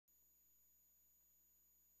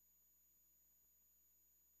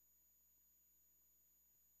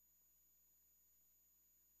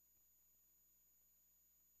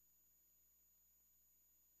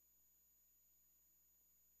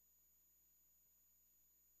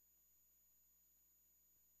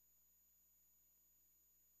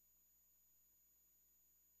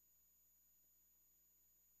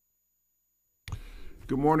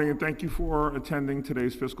Good morning, and thank you for attending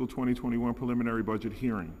today's fiscal 2021 preliminary budget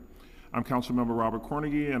hearing. I'm Councilmember Robert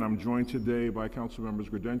Cornegy, and I'm joined today by Councilmembers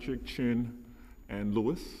Grodenchik, Chin, and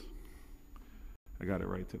Lewis. I got it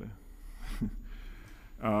right today.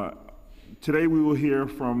 Today we will hear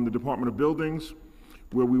from the Department of Buildings,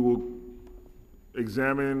 where we will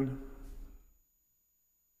examine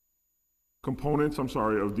components, of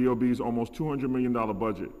DOB's almost $200 million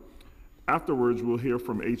budget. Afterwards, we'll hear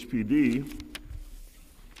from HPD.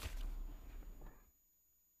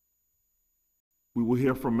 We will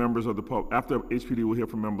hear from members of the public. After HPD, we'll hear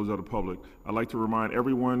from members of the public. I'd like to remind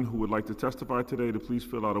everyone who would like to testify today to please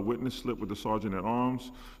fill out a witness slip with the Sergeant at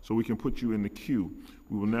Arms so we can put you in the queue.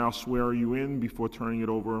 We will now swear you in before turning it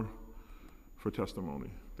over for testimony.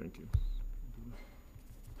 Thank you.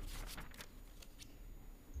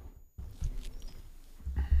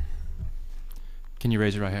 Can you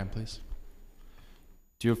raise your right hand, please?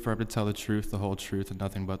 Do you affirm to tell the truth, the whole truth, and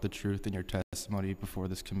nothing but the truth in your testimony before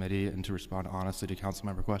this committee and to respond honestly to council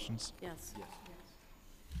member questions? Yes. Yes.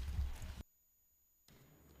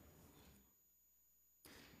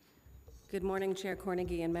 Good morning, Chair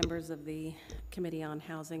Cornegy and members of the Committee on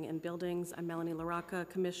Housing and Buildings. I'm Melanie LaRocca,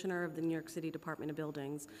 Commissioner of the New York City Department of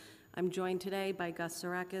Buildings. I'm joined today by Gus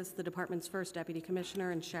Sarakis, the department's first Deputy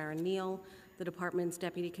Commissioner, and Sharon Neal, the department's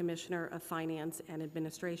Deputy Commissioner of Finance and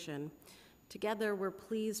Administration. Together, we're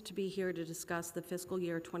pleased to be here to discuss the fiscal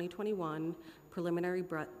year 2021 preliminary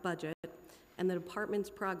budget and the department's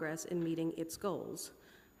progress in meeting its goals.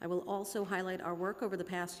 I will also highlight our work over the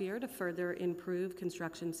past year to further improve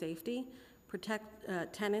construction safety, protect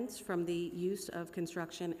tenants from the use of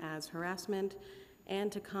construction as harassment,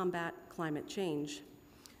 and to combat climate change.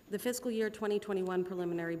 The fiscal year 2021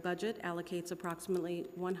 preliminary budget allocates approximately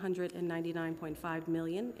 $199.5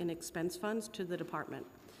 million in expense funds to the department.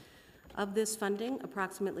 Of this funding,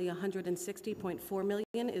 approximately $160.4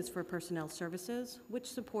 million is for personnel services,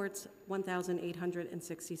 which supports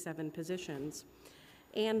 1,867 positions,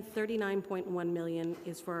 and $39.1 million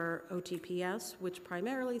is for OTPS, which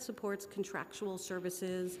primarily supports contractual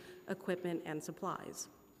services, equipment, and supplies.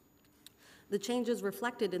 The changes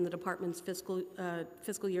reflected in the department's fiscal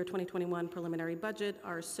year 2021 preliminary budget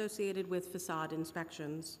are associated with facade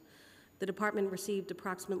inspections. The department received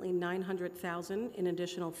approximately $900,000 in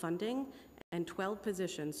additional funding and 12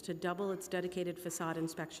 positions to double its dedicated facade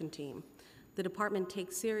inspection team. The department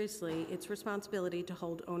takes seriously its responsibility to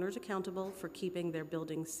hold owners accountable for keeping their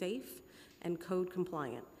buildings safe and code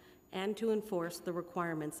compliant, and to enforce the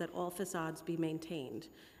requirements that all facades be maintained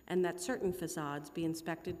and that certain facades be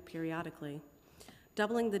inspected periodically.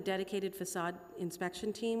 Doubling the dedicated facade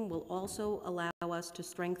inspection team will also allow us to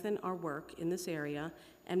strengthen our work in this area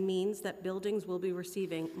and means that buildings will be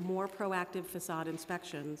receiving more proactive facade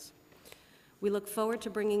inspections. We look forward to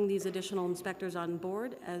bringing these additional inspectors on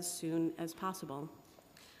board as soon as possible.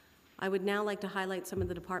 I would now like to highlight some of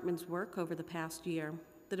the department's work over the past year.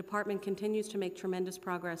 The department continues to make tremendous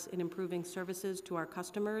progress in improving services to our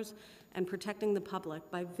customers and protecting the public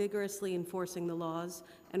by vigorously enforcing the laws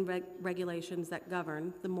and regulations that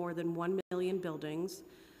govern the more than 1 million buildings,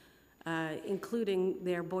 including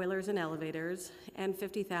their boilers and elevators, and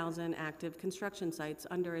 50,000 active construction sites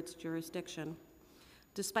under its jurisdiction.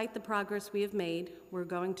 Despite the progress we have made, we're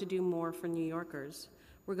going to do more for New Yorkers.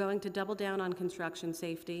 We're going to double down on construction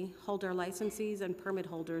safety, hold our licensees and permit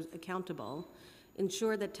holders accountable,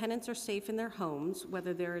 ensure that tenants are safe in their homes,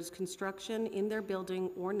 whether there is construction in their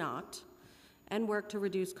building or not, and work to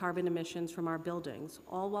reduce carbon emissions from our buildings,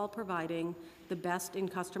 all while providing the best in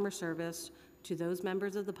customer service to those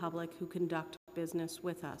members of the public who conduct business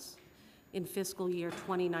with us. In fiscal year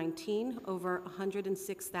 2019, over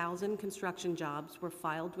 106,000 construction jobs were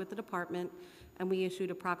filed with the department, and we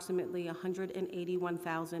issued approximately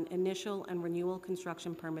 181,000 initial and renewal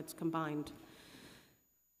construction permits combined.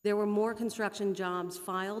 There were more construction jobs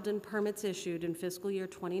filed and permits issued in fiscal year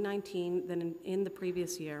 2019 than in the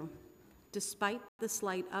previous year. Despite the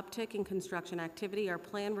slight uptick in construction activity, our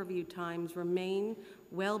plan review times remain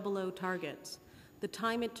well below targets. The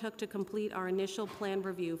time it took to complete our initial plan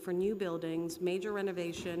review for new buildings, major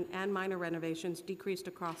renovation, and minor renovations decreased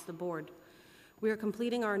across the board. We are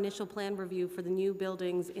completing our initial plan review for the new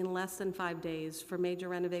buildings in less than 5 days, for major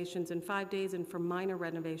renovations in 5 days, and for minor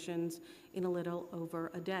renovations in a little over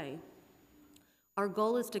a day. Our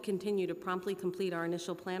goal is to continue to promptly complete our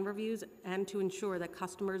initial plan reviews and to ensure that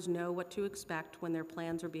customers know what to expect when their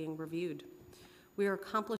plans are being reviewed. We are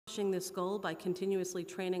accomplishing this goal by continuously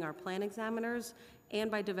training our plan examiners and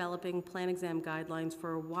by developing plan exam guidelines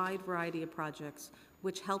for a wide variety of projects,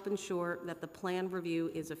 which help ensure that the plan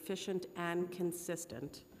review is efficient and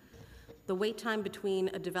consistent. The wait time between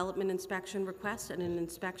a development inspection request and an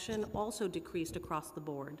inspection also decreased across the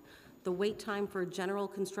board. The wait time for a general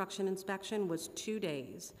construction inspection was 2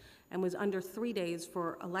 days and was under 3 days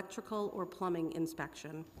for electrical or plumbing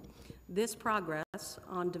inspection. This progress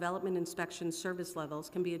on development inspection service levels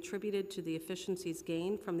can be attributed to the efficiencies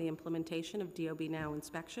gained from the implementation of DOB Now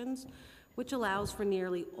inspections, which allows for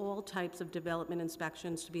nearly all types of development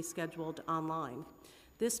inspections to be scheduled online.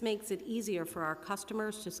 This makes it easier for our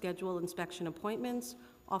customers to schedule inspection appointments,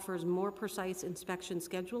 offers more precise inspection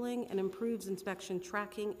scheduling, and improves inspection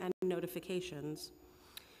tracking and notifications.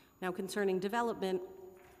 Now, concerning development,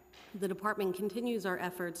 the department continues our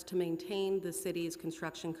efforts to maintain the city's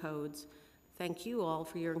construction codes. Thank you all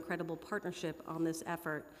for your incredible partnership on this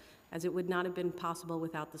effort, as it would not have been possible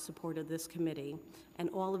without the support of this committee and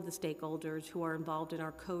all of the stakeholders who are involved in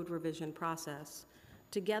our code revision process.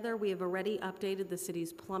 Together, we have already updated the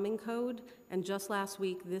city's plumbing code, and just last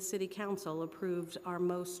week, this city council approved our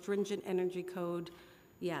most stringent energy code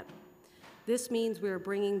yet. This means we are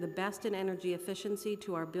bringing the best in energy efficiency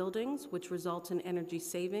to our buildings, which results in energy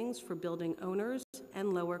savings for building owners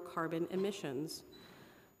and lower carbon emissions.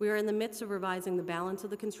 We are in the midst of revising the balance of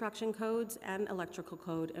the construction codes and electrical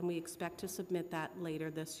code, and we expect to submit that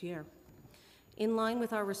later this year. In line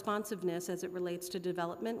with our responsiveness as it relates to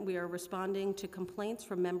development, we are responding to complaints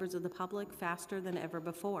from members of the public faster than ever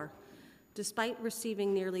before. Despite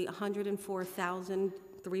receiving nearly 104,000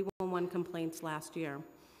 311 complaints last year,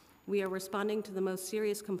 we are responding to the most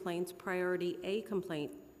serious complaints, priority A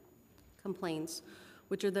complaints,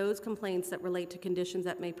 which are those complaints that relate to conditions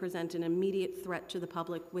that may present an immediate threat to the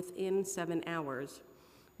public within 7 hours.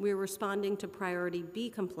 We are responding to priority B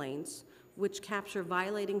complaints, which capture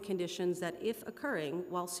violating conditions that, if occurring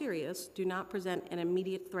while serious, do not present an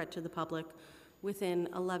immediate threat to the public within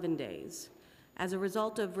 11 days. As a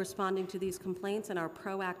result of responding to these complaints and our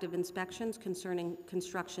proactive inspections concerning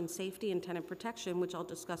construction safety and tenant protection, which I'll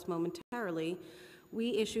discuss momentarily,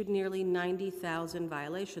 we issued nearly 90,000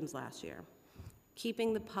 violations last year.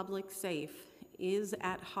 Keeping the public safe is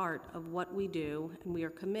at heart of what we do, and we are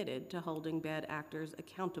committed to holding bad actors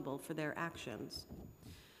accountable for their actions.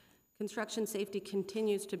 Construction safety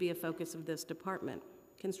continues to be a focus of this department.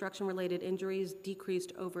 Construction-related injuries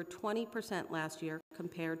decreased over 20% last year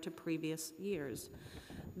compared to previous years.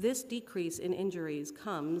 This decrease in injuries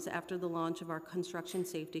comes after the launch of our Construction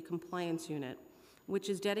Safety Compliance Unit, which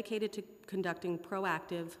is dedicated to conducting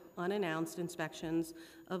proactive, unannounced inspections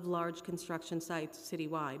of large construction sites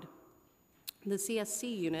citywide. The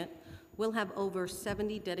CSC unit will have over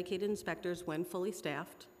 70 dedicated inspectors when fully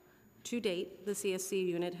staffed. To date, the CSC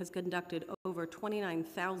unit has conducted over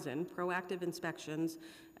 29,000 proactive inspections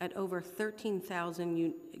at over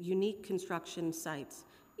 13,000 unique construction sites,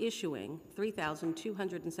 issuing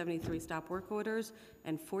 3,273 stop work orders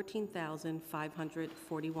and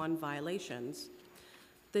 14,541 violations.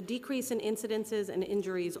 The decrease in incidences and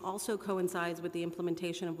injuries also coincides with the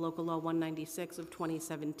implementation of Local Law 196 of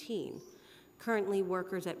 2017. Currently,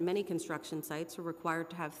 workers at many construction sites are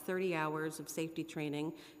required to have 30 hours of safety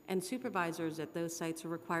training, and supervisors at those sites are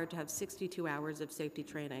required to have 62 hours of safety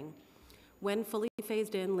training. When fully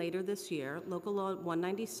phased in later this year, Local Law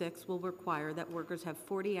 196 will require that workers have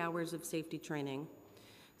 40 hours of safety training.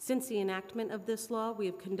 Since the enactment of this law, we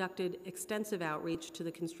have conducted extensive outreach to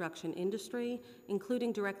the construction industry,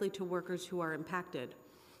 including directly to workers who are impacted.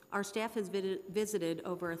 Our staff has visited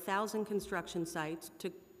over 1,000 construction sites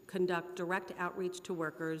to conduct direct outreach to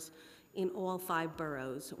workers in all 5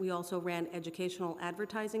 boroughs. We also ran educational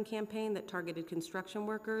advertising campaign that targeted construction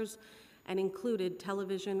workers and included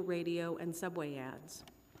television, radio, and subway ads.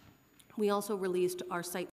 We also released our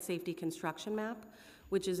Site Safety Construction Map,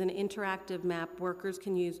 which is an interactive map workers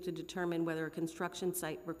can use to determine whether a construction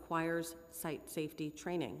site requires site safety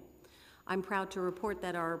training. I'm proud to report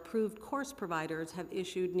that our approved course providers have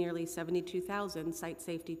issued nearly 72,000 site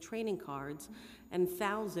safety training cards and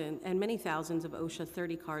many thousands of OSHA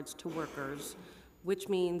 30 cards to workers, which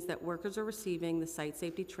means that workers are receiving the site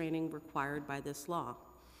safety training required by this law.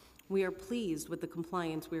 We are pleased with the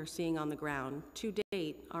compliance we are seeing on the ground. To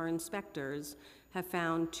date, our inspectors have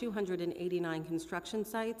found 289 construction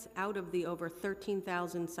sites out of the over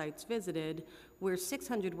 13,000 sites visited where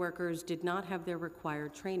 600 workers did not have their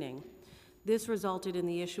required training. This resulted in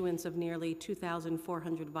the issuance of nearly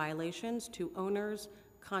 2,400 violations to owners,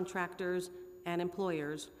 contractors, and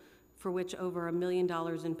employers, for which over $1 million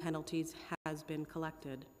in penalties has been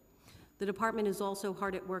collected. The department is also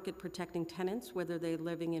hard at work at protecting tenants, whether they're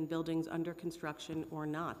living in buildings under construction or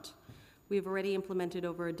not. We have already implemented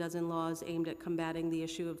over a dozen laws aimed at combating the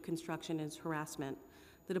issue of construction as harassment.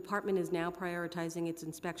 The department is now prioritizing its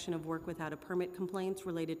inspection of work without a permit complaints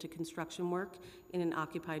related to construction work in an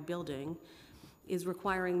occupied building, is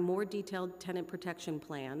requiring more detailed tenant protection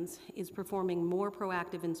plans, is performing more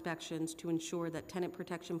proactive inspections to ensure that tenant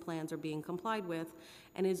protection plans are being complied with,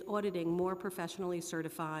 and is auditing more professionally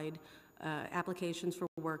certified applications for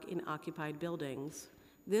work in occupied buildings.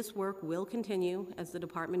 This work will continue as the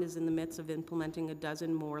department is in the midst of implementing a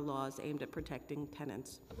dozen more laws aimed at protecting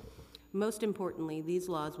tenants. Most importantly, these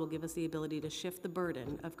laws will give us the ability to shift the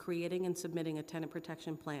burden of creating and submitting a tenant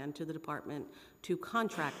protection plan to the department to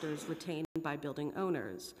contractors retained by building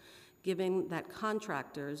owners. Given that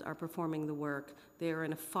contractors are performing the work, they are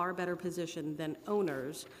in a far better position than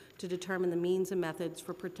owners to determine the means and methods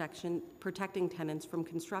for protecting tenants from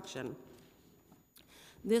construction.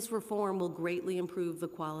 This reform will greatly improve the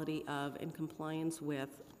quality of and compliance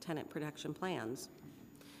with tenant protection plans.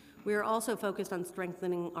 We are also focused on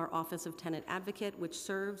strengthening our Office of Tenant Advocate, which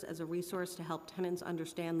serves as a resource to help tenants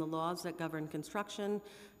understand the laws that govern construction,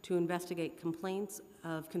 to investigate complaints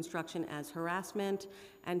of construction as harassment,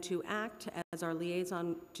 and to act as our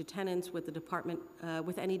liaison to tenants with the department,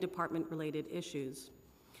 with any department-related issues.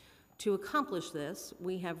 To accomplish this,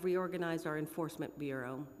 we have reorganized our Enforcement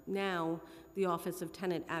Bureau. Now, the Office of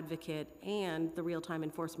Tenant Advocate and the Real-Time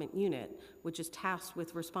Enforcement Unit, which is tasked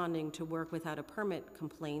with responding to work without a permit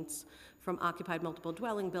complaints from occupied multiple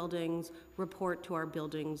dwelling buildings, report to our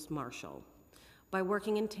buildings marshal. By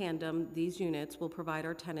working in tandem, these units will provide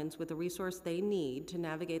our tenants with the resource they need to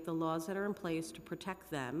navigate the laws that are in place to protect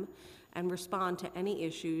them and respond to any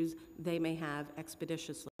issues they may have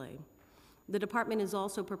expeditiously. The department is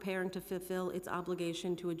also preparing to fulfill its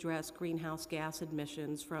obligation to address greenhouse gas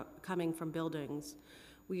emissions coming from buildings.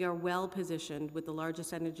 We are well positioned with the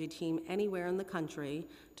largest energy team anywhere in the country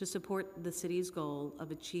to support the city's goal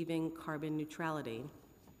of achieving carbon neutrality.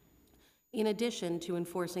 In addition to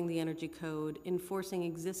enforcing the energy code, enforcing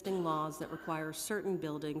existing laws that require certain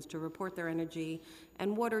buildings to report their energy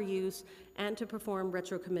and water use and to perform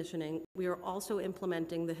retrocommissioning, we are also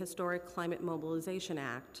implementing the historic Climate Mobilization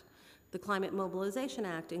Act. The Climate Mobilization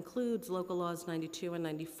Act includes Local Laws 92 and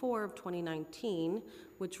 94 of 2019,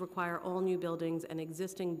 which require all new buildings and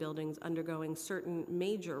existing buildings undergoing certain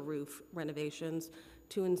major roof renovations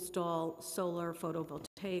to install solar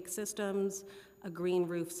photovoltaic systems, a green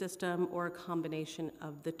roof system, or a combination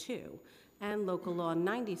of the two, and Local Law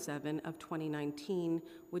 97 of 2019,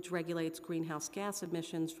 which regulates greenhouse gas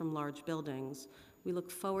emissions from large buildings. We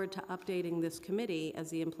look forward to updating this committee as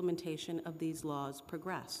the implementation of these laws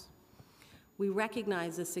progress. We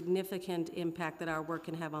recognize the significant impact that our work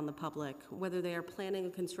can have on the public, whether they are planning a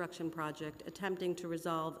construction project, attempting to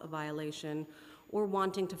resolve a violation, or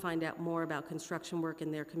wanting to find out more about construction work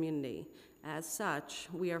in their community. As such,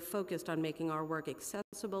 we are focused on making our work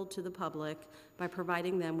accessible to the public by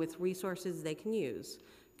providing them with resources they can use,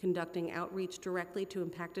 conducting outreach directly to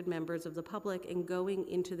impacted members of the public, and going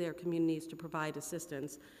into their communities to provide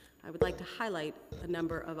assistance. I would like to highlight a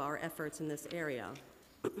number of our efforts in this area.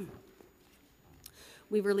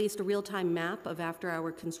 We've released a real-time map of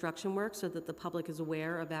after-hour construction work so that the public is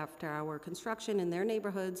aware of after-hour construction in their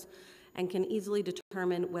neighborhoods and can easily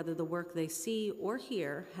determine whether the work they see or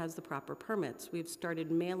hear has the proper permits. We've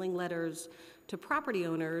started mailing letters to property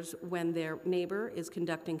owners when their neighbor is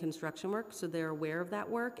conducting construction work so they're aware of that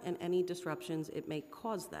work and any disruptions it may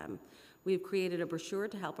cause them. We've created a brochure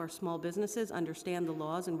to help our small businesses understand the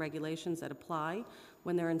laws and regulations that apply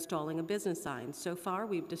when they're installing a business sign. So far,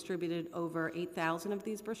 we've distributed over 8,000 of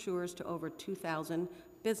these brochures to over 2,000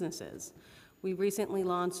 businesses. We recently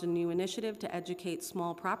launched a new initiative to educate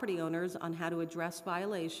small property owners on how to address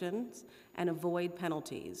violations and avoid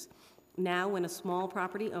penalties. Now, when a small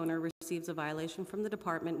property owner receives a violation from the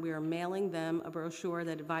department, we are mailing them a brochure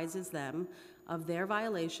that advises them of their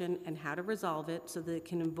violation and how to resolve it so that it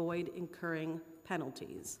can avoid incurring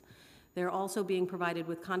penalties. They're also being provided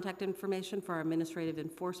with contact information for our Administrative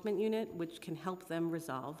Enforcement Unit, which can help them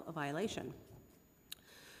resolve a violation.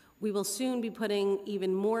 We will soon be putting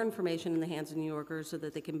even more information in the hands of New Yorkers so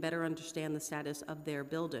that they can better understand the status of their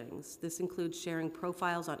buildings. This includes sharing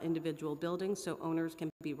profiles on individual buildings so owners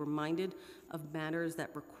can be reminded of matters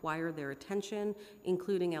that require their attention,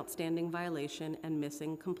 including outstanding violation and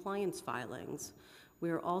missing compliance filings.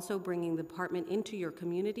 We are also bringing the department into your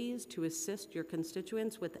communities to assist your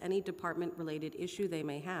constituents with any department-related issue they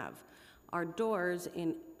may have. Our doors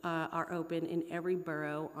are open in every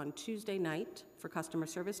borough on Tuesday night for customer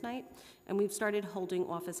service night, and we've started holding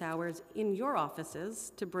office hours in your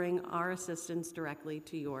offices to bring our assistance directly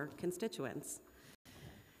to your constituents.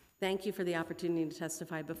 Thank you for the opportunity to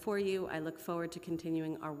testify before you. I look forward to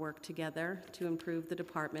continuing our work together to improve the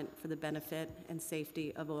department for the benefit and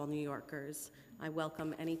safety of all New Yorkers. I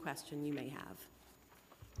welcome any question you may have.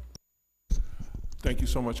 Thank you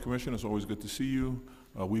so much, Commissioner. It's always good to see you.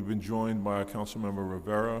 We've been joined by Councilmember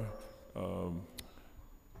Rivera,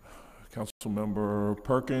 Councilmember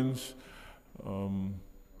Perkins,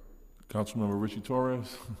 Councilmember Richie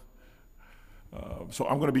Torres. So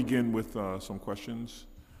I'm going to begin with some questions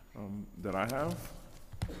that I have.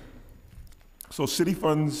 So city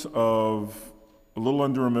funds of a little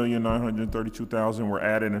under $1,932,000 were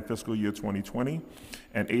added in fiscal year 2020,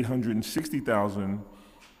 and $860,000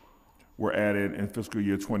 were added in fiscal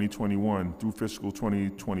year 2021 through fiscal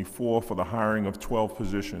 2024 for the hiring of 12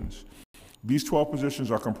 positions. These 12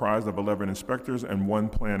 positions are comprised of 11 inspectors and 1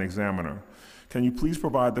 plan examiner. Can you please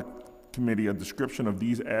provide the committee a description of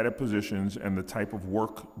these added positions and the type of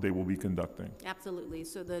work they will be conducting? Absolutely.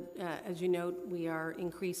 So as you note, we are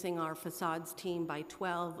increasing our facades team by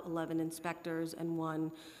 12, 11 inspectors, and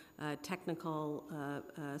 1 technical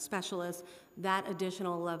specialist. That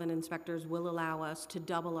additional 11 inspectors will allow us to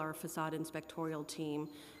double our facade inspectorial team.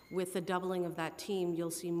 With the doubling of that team,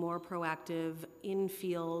 you'll see more proactive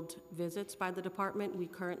in-field visits by the department. We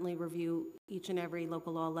currently review each and every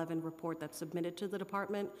Local Law 11 report that's submitted to the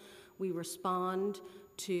department. We respond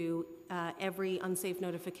to every unsafe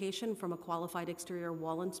notification from a qualified exterior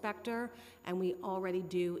wall inspector, and we already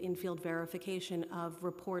do in-field verification of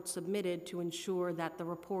reports submitted to ensure that the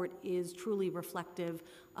report is truly reflective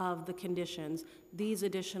of the conditions. These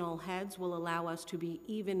additional heads will allow us to be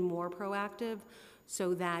even more proactive,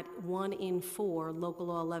 so that 1 in 4 Local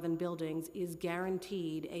Law 11 buildings is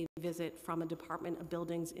guaranteed a visit from a Department of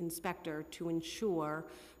Buildings inspector to ensure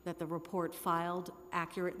that the report filed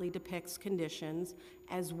accurately depicts conditions,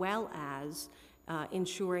 as well as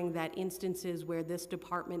ensuring that instances where this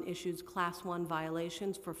department issues Class 1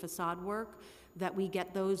 violations for facade work, that we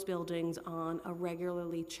get those buildings on a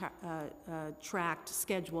regularly tracked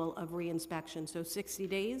schedule of reinspection. So 60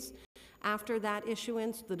 days after that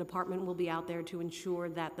issuance, the department will be out there to ensure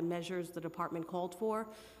that the measures the department called for,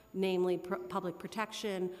 namely public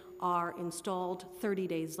protection, are installed. 30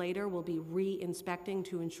 days later, we'll be re-inspecting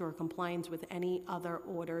to ensure compliance with any other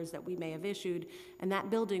orders that we may have issued, and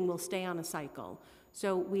that building will stay on a cycle.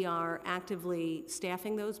 So we are actively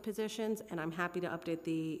staffing those positions, and I'm happy to update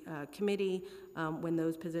the committee when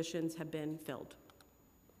those positions have been filled.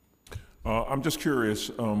 I'm just curious,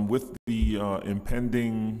 with the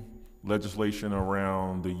impending legislation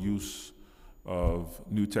around the use of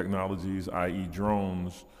new technologies, i.e.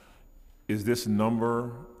 drones, is this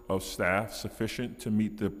number of staff sufficient to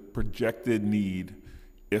meet the projected need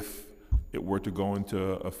if it were to go into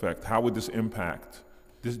effect? How would this impact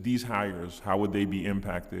these hires? How would they be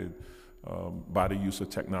impacted by the use of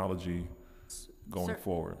technology going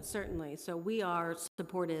forward? Certainly. So we are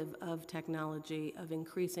supportive of technology, of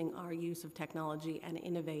increasing our use of technology and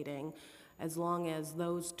innovating, as long as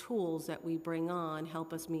those tools that we bring on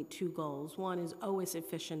help us meet 2 goals. 1 is OS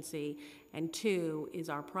efficiency, and 2 is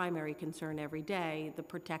our primary concern every day, the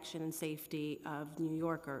protection and safety of New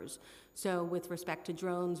Yorkers. So with respect to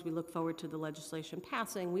drones, we look forward to the legislation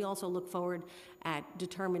passing. We also look forward at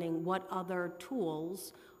determining what other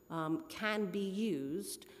tools can be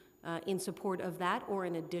used in support of that or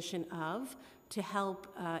in addition of, to help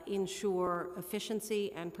ensure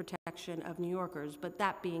efficiency and protection of New Yorkers. But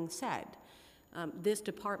that being said, this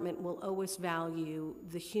department will always value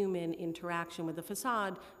the human interaction with the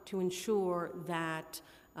facade to ensure that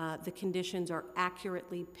the conditions are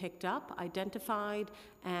accurately picked up, identified,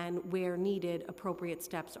 and where needed, appropriate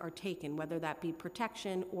steps are taken, whether that be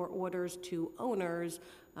protection or orders to owners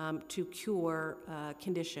to cure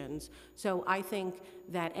conditions. So I think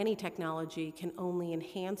that any technology can only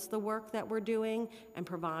enhance the work that we're doing and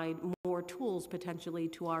provide more tools potentially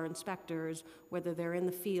to our inspectors, whether they're in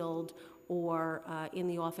the field or in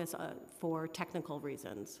the office for technical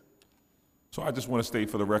reasons. So I just want to state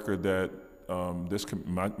for the record that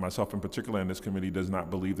myself in particular and this committee does not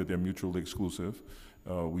believe that they're mutually exclusive.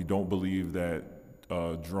 We don't believe that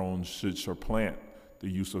drones should supplant the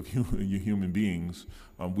use of human beings.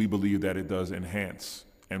 We believe that it does enhance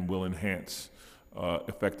and will enhance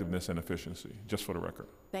effectiveness and efficiency, just for the record.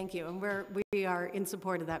 Thank you. And we are in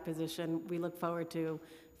support of that position. We look forward to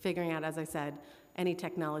figuring out, as I said, any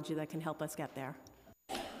technology that can help us get there.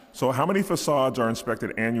 So how many facades are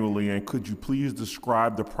inspected annually, and could you please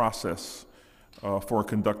describe the process for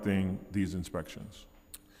conducting these inspections?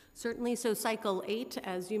 Certainly. So cycle 8,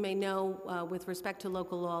 as you may know, with respect to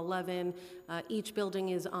local law 11, each building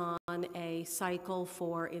is on a cycle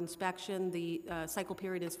for inspection. The cycle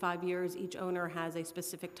period is 5 years. Each owner has a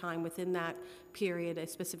specific time within that period, a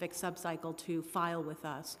specific subcycle to file with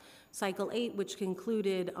us. Cycle 8, which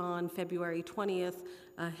concluded on February 20th,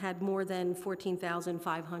 had more than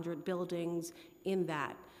 14,500 buildings in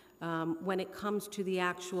that. When it comes to the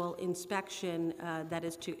actual inspection that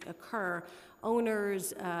is to occur,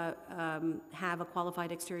 owners have a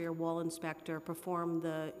qualified exterior wall inspector perform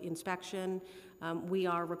the inspection. We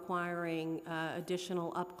are requiring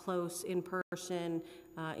additional up-close, in-person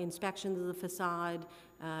inspections of the facade,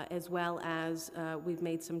 as well as we've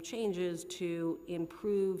made some changes to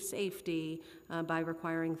improve safety by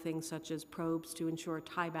requiring things such as probes to ensure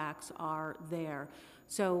tiebacks are there.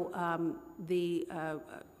 So the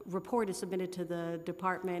report is submitted to the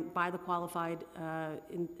department by the qualified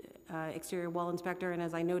exterior wall inspector, and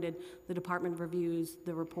as I noted, the department reviews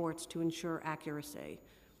the reports to ensure accuracy.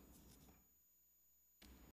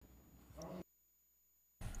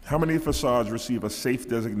 How many facades receive a safe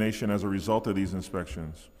designation as a result of these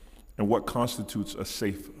inspections? And what constitutes a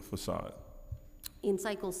safe facade? In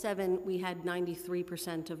cycle 7, we had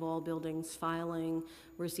 93% of all buildings filing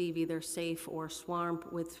receive either safe or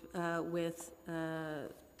SWARP. With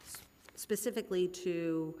specifically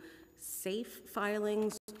to safe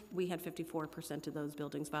filings, we had 54% of those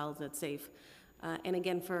buildings filed as safe. And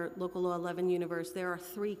again, for local law 11 universe, there are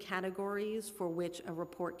 3 categories for which a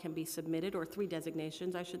report can be submitted, or 3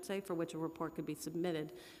 designations, I should say, for which a report could be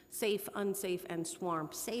submitted: safe, unsafe, and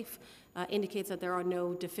SWARP. Safe indicates that there are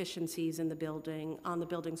no deficiencies in the building, on the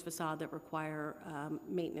building's facade, that require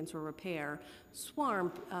maintenance or repair.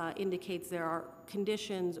 SWARP indicates there are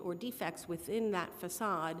conditions or defects within that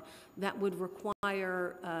facade that would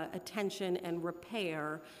require attention and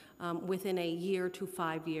repair within a year to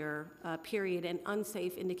 5-year period, and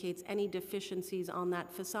unsafe indicates any deficiencies on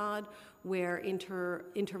that facade where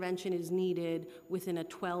intervention is needed within a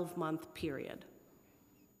 12-month period.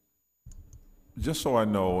 Just so I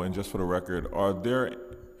know, and just for the record, are there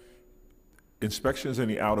inspections in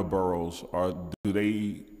the outer boroughs? Are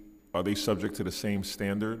they subject to the same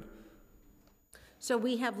standard? So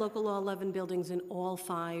we have local law 11 buildings in all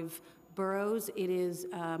 5 boroughs. It is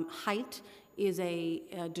height is a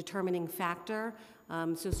determining factor.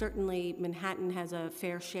 So certainly Manhattan has a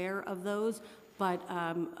fair share of those, but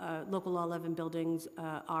local law 11 buildings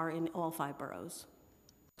are in all 5 boroughs.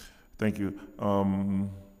 Thank you.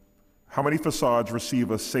 How many facades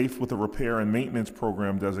receive a safe with a repair and maintenance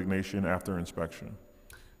program designation after inspection?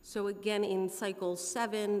 So again, in cycle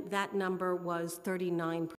 7, that number was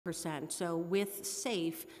 39%. So with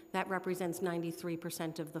safe, that represents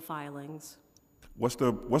 93% of the filings. What's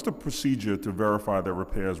the procedure to verify that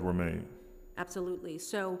repairs were made? Absolutely.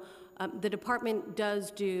 So the department does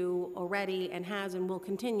do already and has and will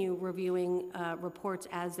continue reviewing reports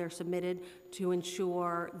as they're submitted to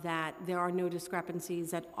ensure that there are no discrepancies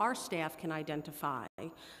that our staff can identify.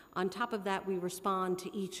 On top of that, we respond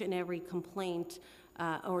to each and every complaint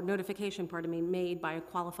or notification, made by a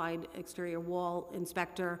qualified exterior wall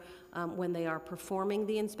inspector when they are performing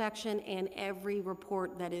the inspection, and every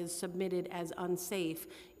report that is submitted as unsafe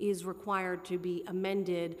is required to be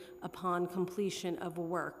amended upon completion of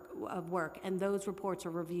work, and those reports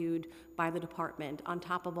are reviewed by the department. On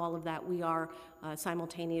top of all of that, we are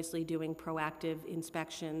simultaneously doing proactive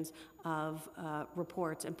inspections of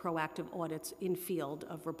reports and proactive audits in field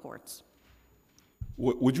of reports.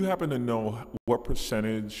 Would you happen to know what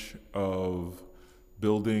percentage of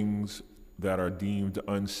buildings that are deemed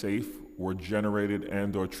unsafe were generated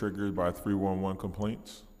and or triggered by 311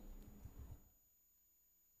 complaints?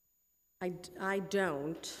 I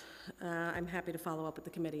don't. I'm happy to follow up with the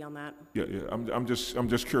committee on that. Yeah. I'm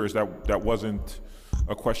just curious. That wasn't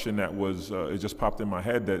a question that was. It just popped in my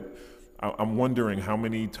head that I'm wondering how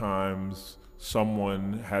many times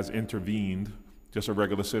someone has intervened, just a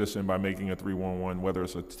regular citizen, by making a 311, whether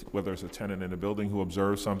it's a tenant in the building who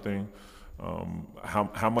observes something.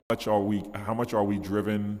 How much are we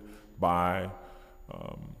driven by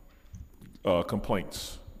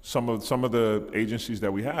complaints? Some of the agencies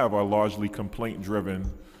that we have are largely complaint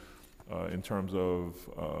driven in terms of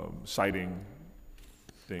citing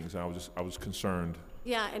things. I was concerned.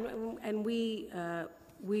 Yeah, and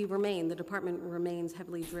the department remains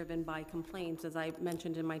heavily driven by complaints. As I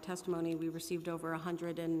mentioned in my testimony, we received over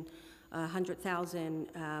 100,000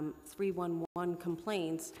 311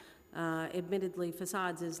 complaints. Admittedly,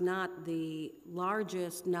 facades is not the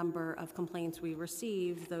largest number of complaints we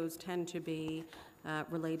receive. Those tend to be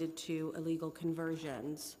related to illegal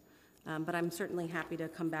conversions. But I'm certainly happy to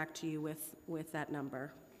come back to you with that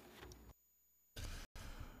number.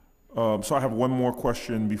 So I have one more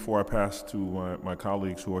question before I pass to my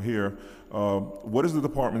colleagues who are here. What is the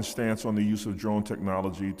department's stance on the use of drone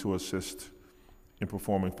technology to assist in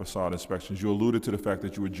performing facade inspections? You alluded to the fact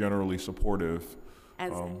that you were generally supportive.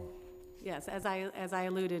 Yes, as I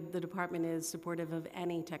alluded, the department is supportive of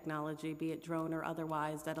any technology, be it drone or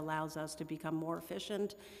otherwise, that allows us to become more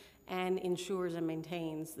efficient and ensures and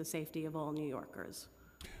maintains the safety of all New Yorkers.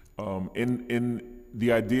 In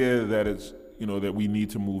the idea that it's, that we need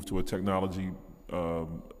to move to a technology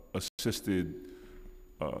assisted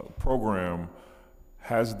program,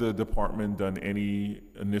 has the department done any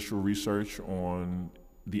initial research on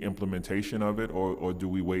the implementation of it, or do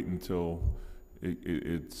we wait until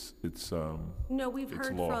it's No, we've it's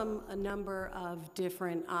heard law? from a number of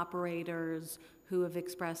different operators who have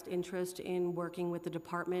expressed interest in working with the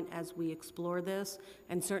department as we explore this,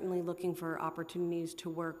 and certainly looking for opportunities to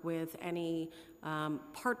work with any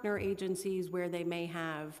partner agencies where they may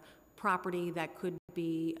have property that could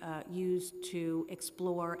be used to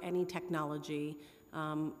explore any technology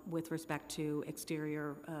with respect to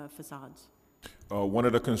exterior facades. One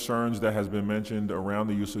of the concerns that has been mentioned around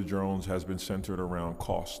the use of drones has been centered around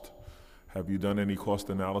cost. Have you done any cost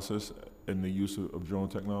analysis in the use of drone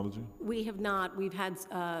technology? We have not. We've had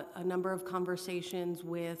a number of conversations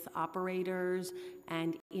with operators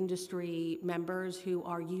and industry members who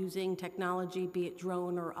are using technology, be it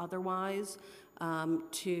drone or otherwise,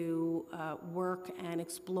 to work and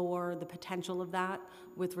explore the potential of that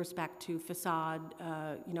with respect to facade,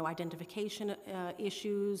 identification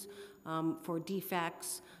issues for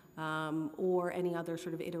defects, or any other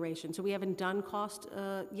sort of iteration. So we haven't done cost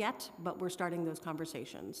yet, but we're starting those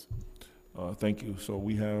conversations. Thank you. So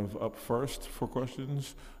we have up first for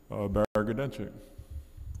questions, Barry Gudenchik.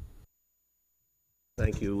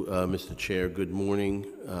 Thank you, Mr. Chair. Good morning,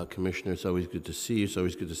 Commissioner. It's always good to see you. It's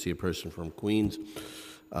always good to see a person from Queens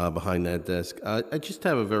behind that desk. I just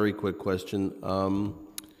have a very quick question.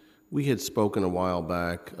 We had spoken a while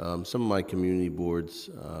back, some of my community boards,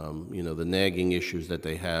 the nagging issues that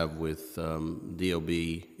they have with DOB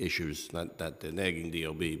issues, not that they're nagging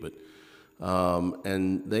DOB, but,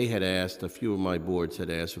 and they had asked, a few of my boards had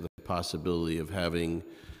asked for the possibility of having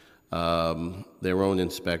their own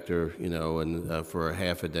inspector, and for a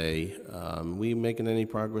half a day. We making any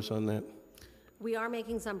progress on that? We are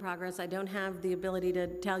making some progress. I don't have the ability to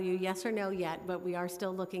tell you yes or no yet, but we are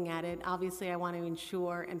still looking at it. Obviously, I want to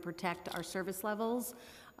ensure and protect our service levels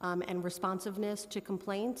and responsiveness to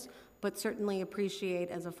complaints, but certainly appreciate,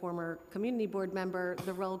 as a former community board member,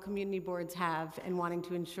 the role community boards have in wanting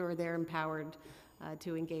to ensure they're empowered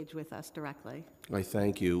to engage with us directly. I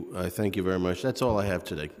thank you. I thank you very much. That's all I have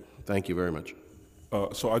today. Thank you very much.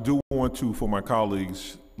 So I do want to, for my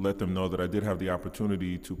colleagues, let them know that I did have the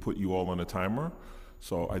opportunity to put you all on a timer.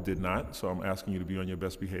 So I did not. So I'm asking you to be on your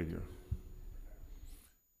best behavior.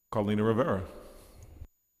 Carlina Rivera.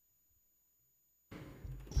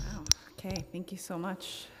 Wow. Okay. Thank you so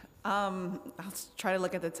much. I'll try to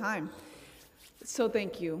look at the time. So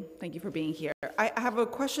thank you. Thank you for being here. I have a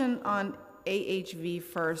question on AHV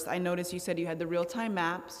first. I noticed you said you had the real-time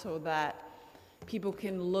map so that people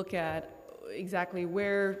can look at exactly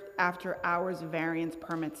where after-hours variance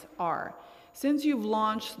permits are. Since you've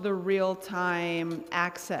launched the real-time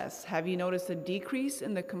access, have you noticed a decrease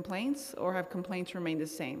in the complaints, or have complaints remained the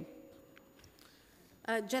same?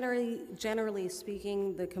 Generally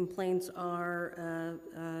speaking, the complaints are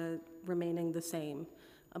remaining the same.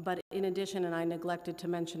 But in addition, and I neglected to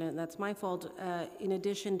mention it, and that's my fault, in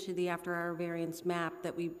addition to the after-hour variance map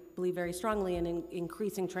that we believe very strongly in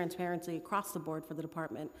increasing transparency across the board for the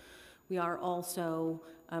department, we are also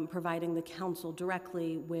providing the council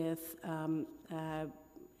directly with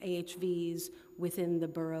AHVs within the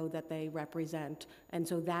borough that they represent. And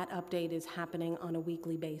so that update is happening on a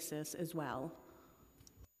weekly basis as well.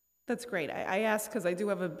 That's great. I ask because I do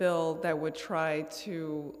have a bill that would try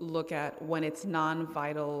to look at when it's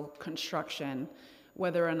non-vital construction,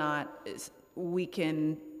 whether or not we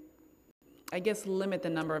can, I guess, limit the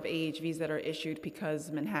number of AHVs that are issued,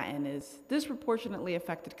 because Manhattan is disproportionately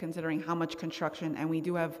affected considering how much construction, and we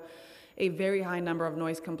do have a very high number of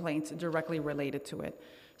noise complaints directly related to it.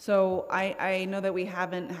 So I know that we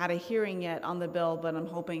haven't had a hearing yet on the bill, but I'm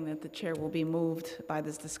hoping that the chair will be moved by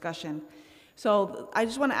this discussion. So I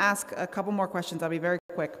just want to ask a couple more questions. I'll be very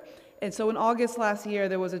quick. And so in August last year,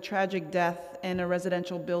 there was a tragic death in a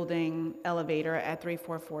residential building elevator at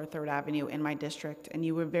 344 3rd Avenue in my district. And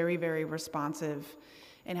you were very, very responsive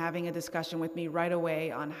in having a discussion with me right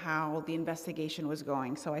away on how the investigation was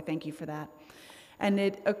going. So I thank you for that. And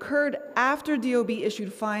it occurred after DOB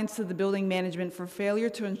issued fines to the building management for failure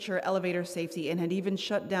to ensure elevator safety and had even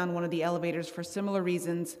shut down one of the elevators for similar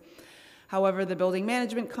reasons. However, the building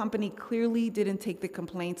management company clearly didn't take the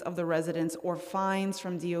complaints of the residents or fines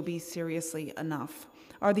from DOB seriously enough.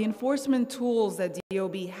 Are the enforcement tools that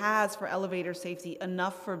DOB has for elevator safety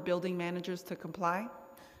enough for building managers to comply?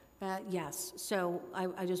 Yes, so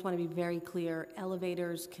I just want to be very clear.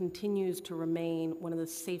 Elevators continues to remain one of the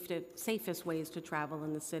safest ways to travel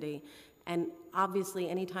in the city. And obviously,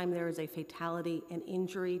 anytime there is a fatality, an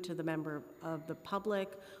injury to the member of the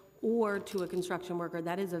public or to a construction worker,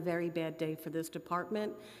 that is a very bad day for this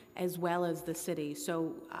department as well as the city.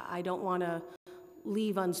 So I don't want to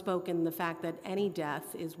leave unspoken the fact that any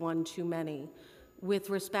death is one too many.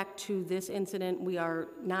 With respect to this incident, we are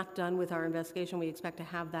not done with our investigation. We expect to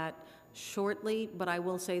have that shortly, but I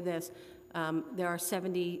will say this. There are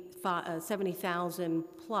 70,000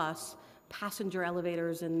 plus passenger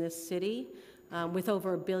elevators in this city with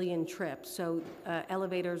over 1 billion trips. So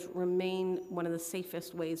elevators remain one of the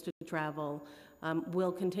safest ways to travel.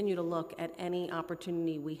 We'll continue to look at any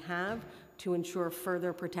opportunity we have to ensure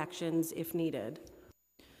further protections if needed.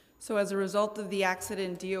 So as a result of the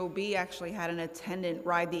accident, DOB actually had an attendant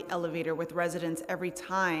ride the elevator with residents every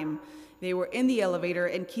time they were in the elevator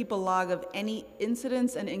and keep a log of any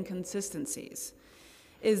incidents and inconsistencies.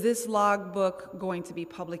 Is this logbook going to be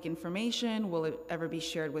public information? Will it ever be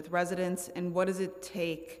shared with residents? And what does it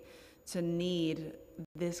take to need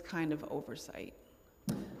this kind of oversight?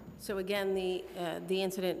 So again, the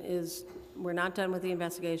incident is, we're not done with the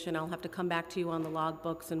investigation. I'll have to come back to you on the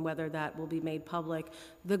logbooks and whether that will be made public.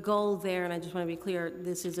 The goal there, and I just want to be clear,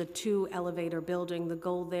 this is a 2-elevator building. The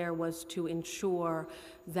goal there was to ensure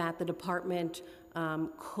that the department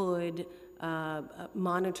could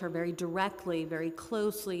monitor very directly, very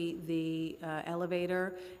closely the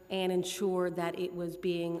elevator and ensure that it was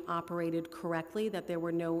being operated correctly, that there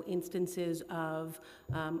were no instances of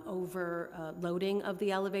overloading of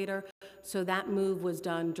the elevator. So that move was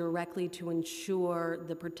done directly to ensure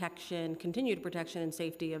the protection, continued protection and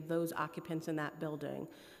safety of those occupants in that building.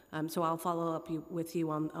 So I'll follow up with you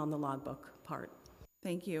on the logbook part.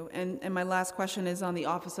 Thank you. And my last question is on the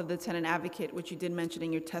Office of the Tenant Advocate, which you did mention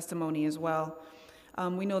in your testimony as well.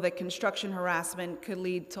 We know that construction harassment could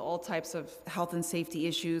lead to all types of health and safety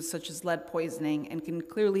issues, such as lead poisoning, and can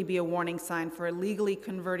clearly be a warning sign for illegally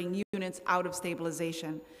converting units out of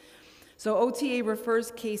stabilization. So OTA refers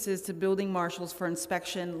cases to building marshals for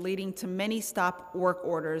inspection, leading to many stop work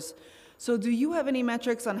orders. So do you have any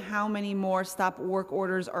metrics on how many more stop work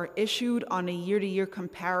orders are issued on a year-to-year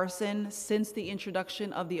comparison since the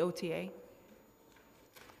introduction of the OTA? I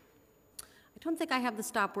don't think I have the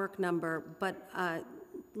stop work number, but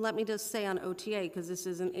let me just say on OTA, because this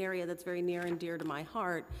is an area that's very near and dear to my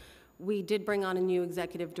heart, we did bring on a new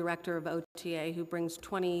executive director of OTA who brings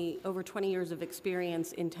over 20 years of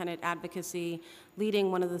experience in tenant advocacy,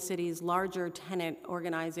 leading one of the city's larger tenant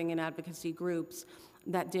organizing and advocacy groups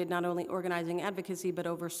that did not only organizing advocacy but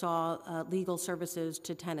oversaw legal services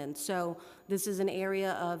to tenants. So this is an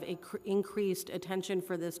area of increased attention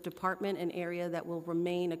for this department, an area that will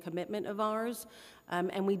remain a commitment of ours.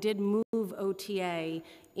 And we did move OTA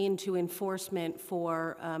into enforcement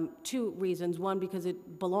for 2 reasons. 1, because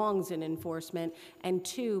it belongs in enforcement, and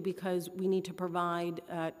 2, because we need to provide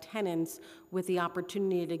tenants with the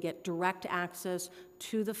opportunity to get direct access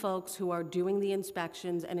to the folks who are doing the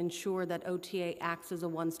inspections and ensure that OTA acts as a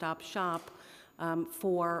one-stop shop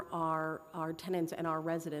for our tenants and our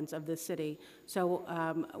residents of this city. So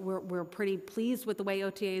we're pretty pleased with the way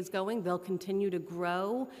OTA is going. They'll continue to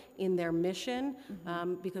grow in their mission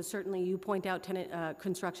because certainly you point out tenant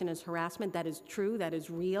construction as harassment. That is true, that is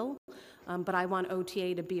real. But I want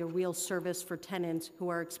OTA to be a real service for tenants who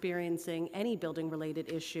are experiencing any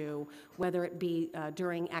building-related issue, whether it be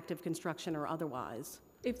during active construction or otherwise.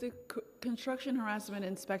 If the construction harassment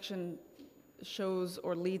inspection shows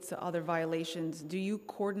or leads to other violations, do you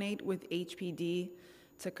coordinate with HPD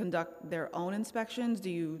to conduct their own inspections?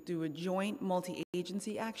 Do you do a joint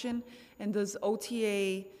multi-agency action? And does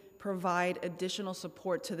OTA provide additional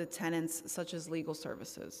support to the tenants, such as legal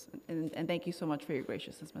services? And thank you so much for your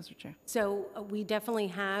graciousness, Mr. Chair. So we definitely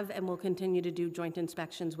have and will continue to do joint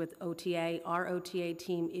inspections with OTA. Our OTA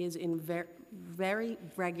team is in very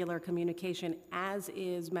regular communication, as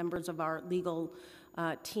is members of our legal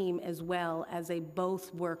team, as well as they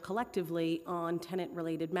both work collectively on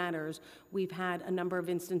tenant-related matters. We've had a number of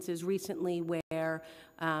instances recently where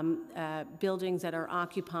Buildings that are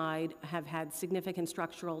occupied have had significant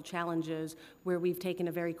structural challenges where we've taken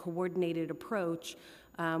a very coordinated approach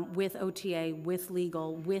with OTA, with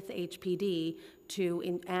legal, with HPD,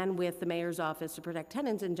 and with the Mayor's Office to Protect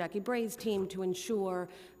Tenants and Jackie Bray's team to ensure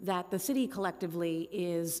that the city collectively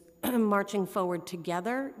is marching forward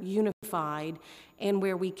together, unified, and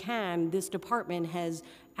where we can, this department has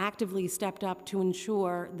actively stepped up to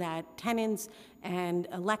ensure that tenants and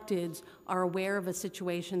electeds are aware of a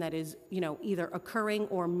situation that is, either occurring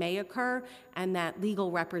or may occur, and that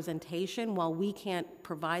legal representation, while we can't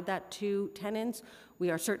provide that to tenants, we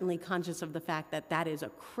are certainly conscious of the fact that that is a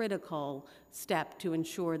critical step to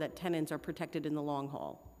ensure that tenants are protected in the long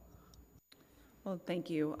haul. Well, thank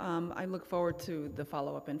you. I look forward to the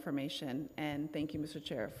follow-up information, and thank you, Mr.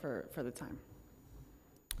 Chair, for the time.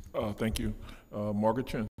 Thank you. Margaret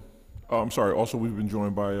Chin. I'm sorry, also we've been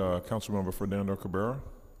joined by Councilmember Fernando Cabrera.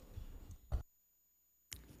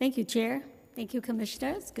 Thank you, Chair. Thank you,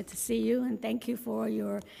 Commissioners. Good to see you, and thank you for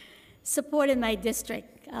your support in my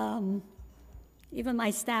district. Even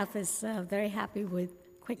my staff is very happy with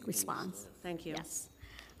quick response. Thank you. Yes.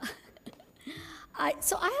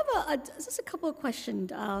 So I have just a couple of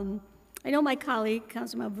questions. I know my colleague,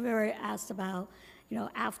 Councilmember Rivera, asked about,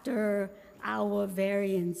 after our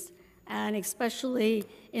variance, and especially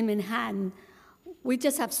in Manhattan, we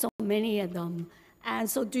just have so many of them. And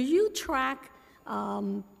so do you track,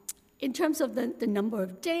 in terms of the number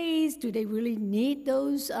of days, do they really need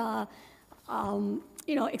those,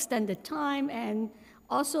 extended time? And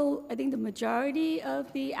also, I think the majority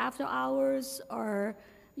of the after hours are,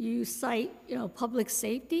 you cite, public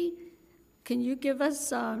safety. Can you give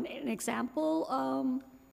us an example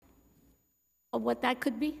of what that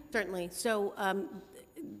could be? Certainly. So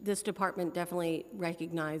this department definitely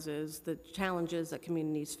recognizes the challenges that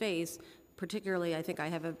communities face. Particularly, I think I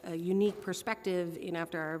have a unique perspective in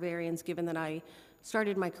after our variance, given that I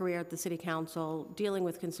started my career at the City Council dealing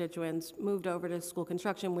with constituents, moved over to school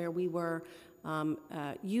construction where we were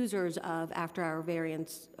users of after-hour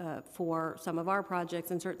variance for some of our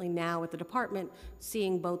projects, and certainly now at the department,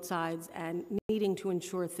 seeing both sides and needing to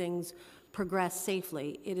ensure things progress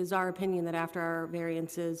safely. It is our opinion that after-hour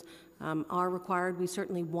variances are required. We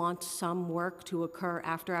certainly want some work to occur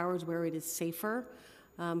after hours where it is safer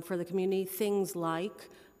for the community. Things like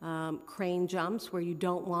crane jumps where you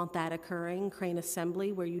don't want that occurring, crane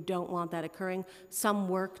assembly where you don't want that occurring. Some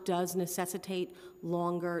work does necessitate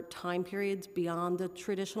longer time periods beyond the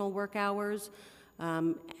traditional work hours.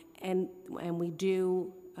 And we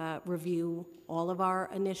do review all of our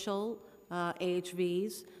initial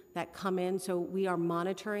AHVs that come in. So we are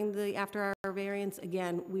monitoring the after-hour variance.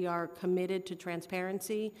 Again, we are committed to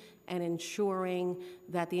transparency and ensuring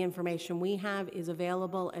that the information we have is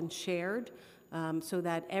available and shared so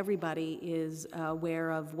that everybody is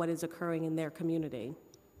aware of what is occurring in their community.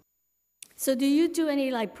 So do you do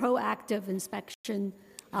any proactive inspection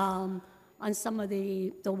on some of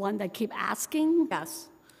the one that keep asking? Yes.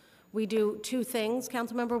 We do two things,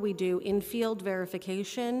 Councilmember. We do in-field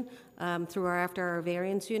verification through our after-hour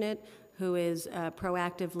variance unit, who is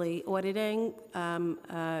proactively auditing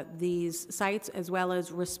these sites as well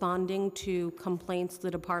as responding to complaints the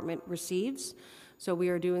department receives. So we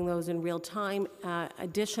are doing those in real time.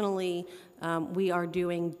 Additionally, we are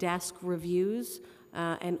doing desk reviews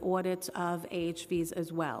and audits of AHVs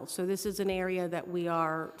as well. So this is an area that we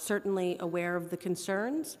are certainly aware of the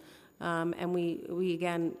concerns, and we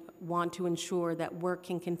again want to ensure that work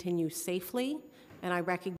can continue safely. And I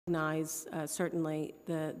recognize certainly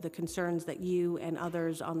the concerns that you and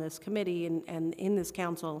others on this committee and in this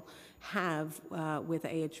council have with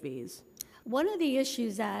AHVs. One of the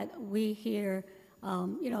issues that we hear,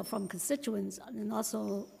 from constituents, and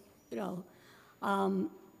also,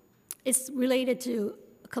 it's related to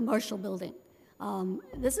commercial building.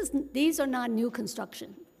 These are not new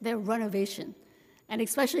construction; they're renovation. And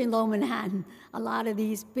especially in Lower Manhattan, a lot of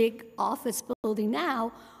these big office buildings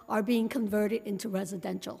now are being converted into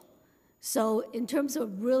residential. So in terms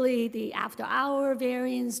of really the after-hour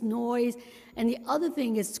variance, noise, and the other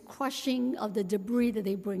thing is crushing of the debris that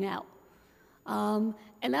they bring out.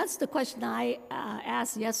 And that's the question I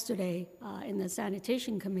asked yesterday in the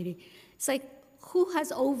sanitation committee. It's like, who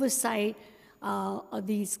has oversight of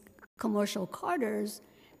these commercial carters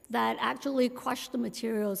that actually crush the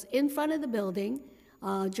materials in front of the building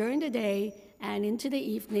during the day and into the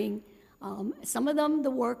evening? Some of them,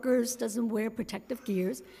 the workers doesn't wear protective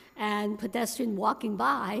gears, and pedestrian walking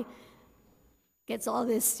by gets all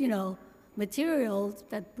this, material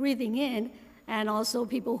that breathing in, and also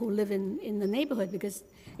people who live in the neighborhood, because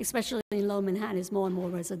especially in Lower Manhattan is more and more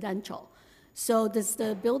residential. So does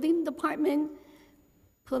the building department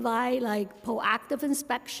provide like proactive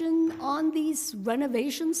inspection on these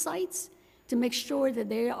renovation sites to make sure that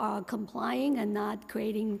they are complying and not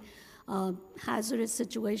creating hazardous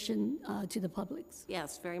situation to the public?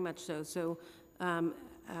 Yes, very much so. So,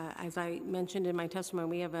 as I mentioned in my testimony,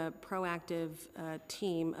 we have a proactive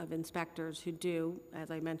team of inspectors who do,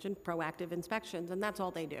 as I mentioned, proactive inspections, and that's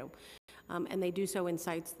all they do. And they do so in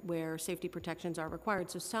sites where safety protections are required.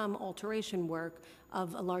 So some alteration work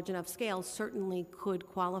of a large enough scale certainly could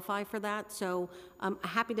qualify for that. So I'm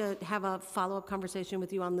happy to have a follow-up conversation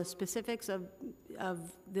with you on the specifics of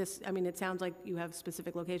this. I mean, it sounds like you have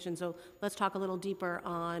specific locations, so let's talk a little deeper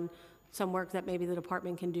on some work that maybe the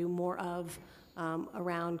department can do more of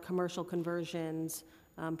around commercial conversions,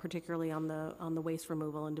 particularly on the waste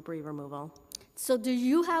removal and debris removal. So do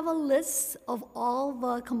you have a list of all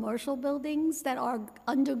the commercial buildings that are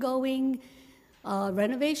undergoing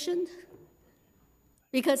renovation?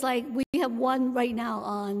 Because like we have one right now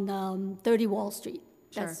on 30 Wall Street.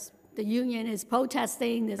 Sure. The union is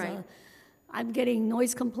protesting. Right. I'm getting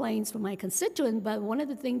noise complaints from my constituent, but one of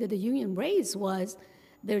the things that the union raised was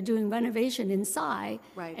they're doing renovation inside,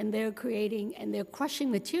 Right. and they're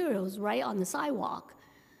crushing materials right on the sidewalk.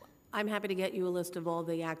 I'm happy to get you a list of all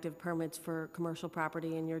the active permits for commercial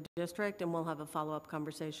property in your district, and we'll have a follow-up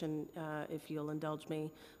conversation, if you'll indulge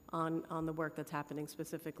me, on the work that's happening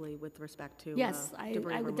specifically with respect to Yes,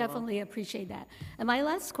 debris I would removal. definitely appreciate that. And my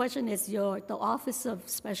last question is the Office of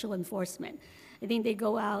Special Enforcement. I think they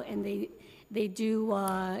go out and they do,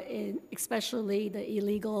 especially the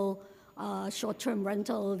illegal short-term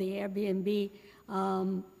rental, the Airbnb.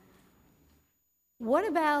 What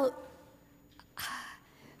about,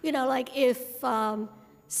 like if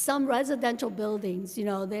some residential buildings,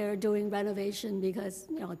 they're doing renovation because,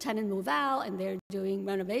 a tenant move out and they're doing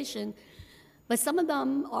renovation, but some of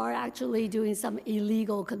them are actually doing some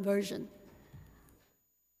illegal conversion.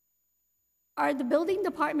 Are the building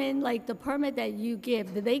department, like the permit that you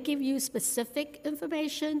give, do they give you specific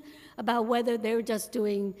information about whether they're just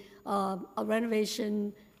doing a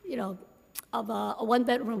renovation, of a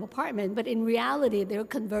one-bedroom apartment, but in reality, they're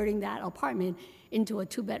converting that apartment into a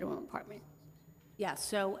two-bedroom apartment? Yes,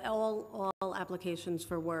 so all applications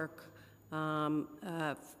for work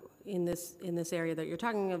in this area that you're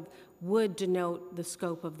talking of would denote the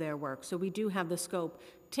scope of their work. So we do have the scope.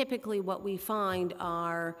 Typically, what we find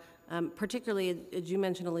are, particularly, as you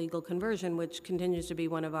mentioned, illegal conversion, which continues to be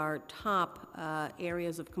one of our top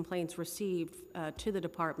areas of complaints received to the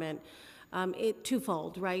department.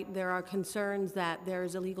 Twofold, right? There are concerns that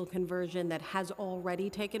there's illegal conversion that has already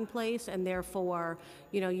taken place, and therefore,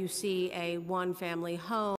 you see a one-family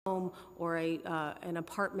home or an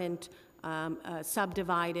apartment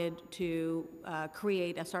subdivided to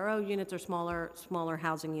create SRO units or smaller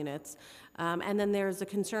housing units. And then there's a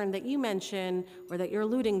concern that you mentioned, or that you're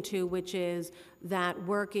alluding to, which is that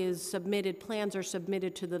work is submitted, plans are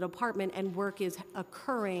submitted to the department, and work is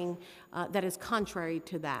occurring that is contrary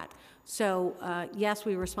to that. So yes,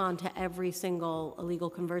 we respond to every single illegal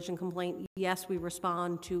conversion complaint. Yes, we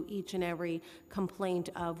respond to each and every complaint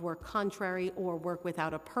of work contrary or work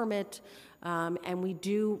without a permit. And we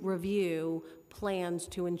do review plans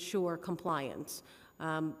to ensure compliance.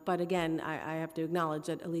 But again, I have to acknowledge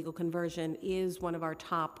that illegal conversion is one of our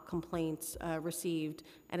top complaints received,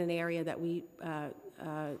 and an area that we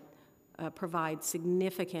provide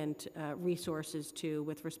significant resources to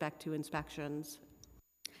with respect to inspections.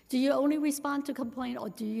 Do you only respond to complaint, or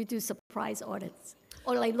do you do surprise audits?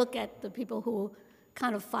 Or like look at the people who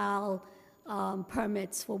kind of file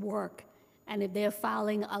permits for work, and if they're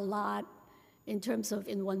filing a lot in terms of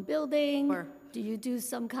in one building, Sure. Do you do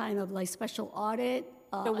some kind of like special audit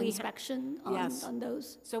inspection yes. on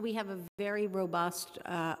those? So we have a very robust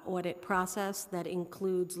audit process that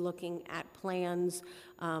includes looking at plans,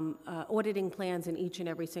 auditing plans in each and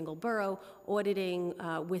every single borough, auditing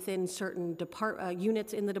within certain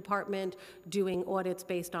units in the department, doing audits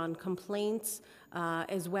based on complaints,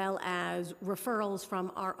 as well as referrals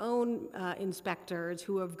from our own inspectors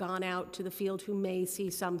who have gone out to the field who may see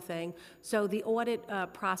something. So the audit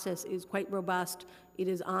process is quite robust. It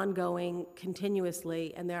is ongoing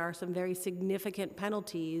continuously, and there are some very significant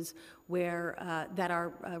penalties where that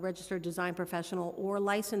our registered design professional or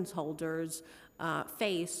license holders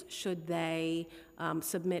face should they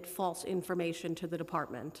submit false information to the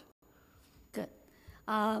department. Good.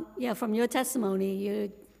 Yeah, from your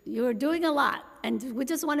testimony, you're doing a lot, and we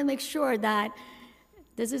just want to make sure that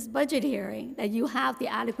this is budget hearing, that you have the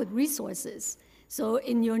adequate resources. So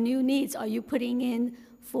in your new needs, are you putting in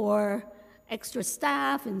for extra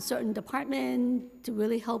staff in certain department to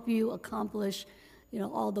really help you accomplish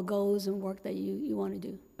all the goals and work that you want to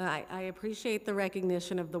do. I appreciate the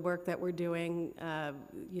recognition of the work that we're doing.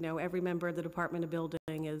 Every member of the Department of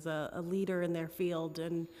Building is a leader in their field,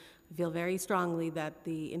 and I feel very strongly that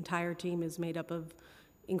the entire team is made up of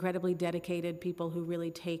incredibly dedicated people who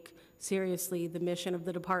really take seriously the mission of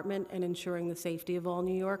the department and ensuring the safety of all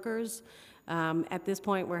New Yorkers. At this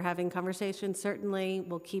point, we're having conversations. Certainly,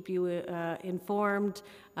 we'll keep you informed,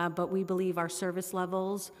 but we believe our service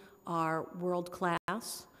levels are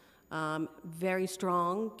world-class, very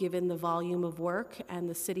strong given the volume of work and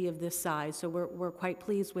the city of this size. So we're quite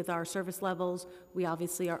pleased with our service levels. We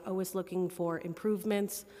obviously are always looking for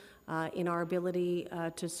improvements in our ability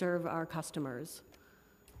to serve our customers.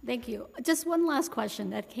 Thank you. Just one last question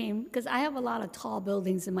that came, because I have a lot of tall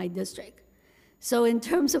buildings in my district. So in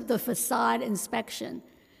terms of the facade inspection,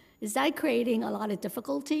 is that creating a lot of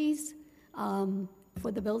difficulties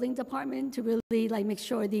for the building department to really make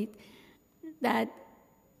sure that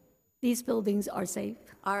these buildings are safe?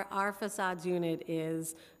 Our facades unit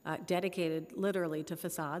is dedicated literally to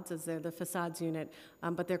facades, as they're the facades unit,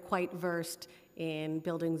 but they're quite versed in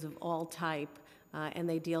buildings of all type, and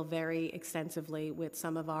they deal very extensively with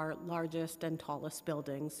some of our largest and tallest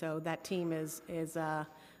buildings. So that team is a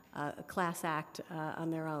class act on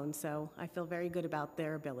their own, so I feel very good about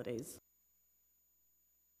their abilities.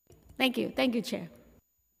 Thank you. Thank you, Chair.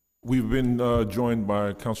 We've been joined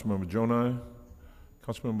by Councilmember Jonai.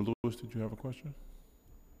 Councilmember Lewis, did you have a question?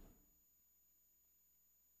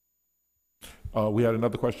 We had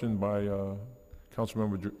another question by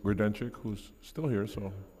Councilmember Grodenchik, who's still here,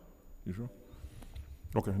 so you sure?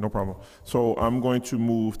 Okay, no problem. So I'm going to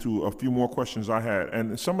move to a few more questions I had,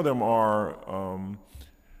 and some of them are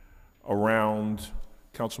around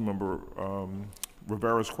Councilmember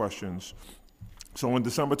Rivera's questions. So in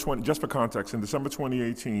December just for context, in December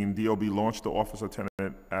 2018, DOB launched the Office of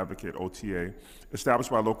Tenant Advocate, OTA, established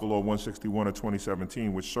by Local Law 161 of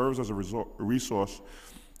 2017, which serves as a resource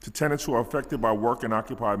to tenants who are affected by work and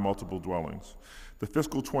occupy multiple dwellings. The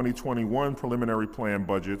fiscal 2021 preliminary plan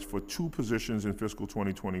budgets for 2 positions in fiscal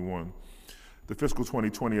 2021. The fiscal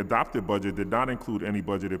 2020 adopted budget did not include any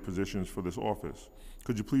budgeted positions for this office.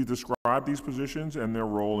 Could you please describe these positions and their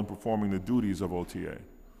role in performing the duties of OTA?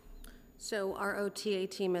 So our OTA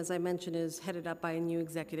team, as I mentioned, is headed up by a new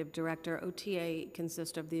executive director. OTA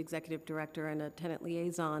consists of the executive director and a tenant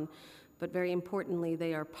liaison, but very importantly,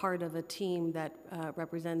 they are part of a team that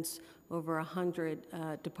represents over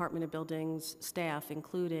 100 Department of Buildings staff,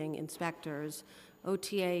 including inspectors.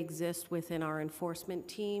 OTA exists within our enforcement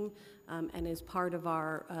team and is part of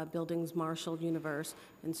our buildings marshal universe.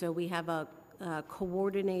 And so we have a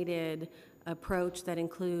coordinated approach that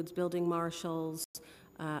includes building marshals,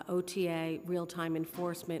 OTA, real-time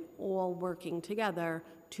enforcement, all working together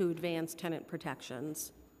to advance tenant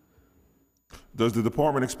protections. Does the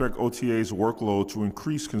department expect OTA's workload to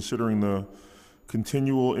increase considering the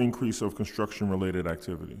continual increase of construction-related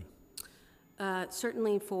activity?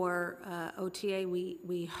 Certainly for OTA,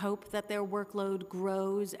 we hope that their workload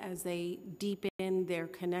grows as they deepen their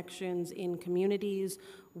connections in communities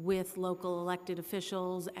with local elected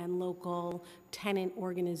officials and local tenant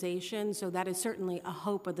organizations. So that is certainly a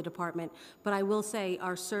hope of the department. But I will say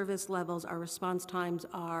our service levels, our response times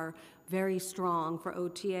are very strong. For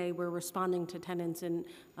OTA, we're responding to tenants in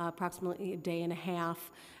approximately a day and a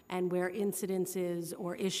half. And where incidences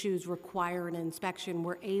or issues require an inspection,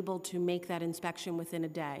 we're able to make that inspection within a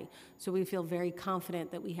day. So we feel very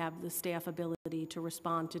confident that we have the staff ability to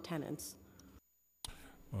respond to tenants.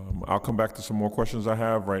 I'll come back to some more questions I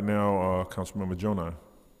have. Right now, Councilmember Jonai.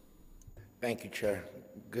 Thank you, Chair.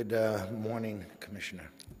 Good morning, Commissioner.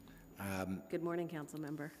 Good morning, Council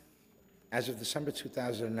Member. As of December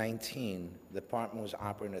 2019, the department was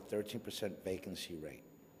operating at 13% vacancy rate.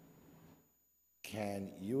 Can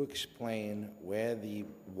you explain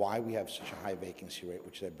why we have such a high vacancy rate,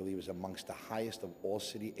 which I believe is amongst the highest of all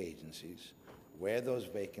city agencies, where those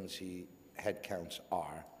vacancy headcounts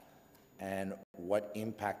are, and what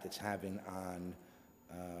impact it's having on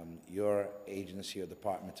your agency or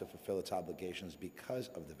department to fulfill its obligations because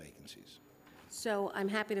of the vacancies? So I'm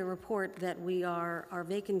happy to report that our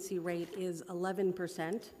vacancy rate is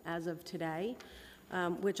 11% as of today,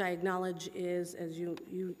 which I acknowledge is, as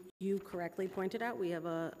you correctly pointed out, we have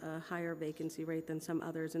a higher vacancy rate than some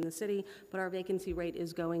others in the city, but our vacancy rate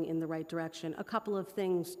is going in the right direction. A couple of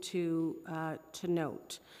things to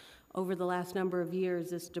note. Over the last number of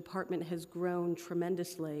years, this department has grown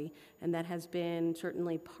tremendously, and that has been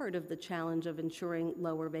certainly part of the challenge of ensuring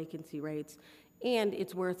lower vacancy rates. And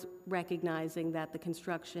it's worth recognizing that the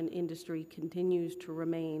construction industry continues to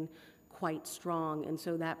remain quite strong, and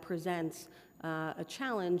so that presents a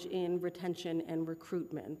challenge in retention and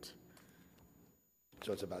recruitment.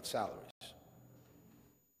 So it's about salaries.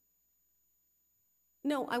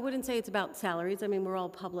 No, I wouldn't say it's about salaries. I mean, we're all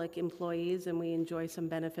public employees, and we enjoy some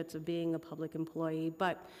benefits of being a public employee.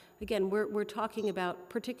 But again, we're talking about,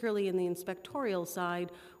 particularly in the inspectorial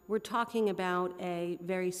side, we're talking about a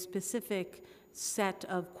very specific set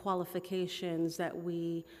of qualifications that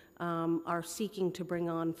we are seeking to bring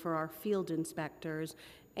on for our field inspectors.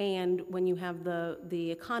 And when you have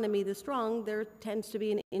the economy this strong, there tends to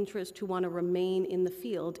be an interest to want to remain in the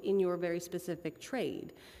field in your very specific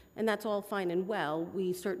trade. And that's all fine and well.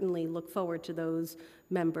 We certainly look forward to those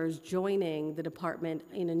members joining the department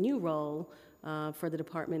in a new role for the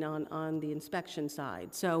department on the inspection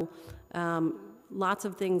side. So lots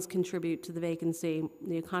of things contribute to the vacancy.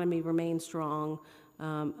 The economy remains strong.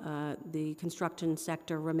 The construction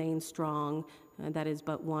sector remains strong. That is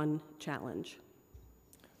but one challenge.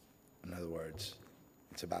 In other words,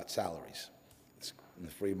 it's about salaries. In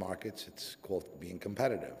the free markets, it's called being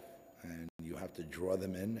competitive. And you have to draw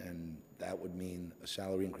them in, and that would mean a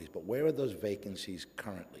salary increase. But where are those vacancies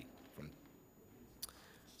currently from?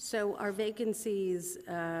 So our vacancies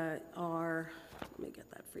are, let me get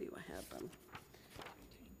that for you, I have them.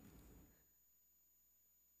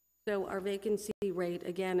 So our vacancy rate,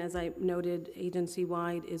 again, as I noted,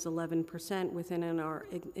 agency-wide is 11%. Within our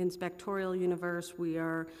inspectorial universe, we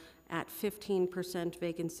are at 15%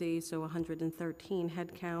 vacancy, so 113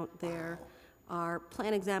 headcount there. Wow. Our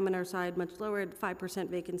plan examiner side, much lower at 5%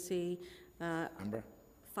 vacancy. Number?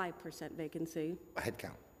 5% vacancy.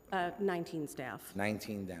 Headcount? 19 staff.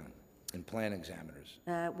 19 down. And plan examiners?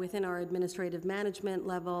 Within our administrative management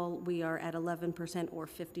level, we are at 11% or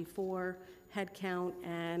 54 headcount.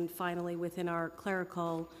 And finally, within our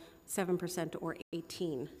clerical, 7% or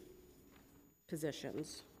 18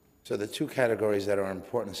 positions. So the two categories that are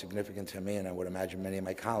important and significant to me, and I would imagine many of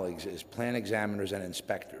my colleagues, is plan examiners and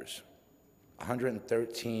inspectors.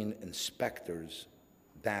 113 inspectors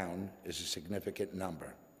down is a significant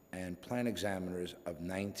number, and plan examiners of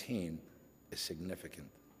 19 is significant.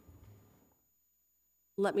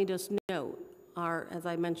 Let me just note, as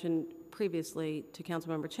I mentioned previously to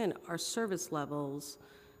Councilmember Chin, our service levels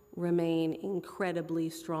remain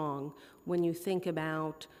incredibly strong. When you think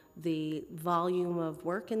about the volume of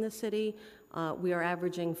work in the city, we are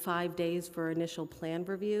averaging 5 days for initial plan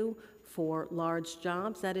review for large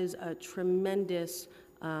jobs. That is a tremendous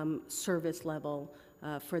service level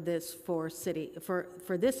for this city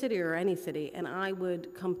or any city. And I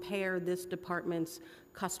would compare this department's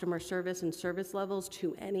customer service and service levels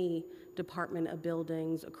to any department of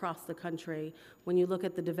buildings across the country. When you look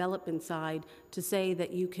at the development side, to say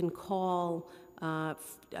that you can call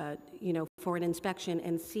for an inspection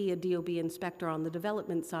and see a DOB inspector on the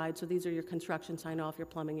development side, so these are your construction sign-off, your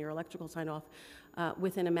plumbing, your electrical sign-off,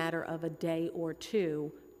 within a matter of a day or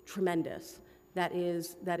two, tremendous. That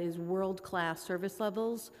is world-class service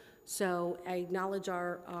levels. So I acknowledge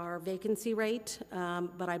our vacancy rate,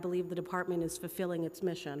 but I believe the department is fulfilling its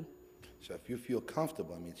mission. So if you feel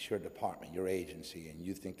comfortable, I mean, it's your department, your agency, and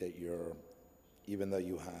you think that even though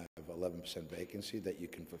you have 11% vacancy, that you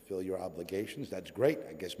can fulfill your obligations, that's great.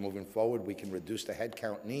 I guess moving forward, we can reduce the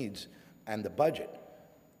headcount needs and the budget.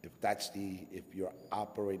 If you're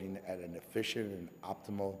operating at an efficient and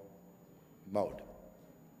optimal mode.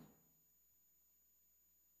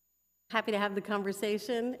 Happy to have the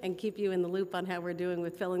conversation and keep you in the loop on how we're doing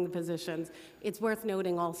with filling the positions. It's worth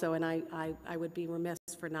noting also, and I would be remiss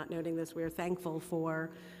for not noting this, we are thankful for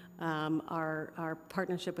our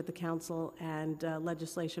partnership with the council and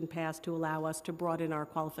legislation passed to allow us to broaden our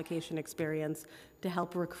qualification experience to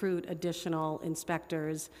help recruit additional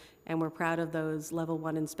inspectors. And we're proud of those level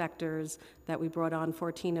 1 inspectors that we brought on,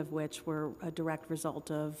 14 of which were a direct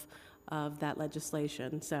result of that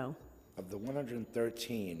legislation. So, of the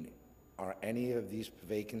 113, are any of these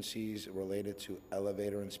vacancies related to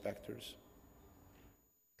elevator inspectors?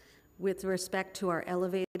 With respect to our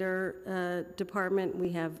elevator department, we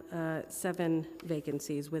have 7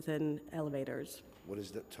 vacancies within elevators. What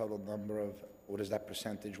is the total number of, what is that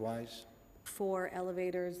percentage-wise? For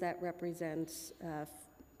elevators, that represents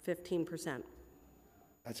 15%.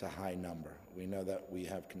 That's a high number. We know that we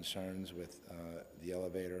have concerns with the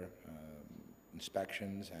elevator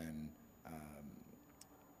inspections and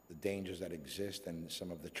the dangers that exist and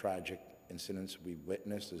some of the tragic incidents we've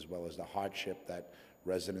witnessed, as well as the hardship that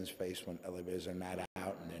residents face when elevators are not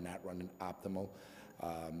out and they're not running optimal.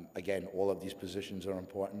 Again, all of these positions are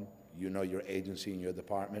important. You know your agency and your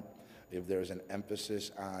department. If there's an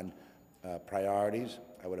emphasis on priorities,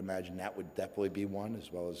 I would imagine that would definitely be one,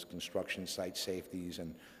 as well as construction site safeties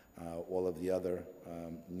and all of the other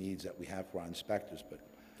needs that we have for our inspectors. But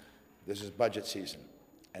this is budget season,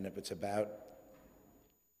 and if it's about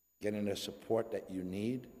getting the support that you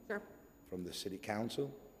need Sure. from the city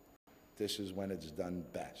council, this is when it's done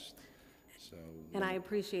best. So, And I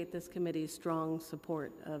appreciate this committee's strong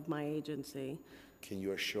support of my agency. can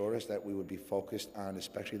you assure us that we would be focused on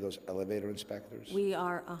especially those elevator inspectors? We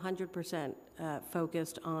are 100%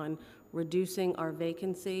 focused on reducing our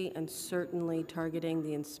vacancy and certainly targeting the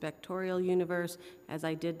inspectorial universe. As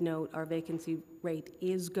I did note, our vacancy rate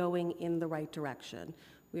is going in the right direction.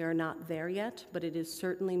 We are not there yet, but it is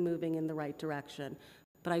certainly moving in the right direction.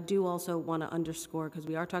 But I do also want to underscore, because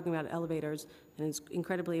we are talking about elevators, and it's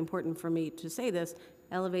incredibly important for me to say this,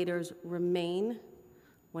 elevators remain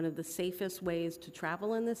one of the safest ways to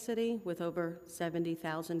travel in this city with over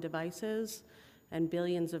 70,000 devices and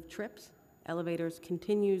billions of trips. Elevators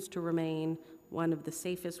continues to remain one of the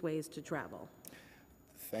safest ways to travel.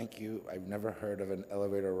 Thank you. I've never heard of an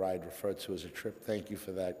elevator ride referred to as a trip. Thank you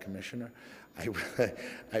for that, Commissioner.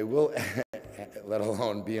 I will, let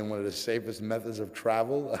alone being one of the safest methods of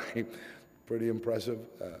travel, pretty impressive.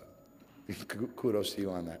 Kudos to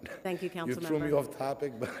you on that. Thank you, You threw me Councilmember. off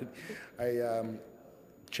topic, but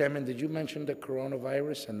Chairman, did you mention the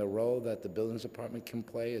coronavirus and the role that the Buildings Department can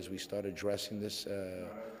play as we start addressing this?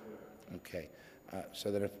 Okay.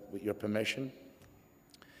 So that if, with your permission,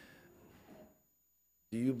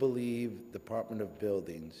 do you believe Department of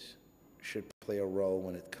Buildings should play a role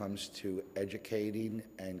when it comes to educating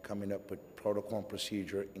and coming up with protocol and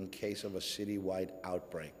procedure in case of a citywide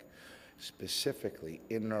outbreak, specifically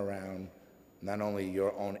in and around not only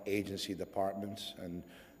your own agency departments and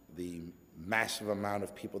the massive amount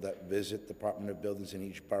of people that visit Department of Buildings in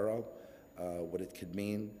each borough, what it could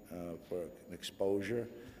mean for an exposure,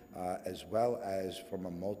 as well as from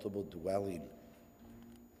a multiple dwelling?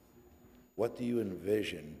 What do you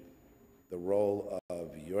envision the role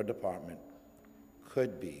of your department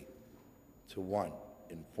could be to, one,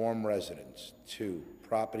 inform residents, two,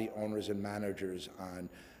 property owners and managers on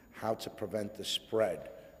how to prevent the spread,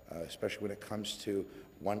 especially when it comes to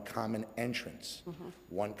one common entrance,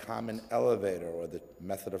 one common elevator, or the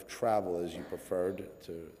method of travel as you preferred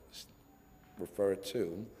to refer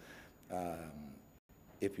to.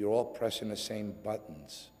 If you're all pressing the same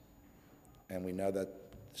buttons, and we know that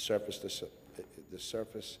the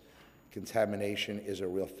surface contamination is a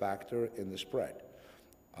real factor in the spread.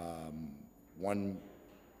 One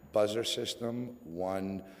buzzer system,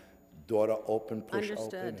 one door to open, push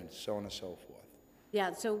Understood. open, and so on and so forth.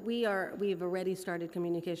 Yeah, so we've already started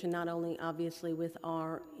communication, not only obviously with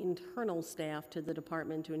our internal staff to the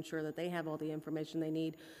department to ensure that they have all the information they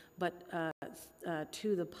need, but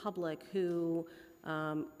to the public who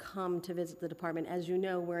come to visit the department. As you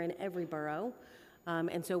know, we're in every borough.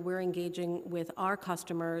 And so we're engaging with our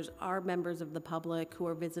customers, our members of the public who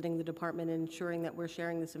are visiting the department, and ensuring that we're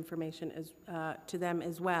sharing this information to them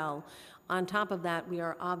as well. On top of that, we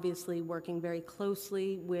are obviously working very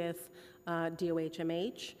closely with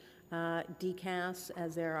DOHMH, DCAS,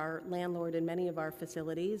 as they're our landlord in many of our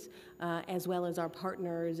facilities, as well as our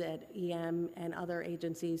partners at EM and other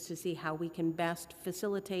agencies to see how we can best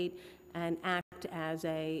facilitate and act as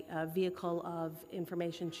a vehicle of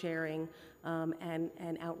information sharing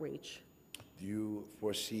and outreach. Do you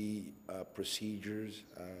foresee procedures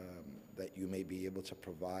that you may be able to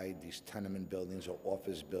provide these tenement buildings or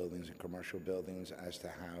office buildings and commercial buildings as to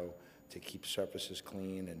how to keep surfaces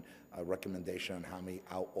clean, and a recommendation on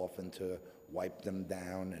how often to wipe them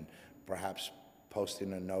down, and perhaps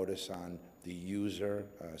posting a notice on the user?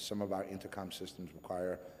 Some of our intercom systems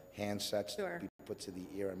require handsets Sure. to be put to the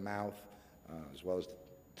ear and mouth, as well as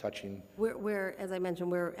touching. We're, as I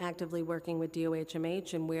mentioned, we're actively working with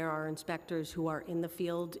DOHMH, and where our inspectors who are in the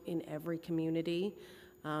field in every community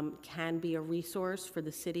can be a resource for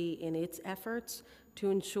the city in its efforts to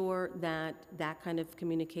ensure that that kind of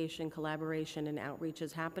communication, collaboration, and outreach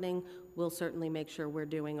is happening. We'll certainly make sure we're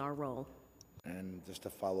doing our role. And just to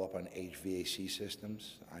follow up on HVAC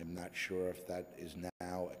systems, I'm not sure if that is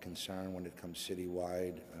now a concern when it comes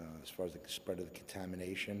citywide, as far as the spread of the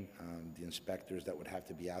contamination. The inspectors that would have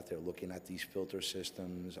to be out there looking at these filter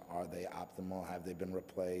systems, are they optimal? Have they been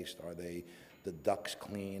replaced? Are the ducts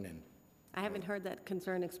clean? And I haven't heard that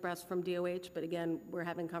concern expressed from DOH, but again, we're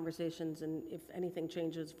having conversations, and if anything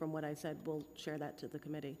changes from what I said, we'll share that to the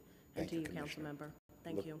committee and to you, Council Member.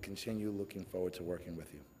 Thank you. Continue looking forward to working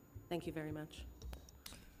with you. Thank you very much.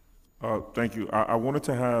 Thank you. I wanted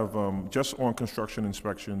to have, just on construction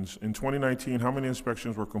inspections, in 2019, how many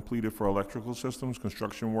inspections were completed for electrical systems,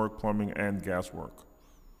 construction work, plumbing, and gas work?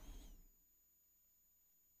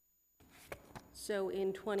 So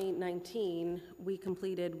in 2019, we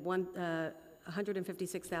completed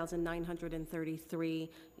 156,933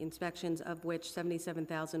 inspections, of which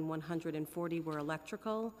 77,140 were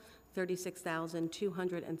electrical,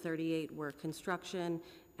 36,238 were construction,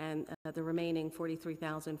 and the remaining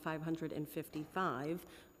 43,555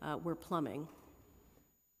 were plumbing.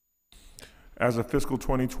 As a fiscal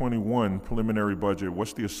 2021 preliminary budget,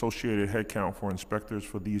 what's the associated headcount for inspectors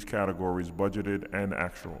for these categories, budgeted and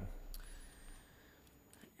actual?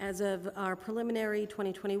 As of our preliminary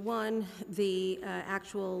 2021, the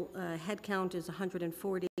actual headcount is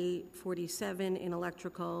 140, 47 in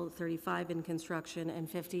electrical, 35 in construction, and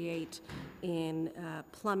 58 in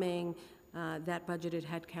plumbing. That budgeted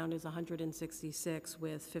headcount is 166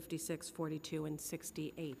 with 56, 42, and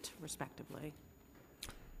 68 respectively.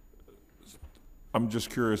 I'm just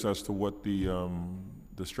curious as to what the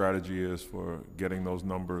strategy is for getting those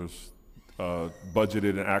numbers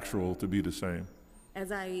budgeted and actual to be the same.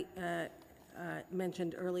 As I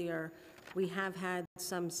mentioned earlier, we have had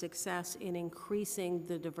some success in increasing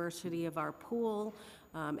the diversity of our pool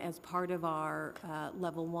as part of our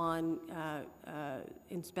level 1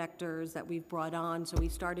 inspectors that we've brought on. So we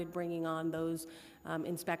started bringing on those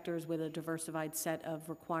inspectors with a diversified set of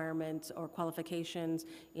requirements or qualifications.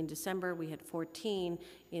 In December, we had 14.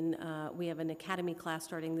 We have an academy class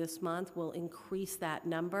starting this month. We'll increase that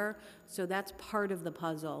number. So that's part of the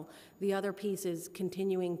puzzle. The other piece is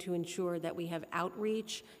continuing to ensure that we have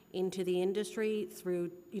outreach into the industry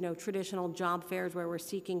through, traditional job fairs where we're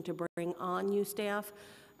seeking to bring on new staff.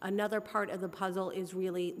 Another part of the puzzle is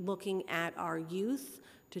really looking at our youth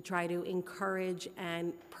to try to encourage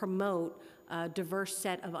and promote a diverse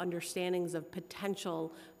set of understandings of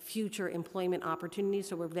potential future employment opportunities.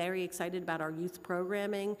 So we're very excited about our youth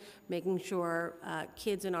programming, making sure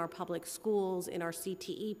kids in our public schools, in our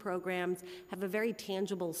CTE programs, have a very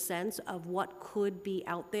tangible sense of what could be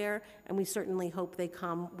out there, and we certainly hope they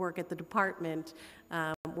come work at the department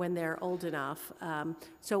when they're old enough.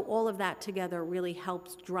 So all of that together really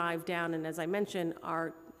helps drive down, and as I mentioned,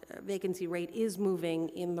 our vacancy rate is moving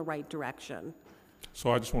in the right direction.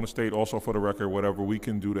 So I just want to state also for the record, whatever we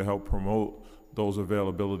can do to help promote those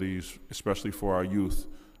availabilities, especially for our youth,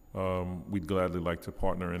 we'd gladly like to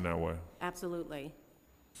partner in that way. Absolutely.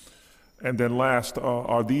 And then last,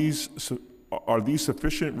 are these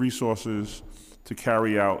sufficient resources to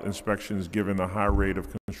carry out inspections given the high rate of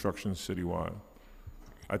construction citywide?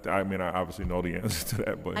 I mean, I obviously know the answer to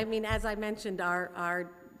that, but. I mean, as I mentioned,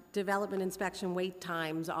 our development inspection wait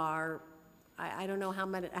times are, I don't know how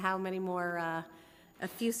many more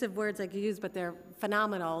effusive words I could use, but they're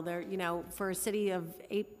phenomenal. They're, for a city of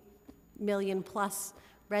 8 million plus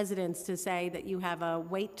residents, to say that you have a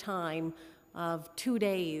wait time of 2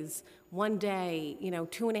 days, 1 day,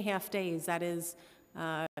 2.5 days, that is,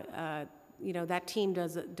 that team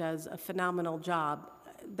does a phenomenal job.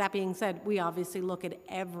 That being said, we obviously look at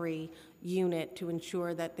every unit to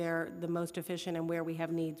ensure that they're the most efficient, and where we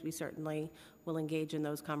have needs, we certainly will engage in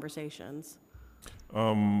those conversations.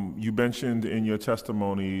 You mentioned in your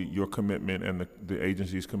testimony your commitment and the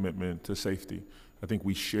agency's commitment to safety. I think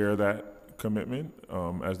we share that commitment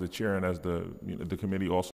as the chair, and as the committee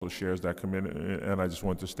also shares that commitment, and I just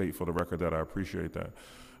want to state for the record that I appreciate that.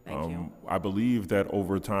 Thank you. I believe that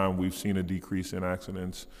over time we've seen a decrease in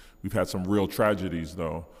accidents. We've had some real tragedies,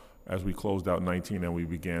 though, as we closed out 19 and we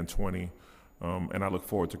began 20. And I look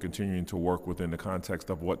forward to continuing to work within the context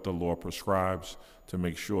of what the law prescribes to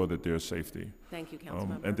make sure that there's safety. Thank you,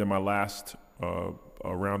 Councilmember. And then my last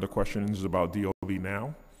round of questions is about DOB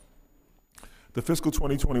now. The fiscal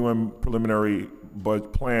 2021 preliminary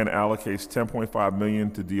budget plan allocates $10.5 million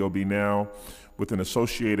to DOB now with an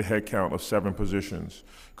associated headcount of 7 positions.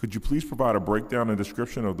 Could you please provide a breakdown and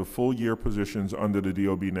description of the full year positions under the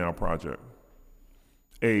DOB Now project?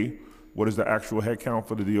 A, what is the actual headcount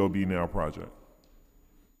for the DOB Now project?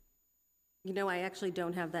 I actually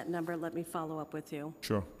don't have that number. Let me follow up with you.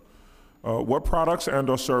 Sure. What products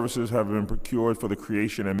and/or services have been procured for the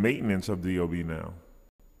creation and maintenance of DOB Now?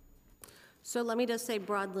 So let me just say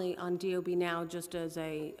broadly on DOB Now, just as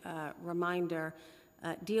a reminder,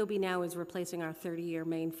 DOB Now is replacing our 30-year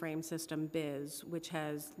mainframe system, BIS, which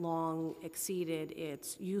has long exceeded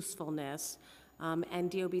its usefulness. And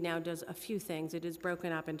DOB Now does a few things. It is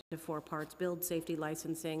broken up into 4 parts: build, safety,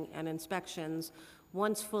 licensing, and inspections.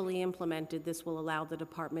 Once fully implemented, this will allow the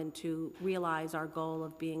department to realize our goal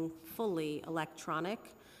of being fully electronic.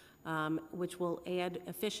 which will add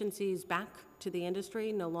efficiencies back to the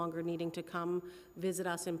industry, no longer needing to come visit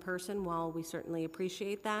us in person. While we certainly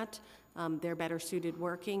appreciate that, they're better suited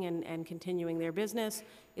working and continuing their business.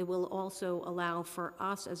 It will also allow for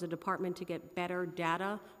us as a department to get better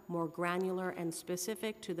data, more granular and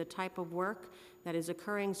specific to the type of work that is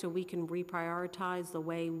occurring, so we can reprioritize the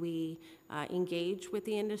way we engage with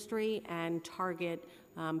the industry and target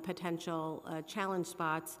potential challenge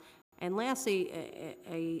spots. And lastly,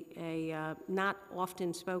 a not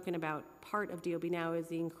often spoken about part of DOB now is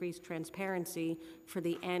the increased transparency for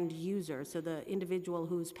the end user. So the individual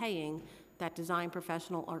who's paying that design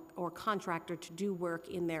professional or contractor to do work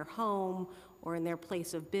in their home or in their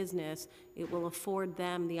place of business, it will afford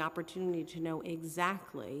them the opportunity to know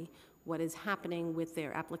exactly what is happening with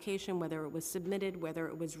their application, whether it was submitted, whether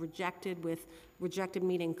it was rejected, with rejected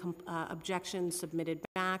meaning objections submitted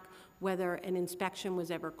back, whether an inspection was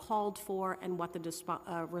ever called for, and what the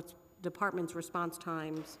department's response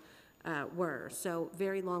times were. So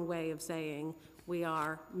very long way of saying we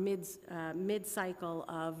are mid-cycle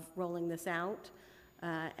of rolling this out,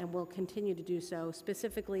 and we'll continue to do so.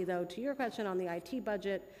 Specifically, though, to your question on the IT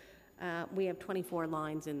budget, we have 24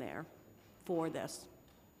 lines in there for this.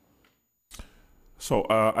 So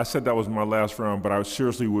I said that was my last round, but I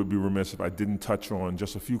seriously would be remiss if I didn't touch on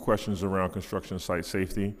just a few questions around construction site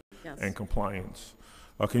safety and compliance.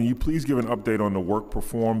 Can you please give an update on the work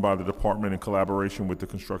performed by the department in collaboration with the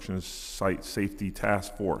Construction Site Safety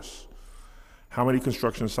Task Force? How many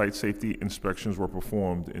construction site safety inspections were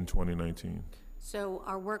performed in 2019? So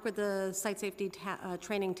our work with the Site Safety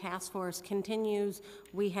Training Task Force continues.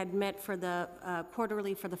 We had met for the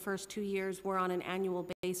quarterly for the first 2 years. We're on an annual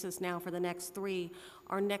basis now for the next 3.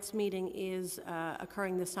 Our next meeting is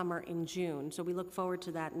occurring this summer in June, so we look forward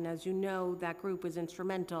to that. And as you know, that group was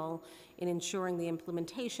instrumental in ensuring the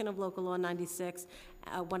implementation of Local Law 196,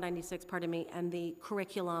 and the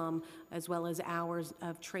curriculum, as well as hours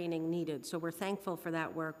of training needed. So we're thankful for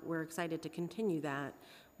that work. We're excited to continue that.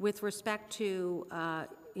 With respect to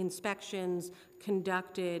inspections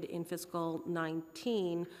conducted in fiscal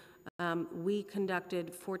 19, we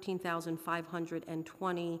conducted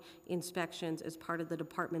 14,520 inspections as part of the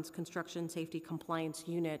department's Construction Safety Compliance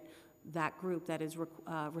Unit, that group that is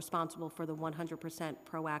responsible for the 100%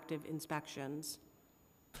 proactive inspections.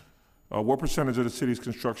 What percentage of the city's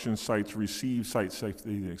construction sites receive site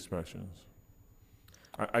safety inspections?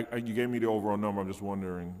 You gave me the overall number. I'm just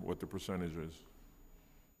wondering what the percentage is.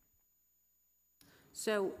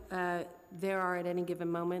 So there are at any given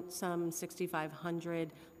moment some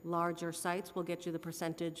 6,500 larger sites. We'll get you the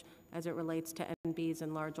percentage as it relates to NBs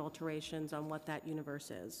and large alterations on what that universe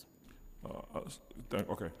is.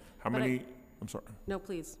 Okay. How many? I'm sorry. No,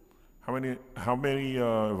 please. How many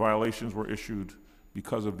violations were issued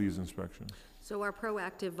because of these inspections? So our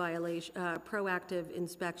proactive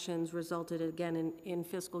inspections resulted again in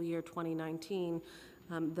fiscal year 2019.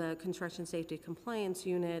 The Construction Safety Compliance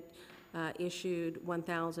Unit issued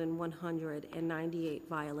 1,198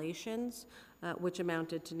 violations, which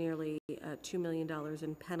amounted to nearly $2 million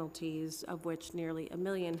in penalties, of which nearly $1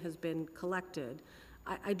 million has been collected.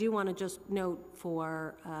 I do want to just note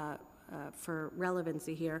for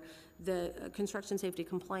relevancy here, the Construction Safety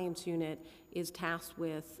Compliance Unit is tasked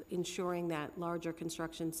with ensuring that larger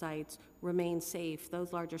construction sites remain safe.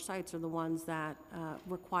 Those larger sites are the ones that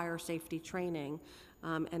require safety training,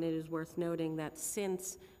 and it is worth noting that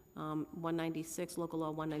since 196, Local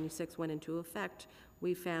Law 196 went into effect,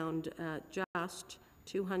 we found just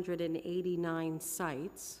 289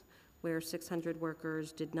 sites where 600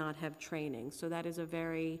 workers did not have training. So that is a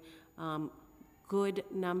very good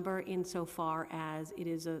number insofar as it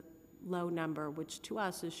is a low number, which to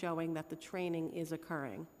us is showing that the training is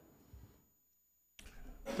occurring.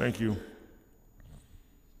 Thank you.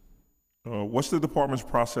 What's the department's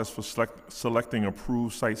process for selecting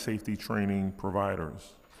approved site safety training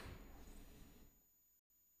providers?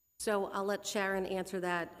 So I'll let Sharon answer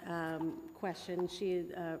that question. She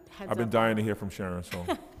heads I've been up. dying to hear from Sharon, so.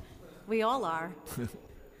 We all are.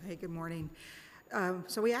 Hey, good morning.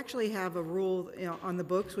 So we actually have a rule on the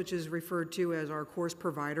books, which is referred to as our course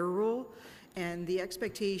provider rule. And the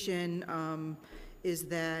expectation is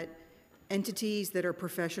that entities that are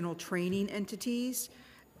professional training entities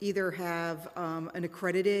either have an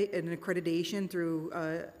accreditation through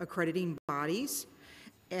accrediting bodies,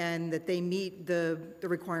 and that they meet the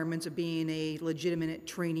requirements of being a legitimate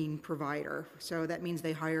training provider. So that means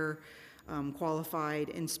they hire qualified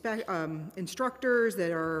instructors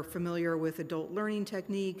that are familiar with adult learning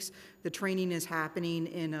techniques. The training is happening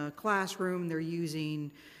in a classroom. They're using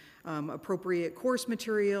appropriate course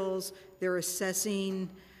materials. They're assessing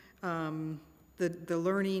the the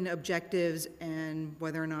learning objectives and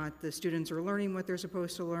whether or not the students are learning what they're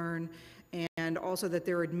supposed to learn, and also that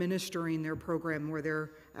they're administering their program where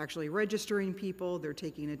they're actually registering people, they're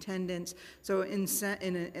taking attendance. So and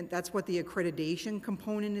that's what the accreditation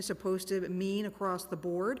component is supposed to mean across the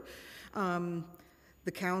board.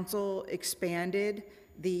 The council expanded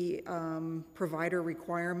the provider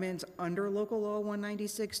requirements under Local Law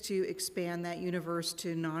 196 to expand that universe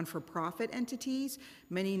to non-for-profit entities.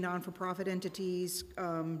 Many non-for-profit entities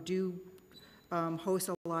do host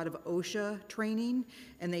a lot of OSHA training,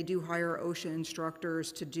 and they do hire OSHA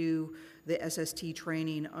instructors to do the SST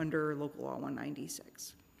training under Local Law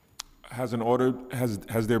 196.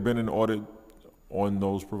 Has there been an audit on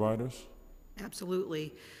those providers?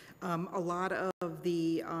 Absolutely. A lot of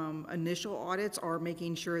the initial audits are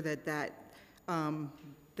making sure that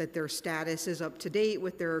their status is up to date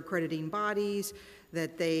with their accrediting bodies,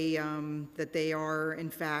 that they are in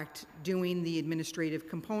fact doing the administrative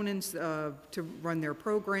components to run their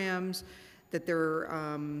programs, that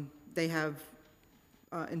they have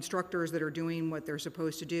instructors that are doing what they're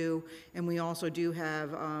supposed to do, and we also do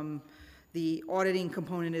have the auditing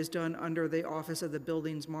component is done under the Office of the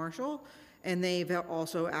Buildings Marshal. And they've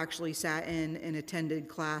also actually sat in and attended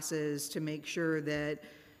classes to make sure that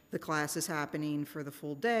the class is happening for the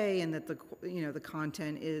full day and that the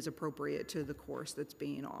content is appropriate to the course that's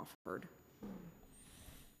being offered.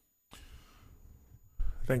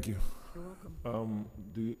 Thank you. You're welcome.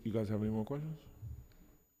 Do you guys have any more questions?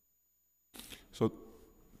 So,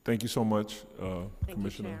 thank you so much,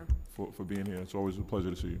 Commissioner, for being here. It's always a pleasure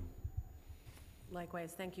to see you.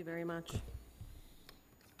 Likewise, thank you very much.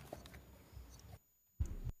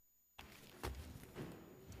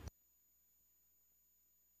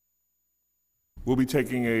 We'll be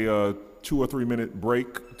taking a 2 or 3 minute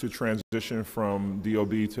break to transition from DOB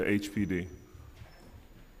to HPD,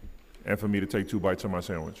 and for me to take 2 bites of my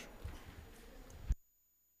sandwich.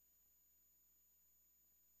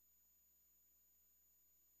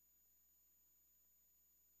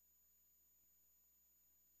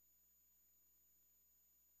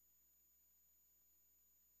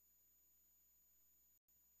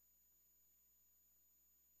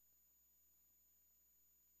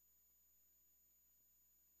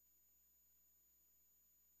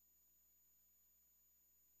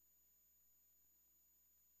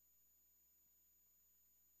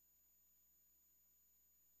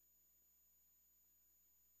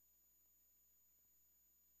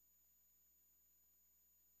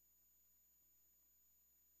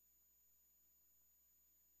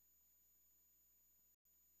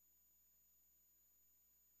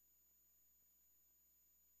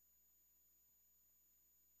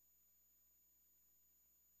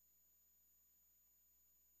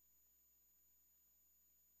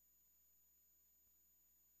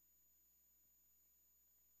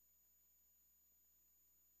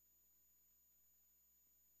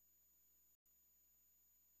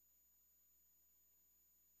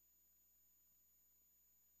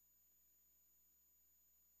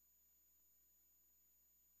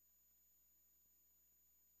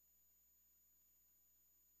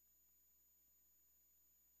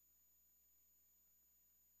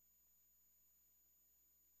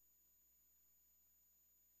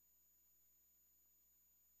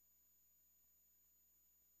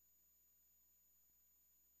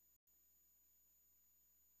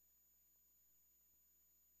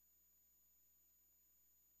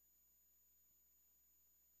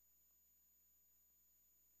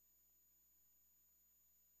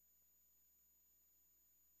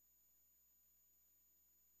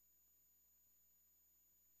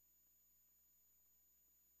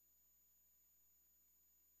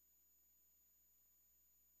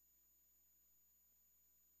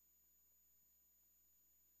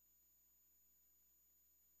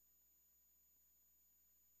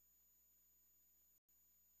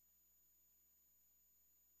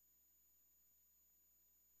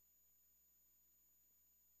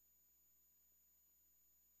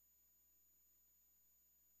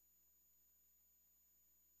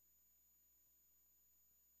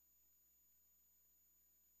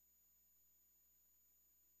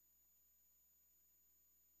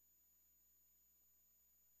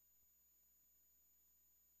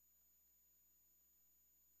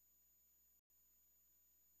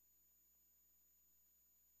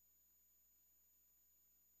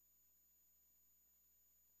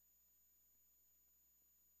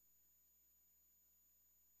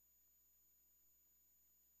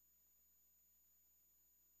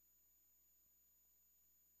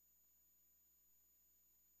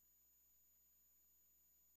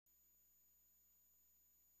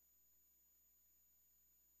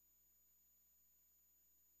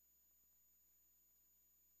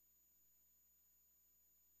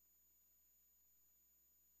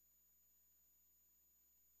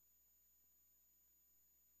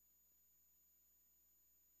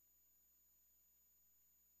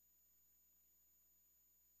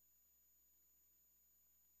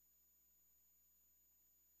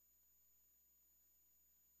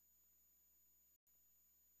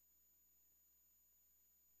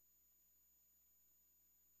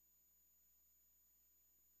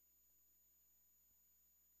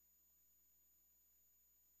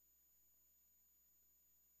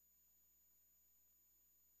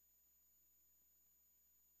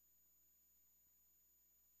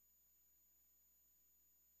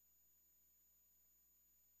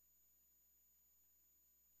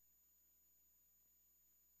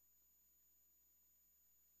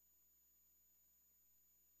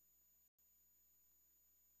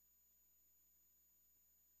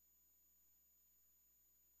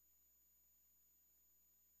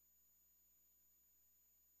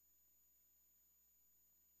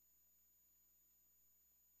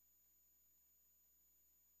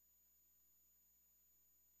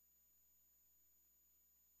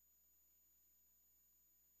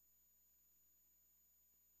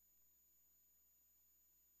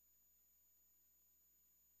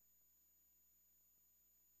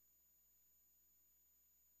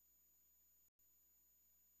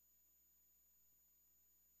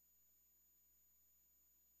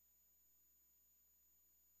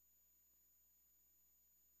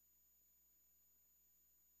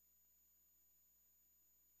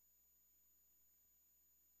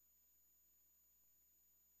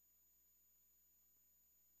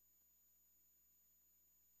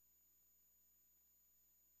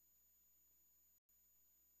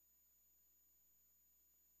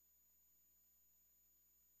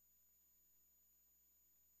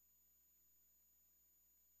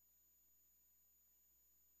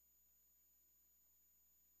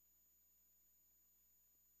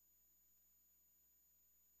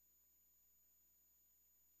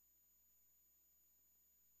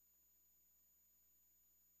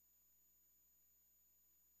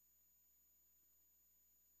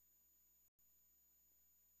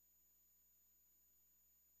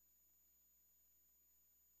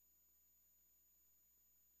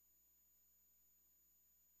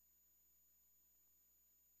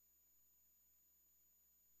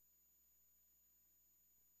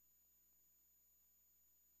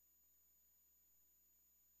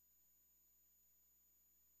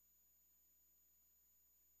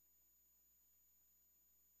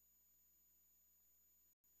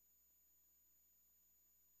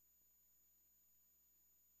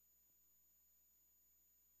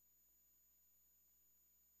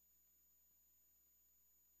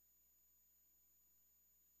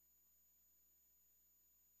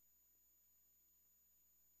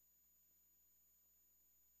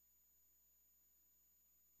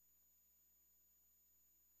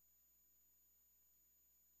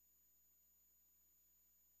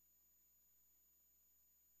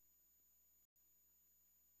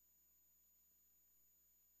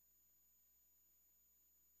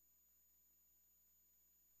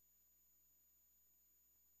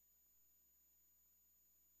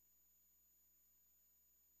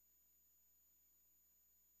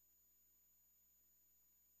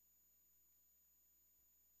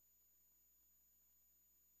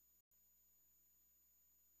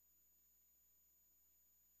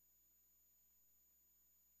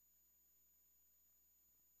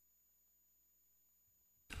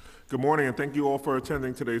 Good morning, and thank you all for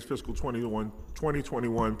attending today's fiscal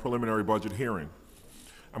 2021 preliminary budget hearing.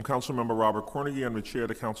 I'm Councilmember Robert Cornegy. I'm the chair of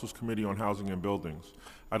the Council's Committee on Housing and Buildings.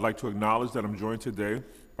 I'd like to acknowledge that I'm joined today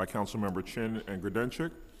by Councilmember Chin and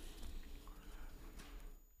Grodenchik.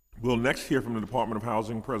 We'll next hear from the Department of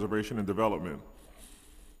Housing, Preservation, and Development,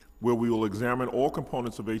 where we will examine all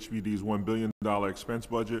components of HPD's $1 billion expense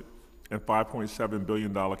budget and $5.7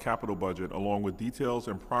 billion capital budget, along with details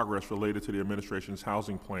and progress related to the administration's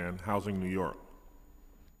housing plan, Housing New York.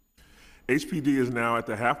 HPD is now at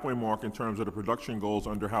the halfway mark in terms of the production goals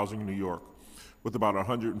under Housing New York, with about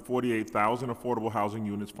 148,000 affordable housing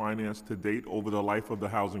units financed to date over the life of the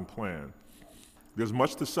housing plan. There's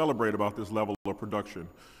much to celebrate about this level of production,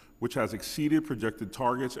 which has exceeded projected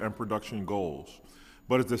targets and production goals.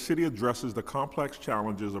 But as the city addresses the complex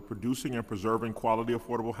challenges of producing and preserving quality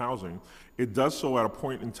affordable housing, it does so at a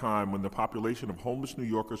point in time when the population of homeless New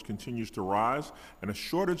Yorkers continues to rise and a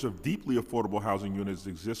shortage of deeply affordable housing units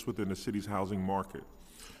exists within the city's housing market.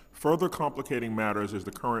 Further complicating matters is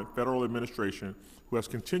the current federal administration, who has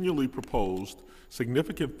continually proposed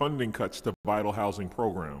significant funding cuts to vital housing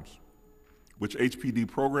programs, which HPD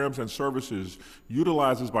programs and services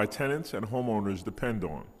utilizes by tenants and homeowners depend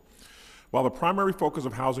on. While the primary focus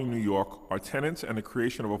of Housing New York are tenants and the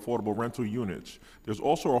creation of affordable rental units, there's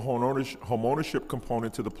also a homeownership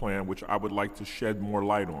component to the plan which I would like to shed more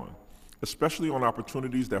light on, especially on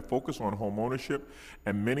opportunities that focus on homeownership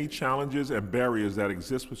and many challenges and barriers that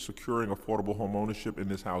exist with securing affordable homeownership in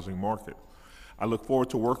this housing market. I look forward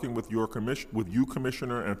to working with you,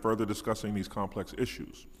 Commissioner, and further discussing these complex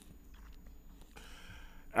issues.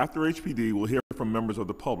 After HPD, we'll hear from members of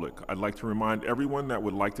the public. I'd like to remind everyone that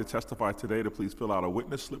would like to testify today to please fill out a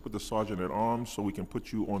witness slip with the Sergeant at Arms so we can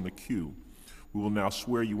put you on the queue. We will now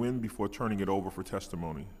swear you in before turning it over for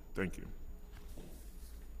testimony. Thank you.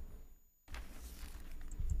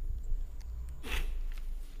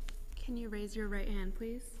 Can you raise your right hand,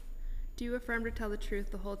 please? Do you affirm to tell the truth,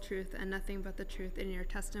 the whole truth, and nothing but the truth in your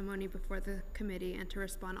testimony before the committee and to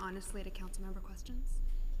respond honestly to council member questions?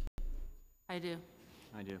 I do.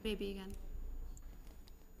 I do. Maybe again.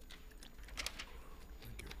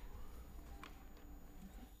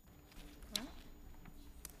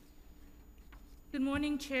 Good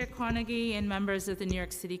morning, Chair Carnegie and members of the New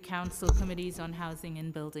York City Council Committees on Housing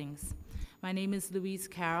and Buildings. My name is Louise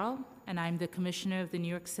Carroll, and I'm the Commissioner of the New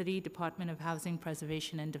York City Department of Housing,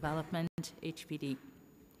 Preservation, and Development, HPD.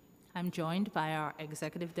 I'm joined by our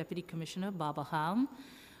Executive Deputy Commissioner, Baba Halm,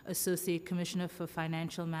 Associate Commissioner for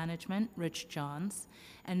Financial Management, Rich Johns,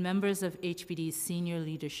 and members of HPD's senior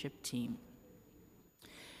leadership team.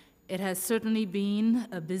 It has certainly been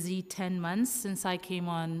a busy 10 months since I came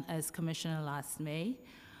on as Commissioner last May.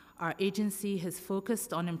 Our agency has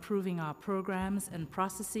focused on improving our programs and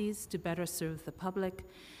processes to better serve the public,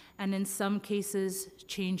 and in some cases,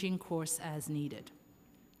 changing course as needed.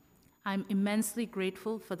 I'm immensely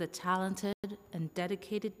grateful for the talented and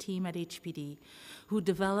dedicated team at HPD who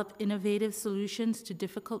develop innovative solutions to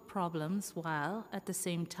difficult problems while, at the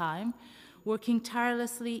same time, working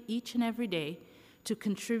tirelessly each and every day to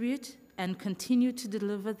contribute and continue to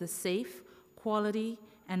deliver the safe, quality,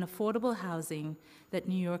 and affordable housing that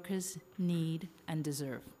New Yorkers need and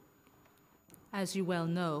deserve. As you well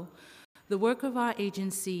know, the work of our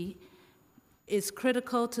agency is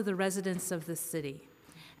critical to the residents of the city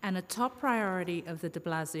and a top priority of the de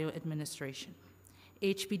Blasio administration.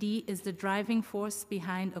 HPD is the driving force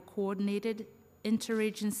behind a coordinated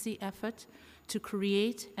interagency effort to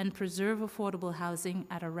create and preserve affordable housing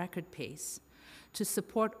at a record pace, to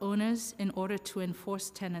support owners in order to enforce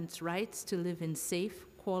tenants' rights to live in safe,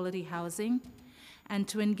 quality housing, and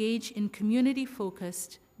to engage in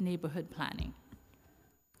community-focused neighborhood planning.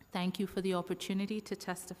 Thank you for the opportunity to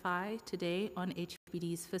testify today on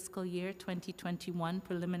HPD's fiscal year 2021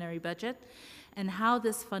 preliminary budget and how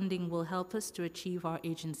this funding will help us to achieve our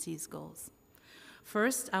agency's goals.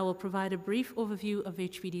 First, I will provide a brief overview of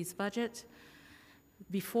HPD's budget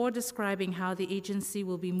before describing how the agency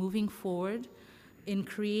will be moving forward in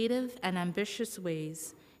creative and ambitious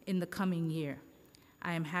ways in the coming year.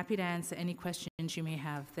 I am happy to answer any questions you may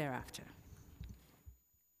have thereafter.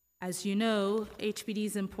 As you know,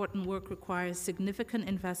 HPD's important work requires significant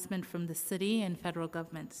investment from the city and federal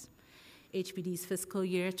governments. HPD's fiscal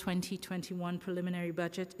year 2021 preliminary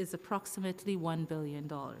budget is approximately $1 billion.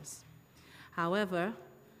 However,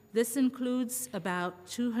 this includes about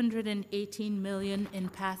 $218 million in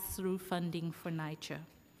pass-through funding for NYCHA.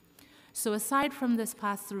 So aside from this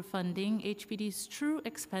pass-through funding, HPD's true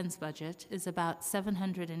expense budget is about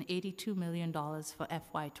 $782 million for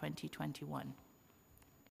FY 2021.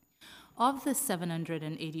 Of the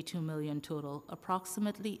 $782 million total,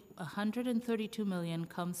 approximately $132 million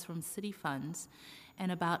comes from city funds,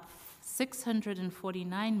 and about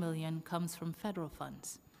 $649 million comes from federal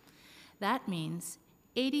funds. That means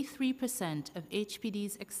 83% of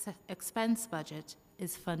HPD's expense budget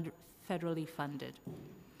is federally funded.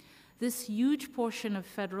 This huge portion of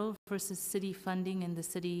federal versus city funding in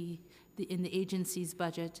the agency's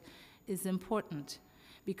budget is important,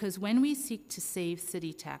 because when we seek to save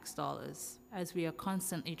city tax dollars, as we are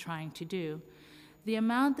constantly trying to do, the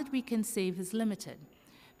amount that we can save is limited.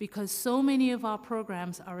 Because so many of our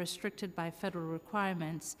programs are restricted by federal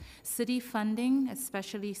requirements, city funding,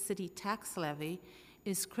 especially city tax levy,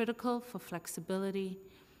 is critical for flexibility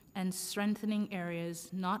and strengthening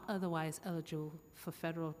areas not otherwise eligible for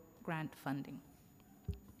federal grant funding.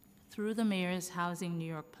 Through the Mayor's Housing New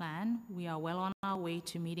York plan, we are well on our way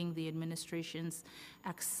to meeting the administration's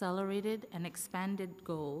accelerated and expanded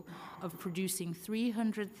goal of producing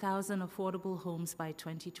 300,000 affordable homes by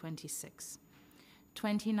 2026.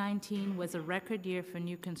 2019 was a record year for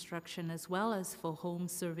new construction as well as for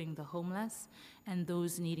homes serving the homeless and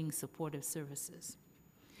those needing supportive services.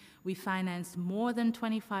 We financed more than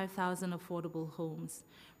 25,000 affordable homes,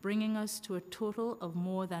 bringing us to a total of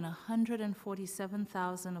more than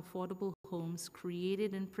 147,000 affordable homes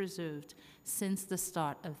created and preserved since the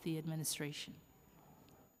start of the administration.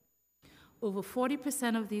 Over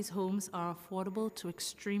 40% of these homes are affordable to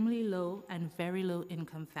extremely low and very low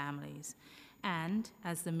income families. And,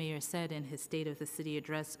 as the mayor said in his State of the City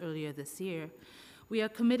address earlier this year, we are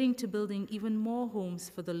committing to building even more homes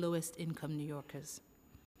for the lowest income New Yorkers.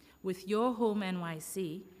 With Your Home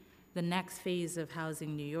NYC, the next phase of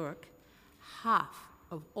Housing New York, half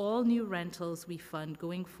of all new rentals we fund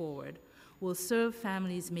going forward will serve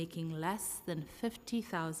families making less than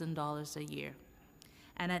 $50,000 a year.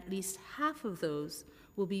 And at least half of those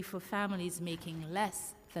will be for families making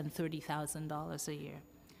less than $30,000 a year.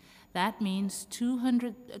 That means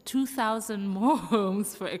 2,000 more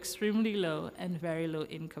homes for extremely low and very low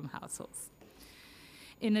income households.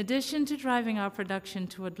 In addition to driving our production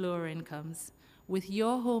toward lower incomes, with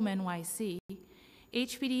Your Home NYC,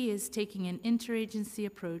 HPD is taking an interagency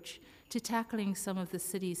approach to tackling some of the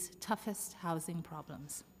city's toughest housing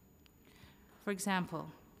problems. For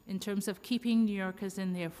example, in terms of keeping New Yorkers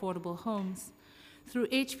in their affordable homes, through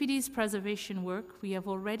HPD's preservation work, we have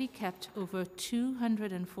already kept over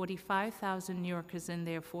 245,000 New Yorkers in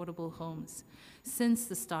their affordable homes since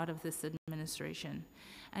the start of this administration.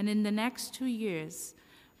 And in the next 2 years,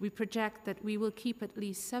 we project that we will keep at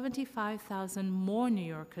least 75,000 more New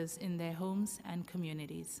Yorkers in their homes and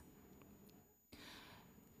communities.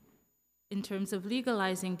 In terms of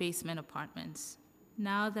legalizing basement apartments,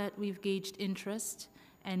 now that we've gauged interest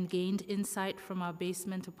and gained insight from our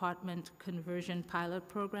basement apartment conversion pilot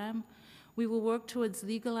program, we will work towards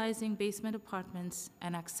legalizing basement apartments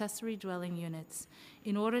and accessory dwelling units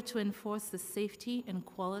in order to enforce the safety and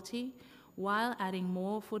quality while adding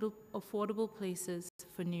more affordable places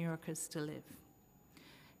for New Yorkers to live.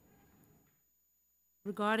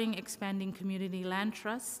 Regarding expanding community land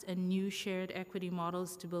trusts and new shared equity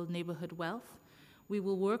models to build neighborhood wealth, we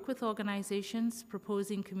will work with organizations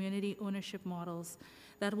proposing community ownership models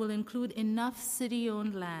that will include enough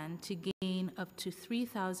city-owned land to gain up to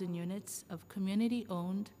 3,000 units of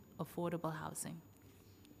community-owned affordable housing.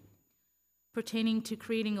 Pertaining to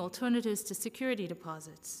creating alternatives to security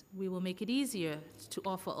deposits, we will make it easier to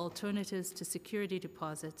offer alternatives to security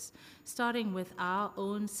deposits, starting with our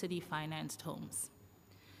own city-financed homes.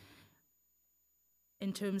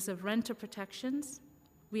 In terms of renter protections,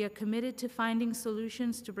 we are committed to finding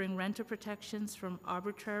solutions to bring renter protections from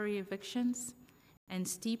arbitrary evictions and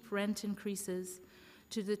steep rent increases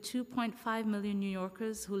to the 2.5 million New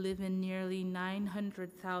Yorkers who live in nearly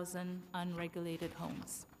 900,000 unregulated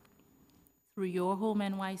homes. Through Your Home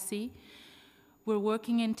NYC, we're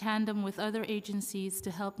working in tandem with other agencies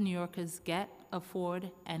to help New Yorkers get,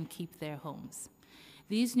 afford, and keep their homes.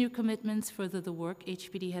 These new commitments further the work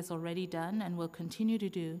HPD has already done and will continue to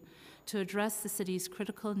do to address the city's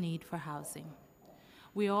critical need for housing.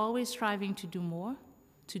 We are always striving to do more,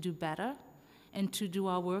 to do better, and to do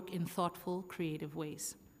our work in thoughtful, creative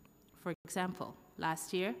ways. For example,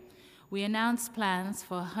 last year, we announced plans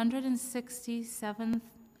for 167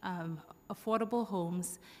 affordable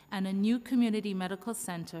homes and a new community medical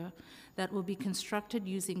center that will be constructed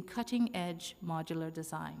using cutting-edge modular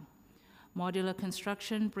design. Modular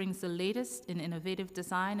construction brings the latest in innovative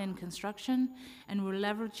design and construction, and we're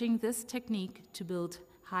leveraging this technique to build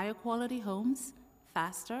higher quality homes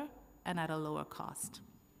faster and at a lower cost.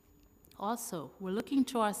 Also, we're looking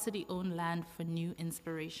to our city-owned land for new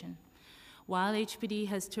inspiration. While HPD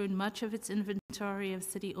has turned much of its inventory of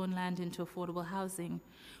city-owned land into affordable housing,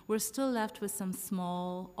 we're still left with some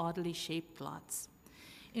small, oddly shaped lots.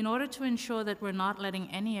 In order to ensure that we're not letting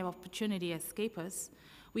any opportunity escape us,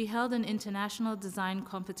 we held an international design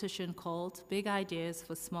competition called Big Ideas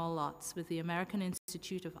for Small Lots with the American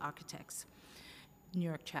Institute of Architects, New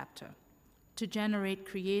York chapter, to generate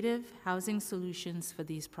creative housing solutions for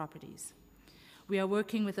these properties. We are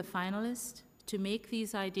working with a finalist to make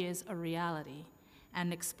these ideas a reality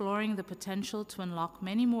and exploring the potential to unlock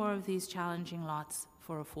many more of these challenging lots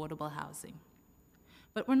for affordable housing.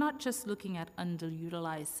 But we're not just looking at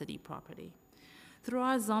underutilized city property. Through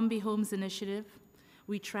our Zombie Homes initiative,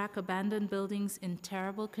 we track abandoned buildings in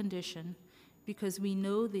terrible condition because we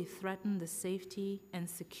know they threaten the safety and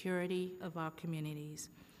security of our communities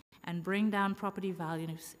and bring down property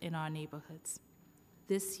values in our neighborhoods.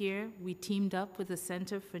 This year, we teamed up with the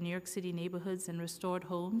Center for New York City Neighborhoods and Restored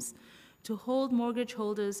Homes to hold mortgage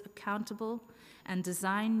holders accountable and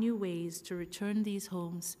design new ways to return these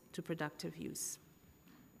homes to productive use.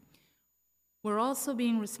 We're also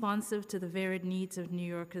being responsive to the varied needs of New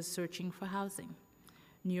Yorkers searching for housing.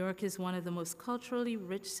 New York is one of the most culturally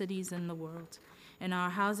rich cities in the world, and our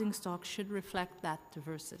housing stock should reflect that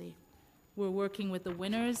diversity. We're working with the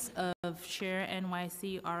winners of Share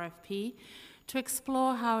NYC RFP to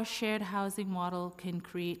explore how a shared housing model can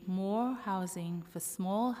create more housing for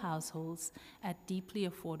small households at deeply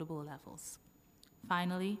affordable levels.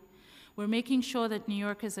 Finally, we're making sure that New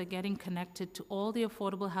Yorkers are getting connected to all the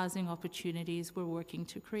affordable housing opportunities we're working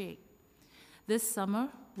to create. This summer,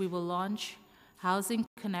 we will launch Housing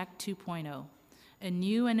Connect 2.0, a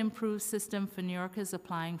new and improved system for New Yorkers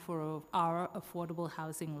applying for our affordable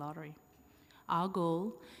housing lottery. Our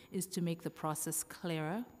goal is to make the process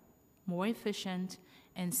clearer, more efficient,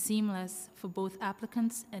 and seamless for both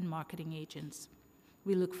applicants and marketing agents.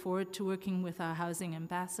 We look forward to working with our housing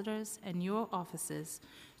ambassadors and your offices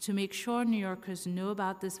to make sure New Yorkers know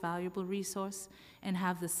about this valuable resource and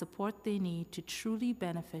have the support they need to truly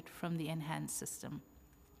benefit from the enhanced system.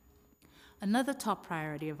 Another top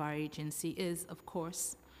priority of our agency is, of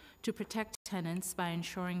course, to protect tenants by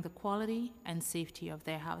ensuring the quality and safety of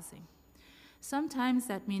their housing. Sometimes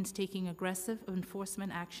that means taking aggressive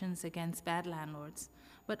enforcement actions against bad landlords,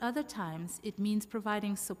 but other times it means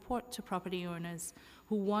providing support to property owners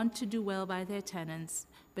who want to do well by their tenants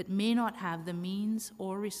but may not have the means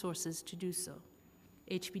or resources to do so.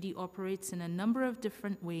 HPD operates in a number of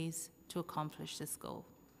different ways to accomplish this goal.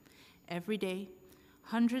 Every day,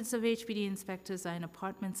 hundreds of HPD inspectors are in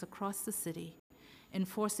apartments across the city,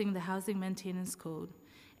 enforcing the Housing Maintenance Code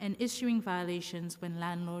and issuing violations when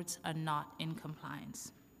landlords are not in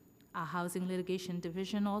compliance. Our Housing Litigation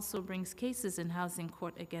Division also brings cases in housing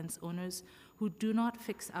court against owners who do not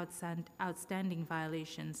fix outstanding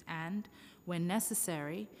violations and, when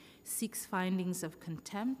necessary, seeks findings of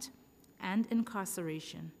contempt and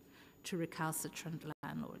incarceration to recalcitrant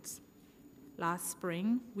landlords. Last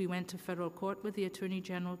spring, we went to federal court with the Attorney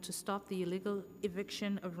General to stop the illegal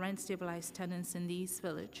eviction of rent-stabilized tenants in the East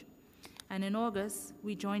Village. And in August,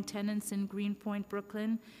 we joined tenants in Greenpoint,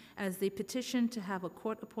 Brooklyn, as they petitioned to have a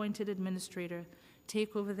court-appointed administrator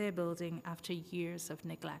take over their building after years of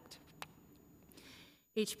neglect.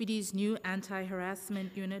 HPD's new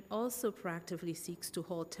anti-harassment unit also proactively seeks to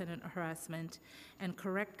halt tenant harassment and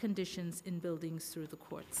correct conditions in buildings through the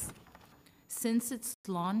courts. Since its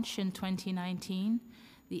launch in 2019,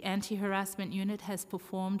 the anti-harassment unit has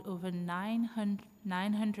performed over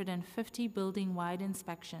 950 building-wide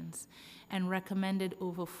inspections and recommended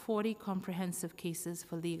over 40 comprehensive cases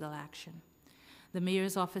for legal action. The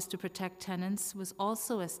Mayor's Office to Protect Tenants was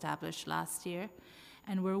also established last year,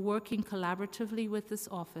 and we're working collaboratively with this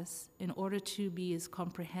office in order to be as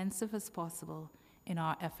comprehensive as possible in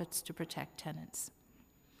our efforts to protect tenants.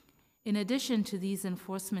 In addition to these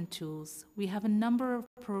enforcement tools, we have a number of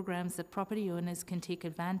programs that property owners can take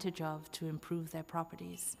advantage of to improve their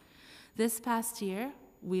properties. This past year,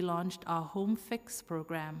 we launched our Home Fix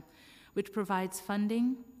program, which provides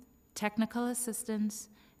funding, technical assistance,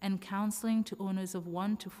 and counseling to owners of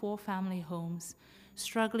 1 to 4 family homes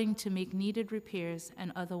struggling to make needed repairs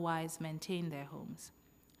and otherwise maintain their homes.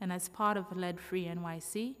 And as part of Lead-Free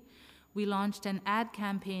NYC, we launched an ad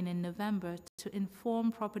campaign in November to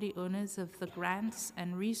inform property owners of the grants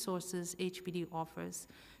and resources HPD offers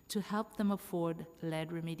to help them afford lead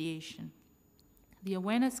remediation. The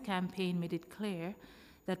awareness campaign made it clear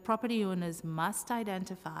that property owners must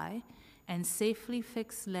identify and safely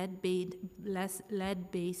fix lead-based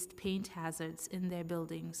paint hazards in their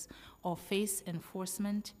buildings or face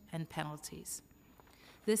enforcement and penalties.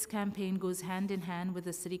 This campaign goes hand in hand with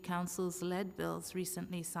the City Council's lead bills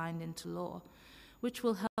recently signed into law, which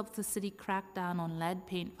will help the city crack down on lead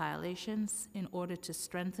paint violations in order to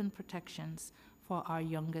strengthen protections for our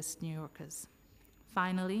youngest New Yorkers.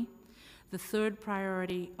 Finally, the third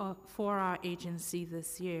priority for our agency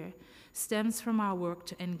this year stems from our work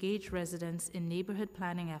to engage residents in neighborhood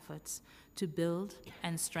planning efforts to build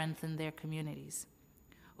and strengthen their communities.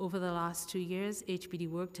 Over the last 2 years, HPD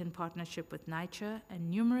worked in partnership with NYCCC and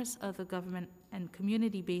numerous other government and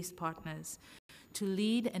community-based partners to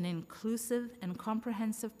lead an inclusive and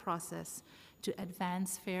comprehensive process to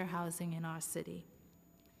advance fair housing in our city.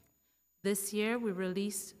 This year, we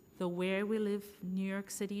released the Where We Live New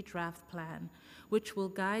York City draft plan, which will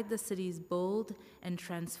guide the city's bold and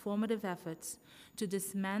transformative efforts to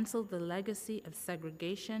dismantle the legacy of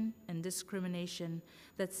segregation and discrimination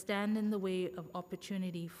that stand in the way of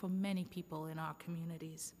opportunity for many people in our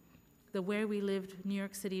communities. The Where We Live New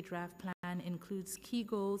York City draft plan includes key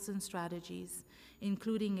goals and strategies,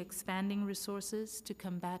 including expanding resources to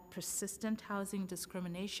combat persistent housing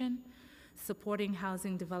discrimination, supporting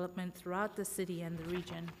housing development throughout the city and the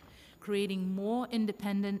region, creating more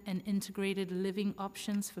independent and integrated living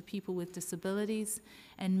options for people with disabilities,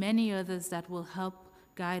 and many others that will help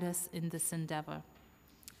guide us in this endeavor.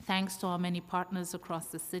 Thanks to our many partners across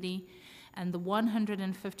the city and the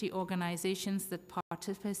 150 organizations that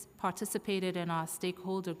participated in our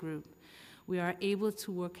stakeholder group, we are able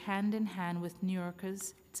to work hand in hand with New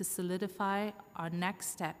Yorkers to solidify our next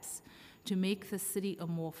steps to make the city a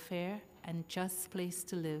more fair and just place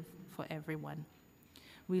to live for everyone.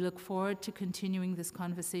 We look forward to continuing this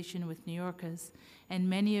conversation with New Yorkers and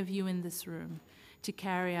many of you in this room to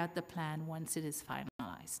carry out the plan once it is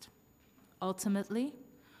finalized. Ultimately,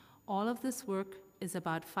 all of this work is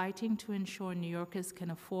about fighting to ensure New Yorkers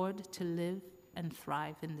can afford to live and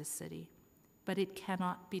thrive in this city, but it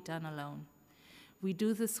cannot be done alone. We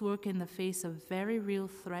do this work in the face of very real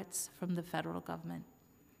threats from the federal government.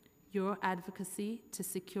 Your advocacy to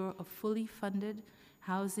secure a fully funded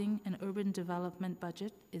housing and urban development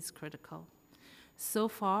budget is critical. So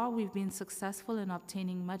far, we've been successful in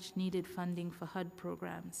obtaining much-needed funding for HUD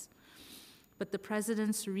programs. But the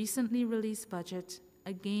President's recently released budget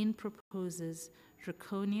again proposes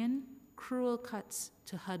draconian, cruel cuts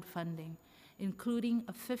to HUD funding, including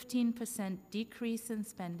a 15% decrease in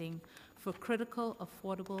spending for critical,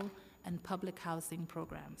 affordable, and public housing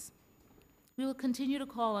programs. We will continue to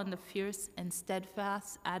call on the fierce and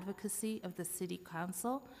steadfast advocacy of the City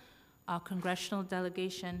Council, our congressional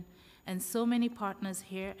delegation, and so many partners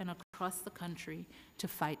here and across the country to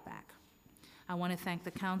fight back. I want to thank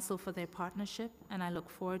the Council for their partnership, and I look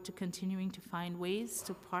forward to continuing to find ways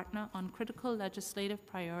to partner on critical legislative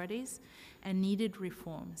priorities and needed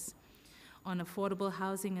reforms, on affordable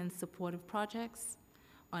housing and supportive projects,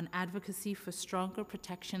 on advocacy for stronger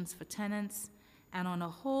protections for tenants, and on a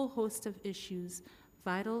whole host of issues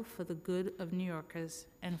vital for the good of New Yorkers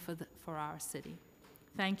and for our city.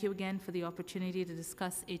 Thank you again for the opportunity to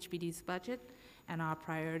discuss HPD's budget and our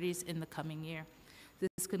priorities in the coming year.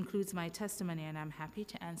 This concludes my testimony, and I'm happy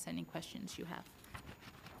to answer any questions you have.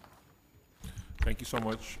 Thank you so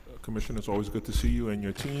much, Commissioner. It's always good to see you and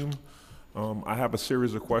your team. I have a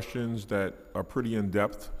series of questions that are pretty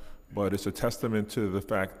in-depth, but it's a testament to the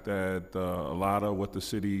fact that a lot of what the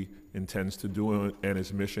city intends to do and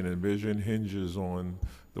its mission and vision hinges on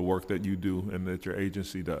the work that you do and that your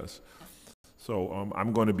agency does. So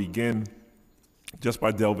I'm going to begin just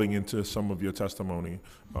by delving into some of your testimony.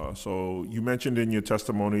 So you mentioned in your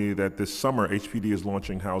testimony that this summer HPD is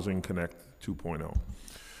launching Housing Connect 2.0,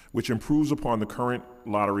 which improves upon the current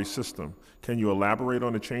lottery system. Can you elaborate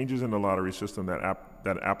on the changes in the lottery system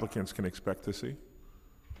that applicants can expect to see?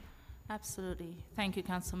 Absolutely. Thank you,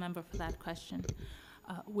 Council Member, for that question.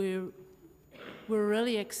 We're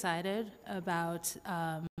really excited about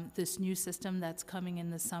this new system that's coming in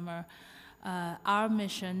the summer. Our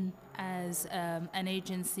mission as an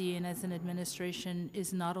agency and as an administration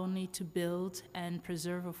is not only to build and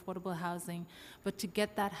preserve affordable housing, but to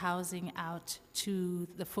get that housing out to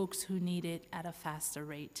the folks who need it at a faster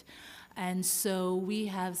rate. And so we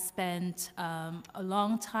have spent a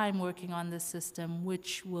long time working on this system,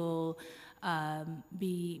 which will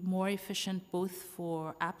be more efficient both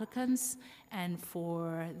for applicants and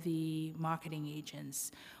for the marketing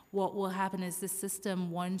agents. what will happen is the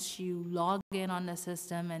system, once you log in on the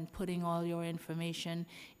system and putting all your information,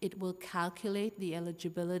 it will calculate the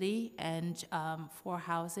eligibility and for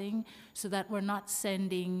housing, so that we're not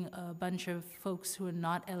sending a bunch of folks who are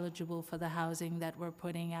not eligible for the housing that we're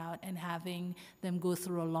putting out and having them go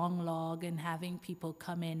through a long log and having people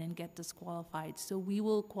come in and get disqualified. So we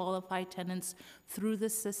will qualify tenants through the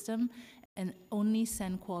system and only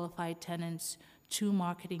send qualified tenants to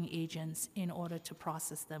marketing agents in order to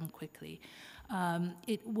process them quickly.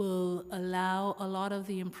 It will allow a lot of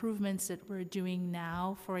the improvements that we're doing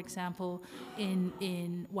now, for example,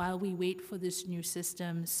 while we wait for this new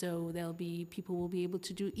system, so people will be able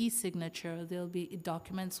to do e-signature,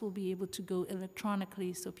 documents will be able to go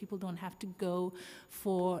electronically, so people don't have to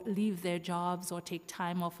leave their jobs or take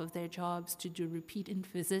time off of their jobs to do repeat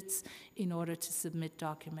visits in order to submit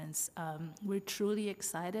documents. We're truly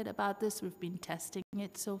excited about this. We've been testing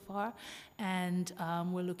it so far, and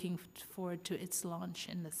we're looking forward to its launch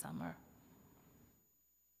in the summer.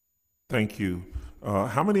 Thank you.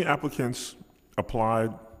 How many applicants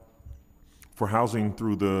applied for housing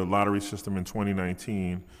through the lottery system in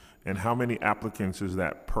 2019, and how many applicants is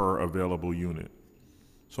that per available unit?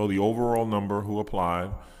 So the overall number who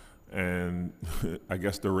applied, and I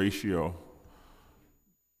guess the ratio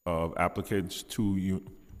of applicants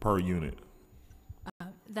per unit.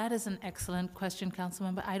 That is an excellent question,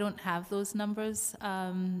 Councilmember. I don't have those numbers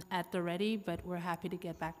at the ready, but we're happy to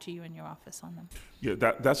get back to you in your office on them. Yeah,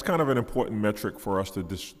 that's kind of an important metric for us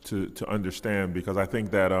to understand, because I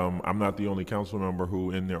think that I'm not the only council member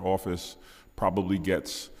who in their office probably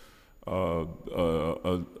gets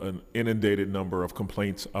an inundated number of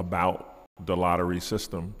complaints about the lottery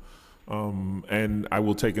system. And I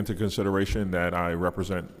will take into consideration that I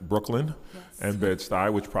represent Brooklyn and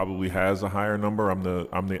Bed-Stuy, which probably has a higher number. I'm the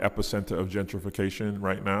epicenter of gentrification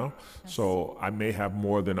right now. Yes. So I may have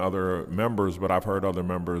more than other members, but I've heard other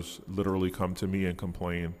members literally come to me and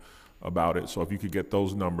complain about it. So if you could get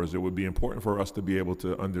those numbers, it would be important for us to be able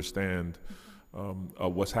to understand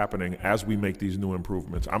what's happening as we make these new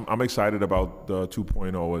improvements. I'm excited about the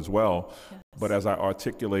 2.0 as well, yes. But as I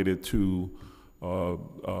articulated to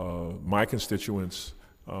my constituents,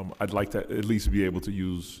 I'd like to at least be able to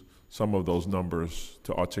use some of those numbers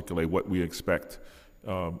to articulate what we expect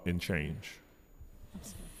in change.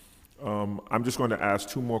 I'm just going to ask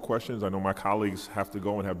two more questions. I know my colleagues have to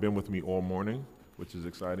go and have been with me all morning, which is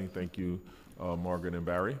exciting. Thank you, Margaret and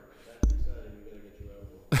Barry.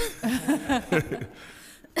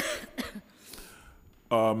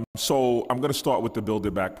 So I'm going to start with the Build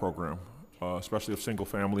It Back program. Especially of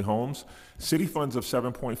single-family homes. City funds of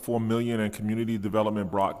 $7.4 million and community development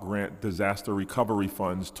block grant disaster recovery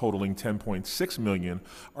funds totaling $10.6 million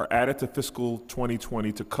are added to fiscal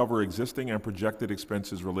 2020 to cover existing and projected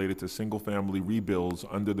expenses related to single-family rebuilds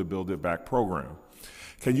under the Build It Back program.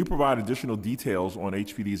 Can you provide additional details on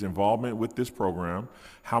HPD's involvement with this program?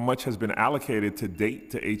 How much has been allocated to date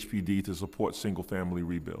to HPD to support single-family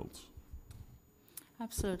rebuilds?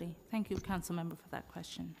 Absolutely. Thank you, Councilmember, for that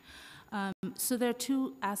question. So there are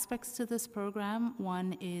two aspects to this program.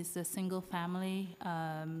 One is the single-family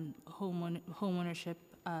homeownership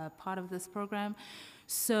part of this program.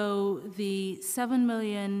 So the $7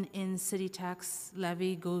 million in city tax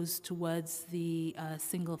levy goes towards the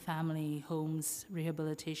single-family homes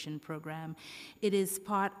rehabilitation program. It is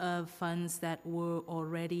part of funds that were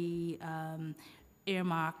already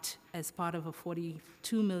earmarked as part of a $42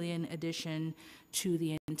 million addition to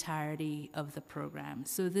the entirety of the program.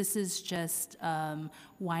 So this is just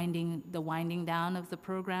winding down of the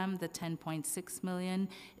program. The $10.6 million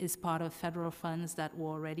is part of federal funds that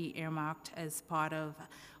were already earmarked as part of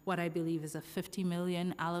what I believe is a $50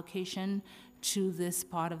 million allocation to this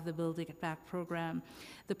part of the Build It Back program.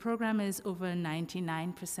 The program is over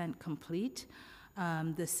 99% complete.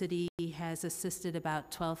 The city has assisted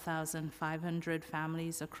about 12,500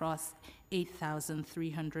 families across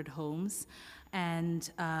 8,300 homes. And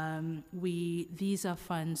these are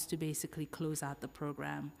funds to basically close out the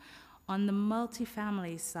program. On the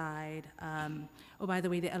multifamily side, oh, by the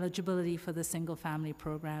way, the eligibility for the single-family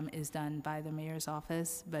program is done by the mayor's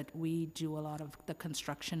office, but we do a lot of the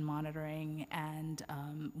construction monitoring and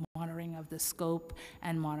monitoring of the scope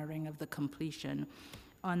and monitoring of the completion.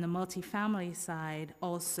 On the multifamily side,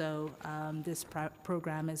 also, this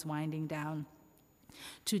program is winding down.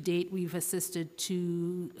 To date, we've assisted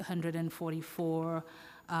 244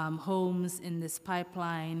 homes in this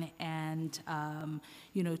pipeline, and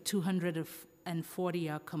 240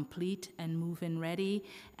 are complete and move-in ready,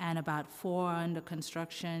 and about 4 are under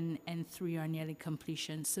construction, and 3 are nearly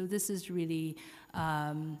completion. So this is really,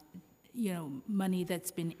 money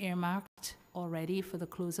that's been earmarked already for the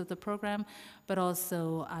close of the program, but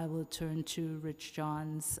also I will turn to Rich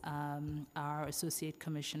Johns, our Associate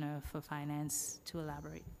Commissioner for Finance, to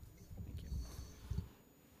elaborate.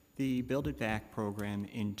 The Build It Back program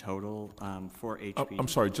in total for HPD. I'm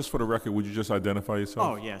sorry, just for the record, would you just identify yourself?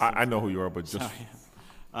 Oh, yes. I know who you are, but just...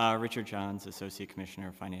 Sorry. Richard Johns, Associate Commissioner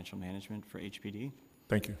of Financial Management for HPD.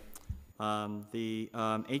 Thank you. The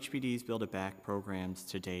HPD's Build It Back programs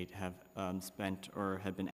to date have spent or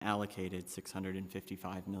have been allocated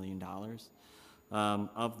 $655 million.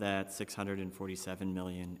 Of that, $647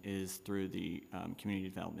 million is through the Community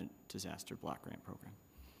Development Disaster Block Grant Program.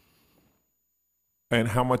 And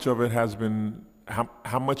how much of it has been,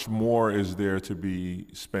 how much more is there to be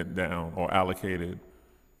spent down or allocated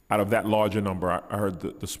out of that larger number? I heard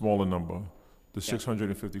the smaller number, the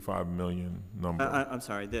 655 million number. I'm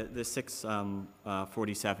sorry, the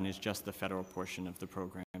 647 is just the federal portion of the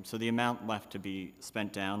program. So the amount left to be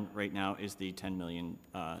spent down right now is the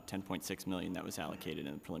 10.6 million that was allocated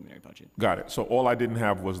in the preliminary budget. Got it. So all I didn't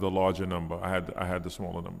have was the larger number. I had the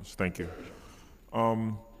smaller numbers. Thank you.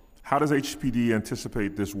 How does HPD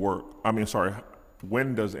anticipate this work?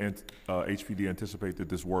 When does HPD anticipate that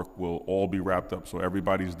this work will all be wrapped up? So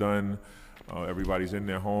everybody's done, everybody's in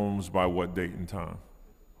their homes by what date and time?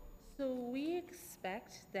 So we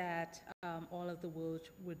expect that all of the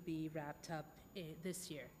work would be wrapped up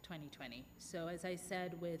this year, 2020. So as I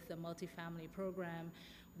said, with the multifamily program,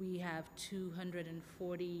 we have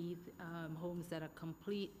 240 homes that are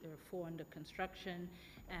complete. There are 4 under construction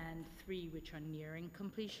and 3 which are nearing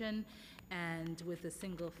completion. And with the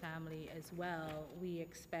single family as well, we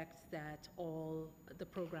expect that all the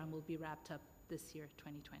program will be wrapped up this year,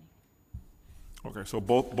 2020. Okay, so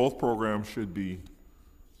both programs should be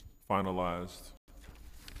finalized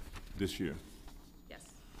this year. Yes.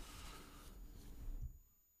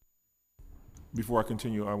 Before I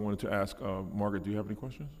continue, I wanted to ask, Margaret, do you have any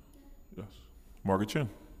questions? Yes. Margaret Chin.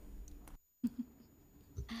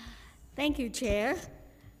 Thank you, Chair.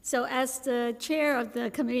 So as the chair of the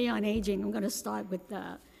Committee on Aging, I'm going to start with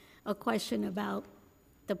a question about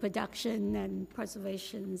the production and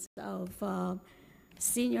preservation of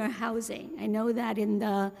senior housing. I know that in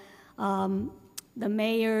the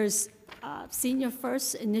mayor's Senior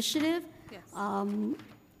First initiative, yes.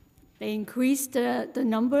 They increased the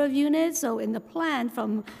number of units. So in the plan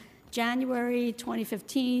from January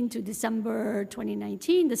 2015 to December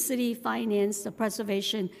 2019, the city financed the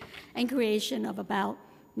preservation and creation of about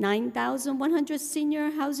 9,100 senior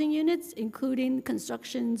housing units, including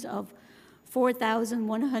constructions of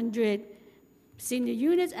 4,100 senior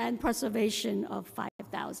units and preservation of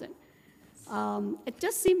 5,000. It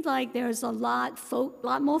just seems like there's a lot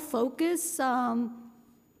more focus on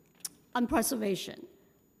preservation,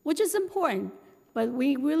 which is important, but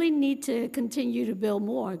we really need to continue to build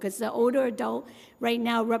more because the older adult right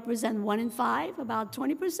now represent 1 in 5, about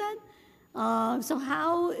 20%. So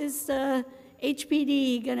how is the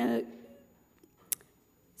HPD going to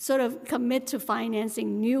sort of commit to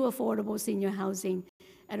financing new affordable senior housing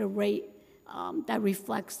at a rate that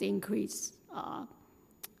reflects the increase of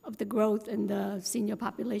the growth in the senior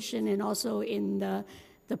population and also in the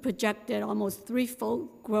projected almost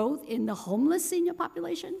 3-fold growth in the homeless senior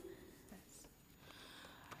population?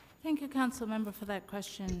 Thank you, Council Member, for that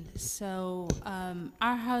question. So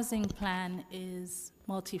our housing plan is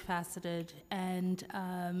multifaceted, and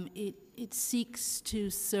it seeks to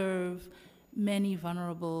serve many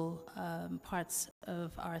vulnerable parts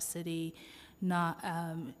of our city, not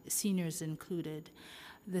seniors included.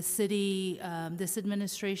 The city, this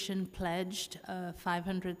administration pledged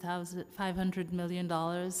 $500 million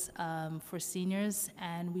for seniors,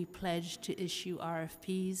 and we pledged to issue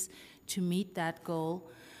RFPs to meet that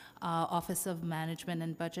goal. Office of Management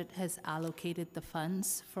and Budget has allocated the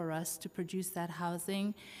funds for us to produce that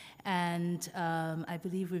housing, and I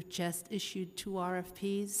believe we've just issued 2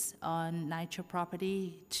 RFPs on NYCHA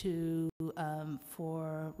property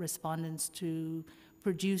for respondents to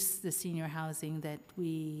produce the senior housing that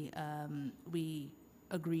we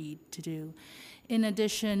agreed to do. In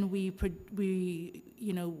addition,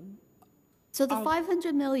 So the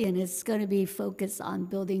 $500 million is going to be focused on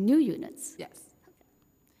building new units? Yes.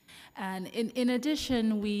 And in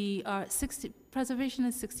addition, preservation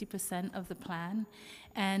is 60% of the plan,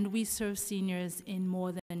 and we serve seniors in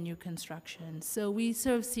more than new construction. So we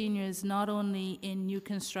serve seniors not only in new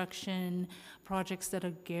construction projects that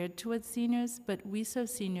are geared towards seniors, but we serve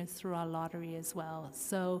seniors through our lottery as well.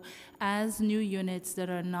 So as new units that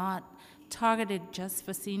are not targeted just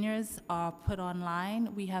for seniors are put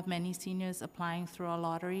online, we have many seniors applying through our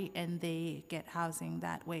lottery, and they get housing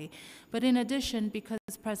that way. But in addition, because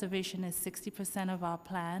preservation is 60% of our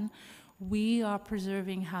plan, we are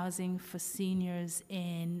preserving housing for seniors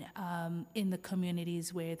in the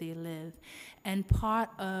communities where they live. And part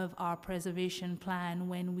of our preservation plan,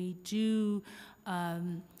 when we do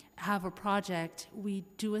have a project, we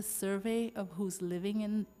do a survey of who's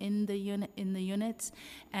living in the units,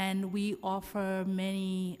 and we offer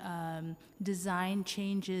many design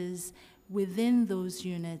changes within those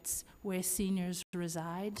units where seniors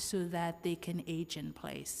reside so that they can age in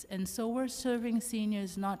place. And so we're serving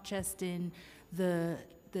seniors not just in the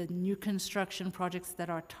new construction projects that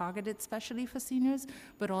are targeted specially for seniors,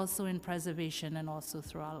 but also in preservation and also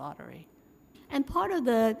through our lottery. And part of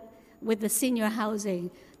with the senior housing,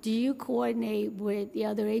 do you coordinate with the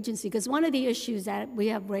other agency? Because one of the issues that we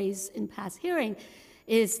have raised in past hearing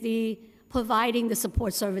is providing the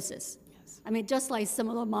support services. I mean, just like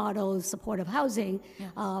similar models, supportive housing,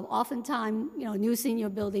 oftentimes, new senior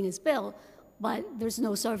building is built, but there's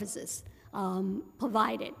no services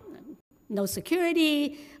provided. No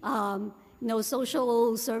security, no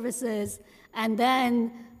social services, and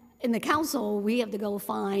then in the council, we have to go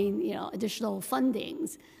find, additional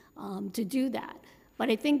fundings to do that. But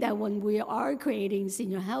I think that when we are creating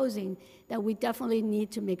senior housing, that we definitely need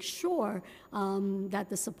to make sure that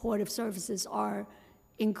the supportive services are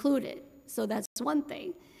included. So that's one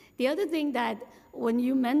thing. The other thing that when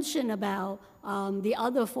you mention about the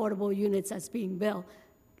other affordable units that's being built,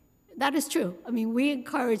 that is true. I mean, we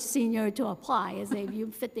encourage senior to apply as if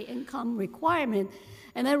you fit the income requirement.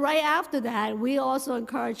 And then right after that, we also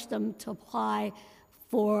encourage them to apply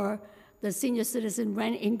for the senior citizen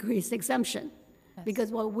rent increase exemption. Yes.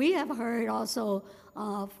 Because what we have heard also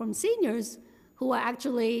from seniors who are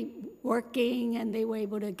actually working and they were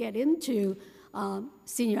able to get into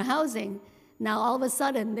senior housing, now all of a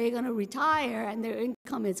sudden they're going to retire and their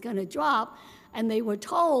income is going to drop, and they were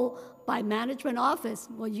told by management office,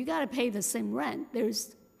 well, you got to pay the same rent.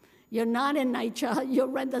 You're not in NYCHA, your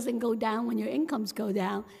rent doesn't go down when your incomes go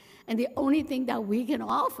down, and the only thing that we can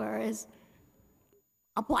offer is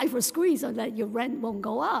apply for SCREE so that your rent won't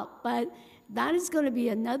go up. But that is going to be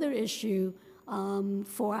another issue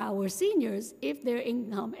for our seniors. If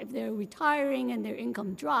they're retiring and their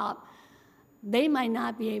income drop, they might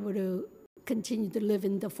not be able to continue to live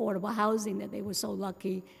in the affordable housing that they were so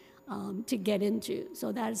lucky to get into.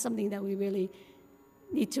 So that is something that we really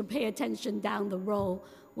need to pay attention down the road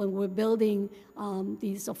when we're building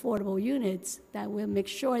these affordable units, that we'll make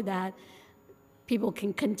sure that people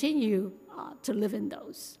can continue to live in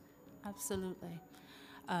those. Absolutely.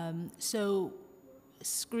 So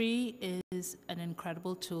SCREE is an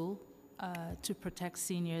incredible tool to protect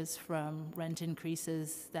seniors from rent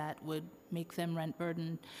increases that would make them rent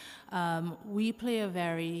burdened. We play a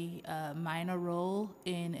very minor role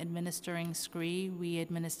in administering SCREE. We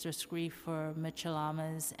administer SCREE for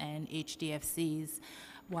Mitchell-Lamas and HDFCs,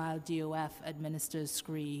 while DOF administers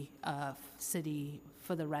SCREE city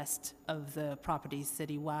for the rest of the properties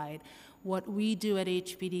citywide. What we do at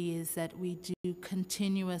HPD is that we do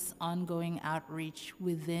continuous ongoing outreach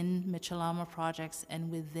within Mitchell-Lama projects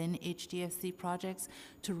and within HDFC projects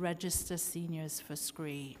to register seniors for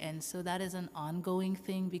SCREE. And so that is an ongoing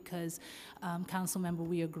thing because, Councilmember,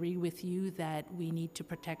 we agree with you that we need to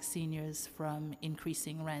protect seniors from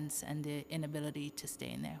increasing rents and the inability to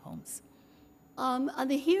stay in their homes. On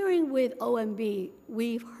the hearing with OMB,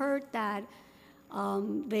 we've heard that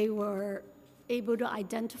they were able to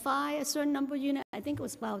identify a certain number of units. I think it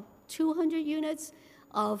was about 200 units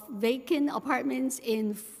of vacant apartments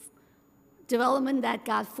in development that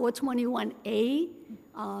got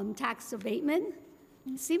 421A tax abatement.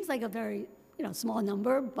 It seems like a very small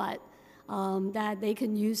number, but that they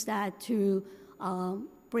can use that to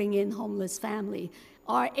bring in homeless family.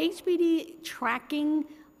 Are HPD tracking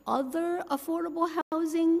other affordable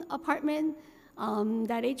housing apartment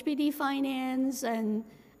that HPD finance and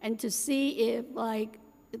to see if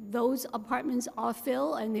those apartments are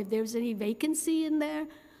filled and if there's any vacancy in there?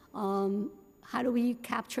 How do we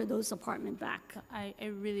capture those apartments back? I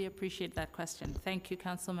really appreciate that question. Thank you,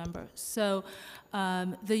 Council Member. So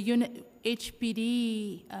the unit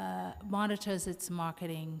HPD monitors its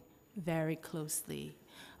marketing very closely.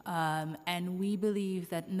 And we believe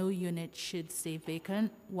that no unit should stay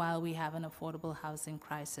vacant while we have an affordable housing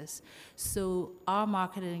crisis. So our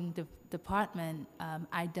marketing department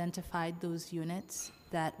identified those units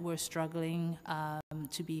that were struggling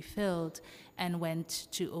to be filled and went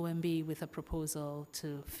to OMB with a proposal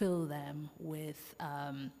to fill them with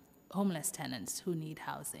homeless tenants who need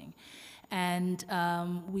housing. And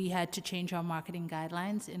we had to change our marketing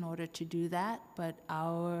guidelines in order to do that, but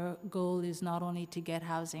our goal is not only to get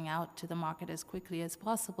housing out to the market as quickly as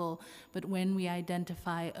possible, but when we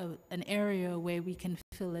identify an area where we can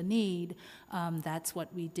fill a need, that's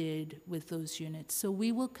what we did with those units. So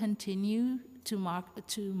we will continue to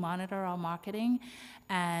monitor our marketing,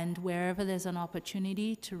 and wherever there's an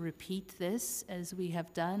opportunity to repeat this, as we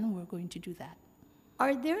have done, we're going to do that.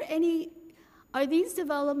 Are these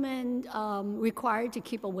development required to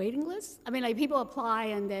keep a waiting list? I mean, like people apply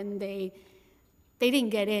and then they didn't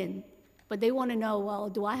get in, but they want to know, well,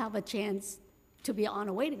 do I have a chance to be on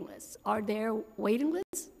a waiting list? Are there waiting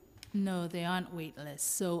lists? No, they aren't wait lists.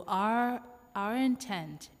 So our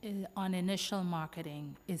intent on initial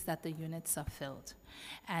marketing is that the units are filled.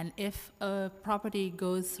 And if a property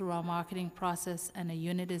goes through our marketing process and a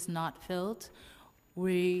unit is not filled,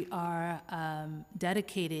 we are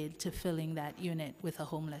dedicated to filling that unit with a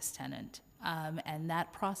homeless tenant. And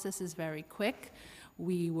that process is very quick.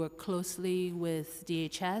 We work closely with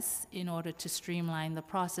DHS in order to streamline the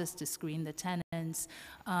process, to screen the tenants.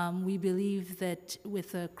 We believe that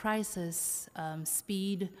with a crisis,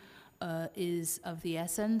 speed is of the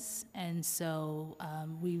essence, and so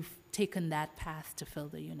we've taken that path to fill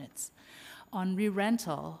the units. On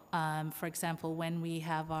re-rental, for example, when we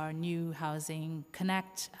have our new Housing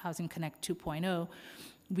Connect 2.0,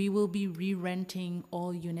 we will be re-renting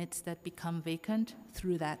all units that become vacant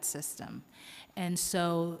through that system. And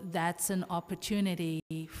so that's an opportunity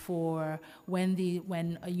for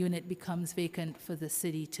when a unit becomes vacant for the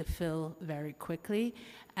city to fill very quickly,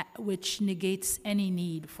 which negates any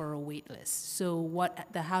need for a wait list. So what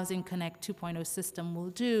the Housing Connect 2.0 system will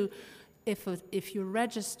do, if you're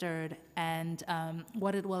registered, and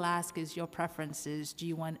what it will ask is your preferences.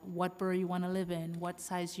 What borough you want to live in? What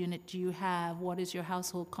size unit do you have? What is your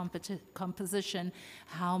household composition?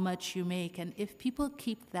 How much you make? And if people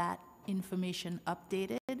keep that information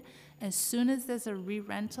updated, as soon as there's a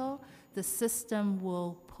re-rental, the system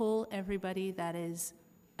will pull everybody that is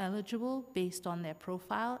eligible based on their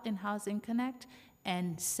profile in Housing Connect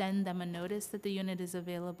and send them a notice that the unit is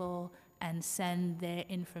available and send their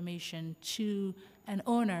information to an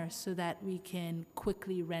owner so that we can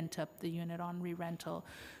quickly rent up the unit on re-rental.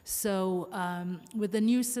 So with the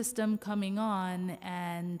new system coming on,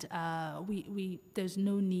 and there's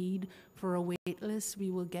no need for a wait list,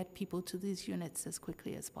 we will get people to these units as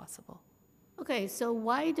quickly as possible. Okay, so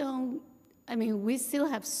we still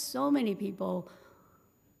have so many people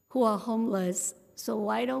who are homeless, so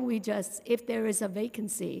why don't we just, if there is a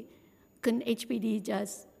vacancy, couldn't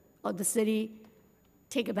HPD or the city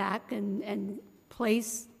take it back and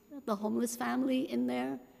place the homeless family in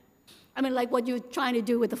there? I mean, like what you're trying to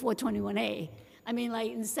do with the 421A. I mean,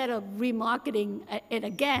 like instead of remarketing it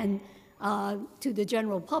again to the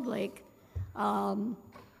general public,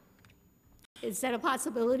 is that a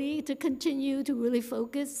possibility to continue to really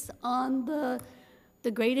focus on the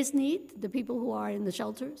greatest need, the people who are in the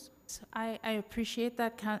shelters? So I appreciate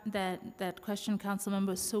that question, council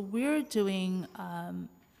member. So we're doing,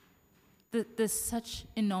 there's such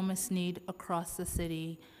enormous need across the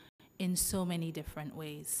city in so many different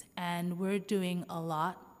ways. And we're doing a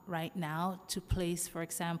lot right now to place, for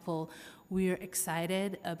example, we're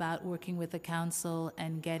excited about working with the council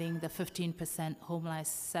and getting the 15% homeless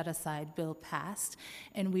set-aside bill passed.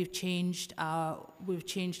 And we've changed our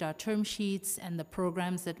term sheets and the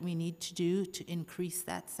programs that we need to do to increase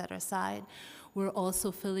that set-aside. We're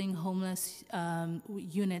also filling homeless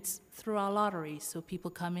units through our lottery. So people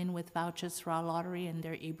come in with vouchers for our lottery and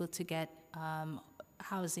they're able to get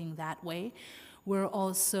housing that way. We're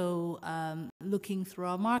also looking through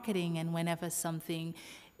our marketing, and whenever something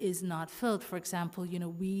is not filled, for example,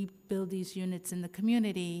 we build these units in the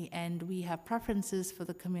community and we have preferences for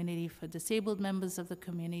the community, for disabled members of the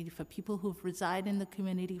community, for people who've resided in the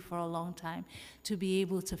community for a long time to be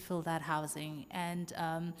able to fill that housing. And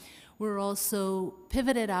we're also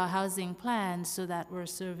pivoted our housing plan so that we're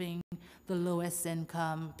serving the lowest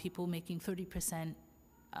income, people making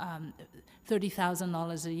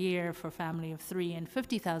 $30,000 a year for a family of 3 and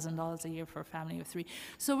 $50,000 a year for a family of 3.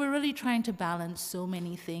 So we're really trying to balance so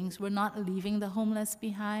many things. We're not leaving the homeless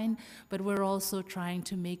behind, but we're also trying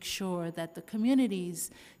to make sure that the communities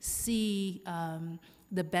see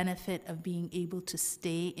the benefit of being able to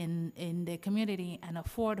stay in their community and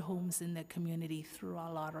afford homes in their community through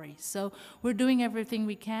our lottery. So we're doing everything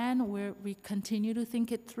we can. We continue to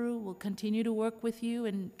think it through. We'll continue to work with you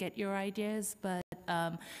and get your ideas, but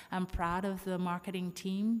I'm proud of the marketing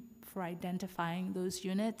team for identifying those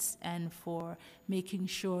units and for making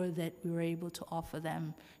sure that we were able to offer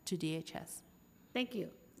them to DHS. Thank you.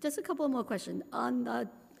 Just a couple more questions.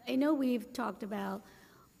 I know we've talked about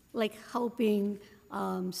like helping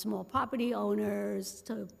small property owners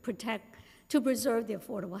to preserve the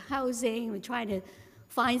affordable housing. We're trying to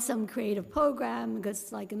find some creative program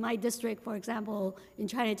because like in my district, for example, in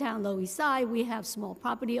Chinatown, Lower East Side, we have small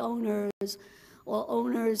property owners or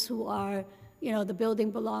owners who are, the building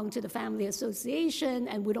belonged to the family association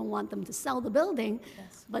and we don't want them to sell the building,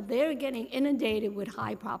 but they're getting inundated with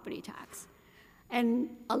high property tax. And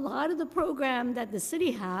a lot of the program that the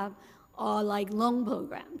city have are like loan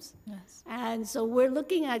programs. Yes. And so we're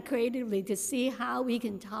looking at creatively to see how we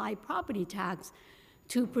can tie property tax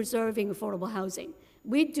to preserving affordable housing.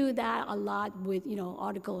 We do that a lot with,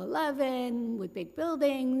 Article 11, with big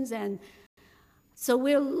buildings. And so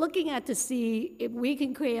we're looking at to see if we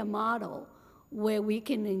can create a model where we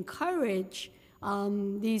can encourage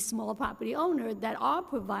these small property owners that are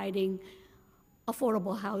providing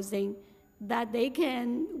affordable housing, that they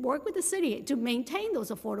can work with the city to maintain those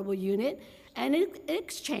affordable units and in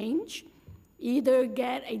exchange either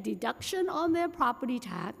get a deduction on their property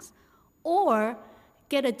tax or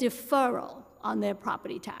get a deferral on their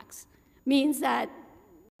property tax. Means that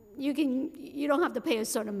you don't have to pay a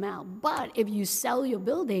certain amount, but if you sell your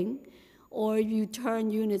building or you turn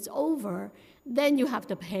units over, then you have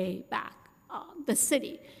to pay back the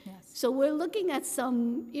city. Yes. So we're looking at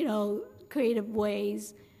some, creative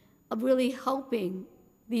ways of really helping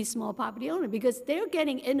these small property owners because they're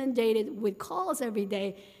getting inundated with calls every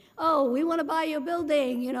day. Oh, we want to buy your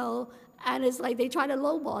building, and it's like they try to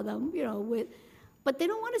lowball them, but they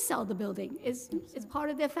don't want to sell the building. It's part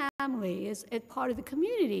of their family, it's part of the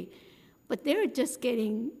community, but they're just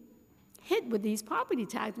getting hit with these property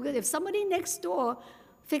tax because if somebody next door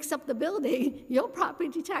fix up the building, your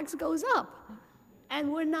property tax goes up.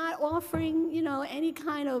 And we're not offering, any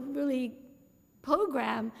kind of really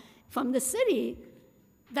program from the city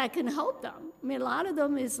that can help them. I mean, a lot of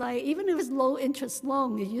them is like, even if it's low interest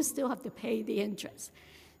loan, you still have to pay the interest.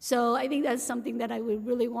 So I think that's something that I would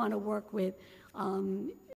really want to work with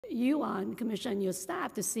you on, Commissioner, and your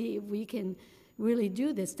staff to see if we can really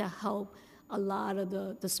do this to help a lot of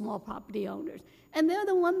the small property owners. And they're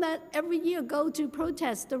the one that every year go to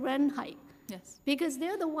protest the rent hike. Yes. Because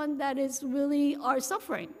they're the one that is really are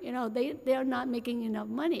suffering. They're not making enough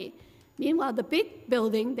money. Meanwhile, the big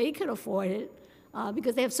building, they could afford it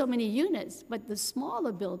because they have so many units. But the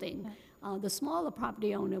smaller building, the smaller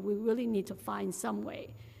property owner, we really need to find some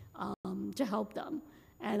way to help them.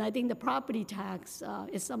 And I think the property tax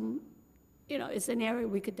is it's an area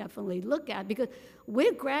we could definitely look at because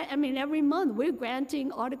every month we're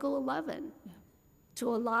granting Article 11 to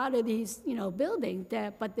a lot of these, buildings,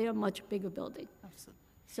 but they're much bigger buildings. Absolutely.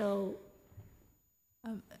 So.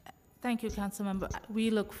 Thank you, Councilmember. We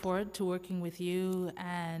look forward to working with you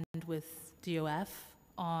and with DOF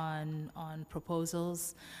on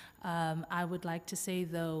proposals. I would like to say,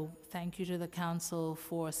 though, thank you to the council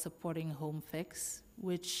for supporting Home Fix,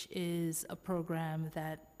 which is a program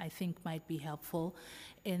that I think might be helpful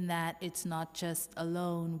in that it's not just a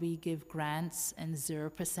loan. We give grants and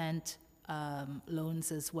 0%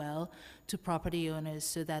 loans as well to property owners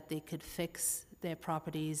so that they could fix their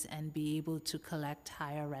properties and be able to collect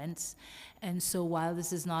higher rents. And so while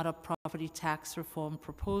this is not a property tax reform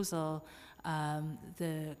proposal,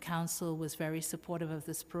 the council was very supportive of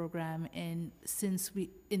this program. And since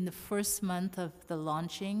in the first month of the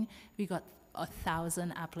launching, we got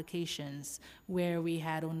 1,000 applications where we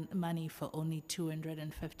had money for only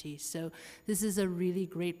 250. So this is a really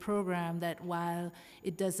great program that while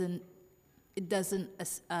it doesn't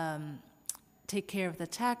take care of the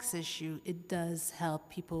tax issue, it does help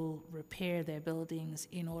people repair their buildings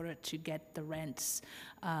in order to get the rents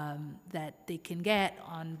that they can get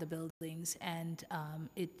on the buildings. And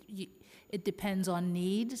it depends on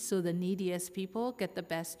need, so the neediest people get the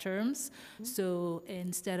best terms. Mm-hmm. So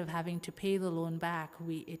instead of having to pay the loan back,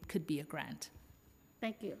 it could be a grant.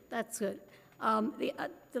 Thank you. That's good.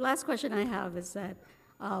 The last question I have is that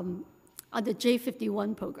on the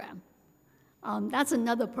J51 program, that's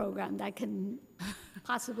another program that can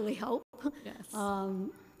possibly help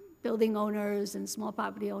building owners and small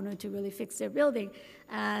property owners to really fix their building.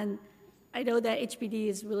 And I know that HPD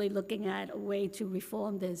is really looking at a way to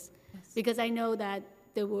reform this because I know that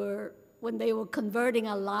when they were converting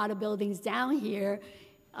a lot of buildings down here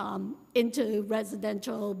into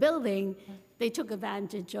residential building, they took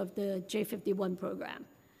advantage of the J51 program.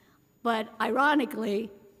 But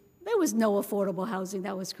ironically, there was no affordable housing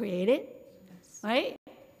that was created. Right?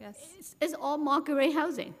 Yes. It's all market rate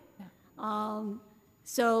housing. Yeah.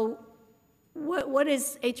 So what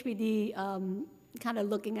is HPD kind of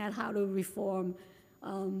looking at how to reform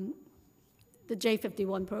the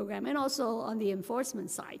J51 program, and also on the enforcement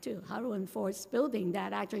side too, how to enforce building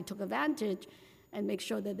that actually took advantage and make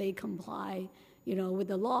sure that they comply, with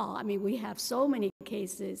the law. I mean, we have so many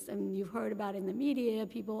cases, and you've heard about in the media,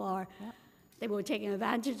 people they were taken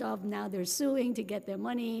advantage of, now they're suing to get their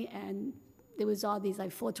money, and there was all these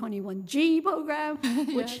like 421G program,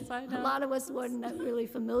 which I know. a lot of us weren't really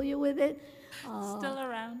familiar with it. Still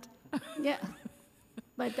around. Yeah.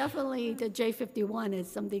 But definitely the J51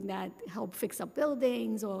 is something that help fix up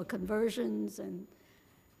buildings or conversions and.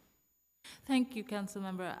 Thank you,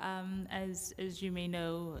 Councilmember. As you may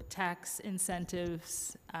know, tax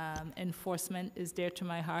incentives enforcement is dear to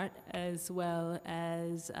my heart, as well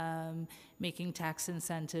as making tax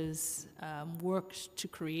incentives work to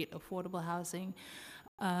create affordable housing.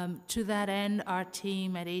 To that end, our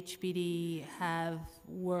team at HPD have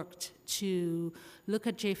worked to look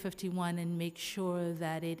at J51 and make sure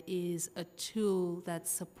that it is a tool that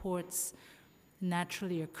supports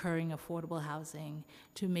naturally occurring affordable housing,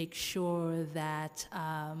 to make sure that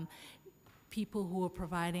people who are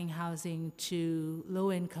providing housing to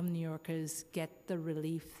low-income New Yorkers get the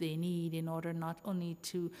relief they need in order not only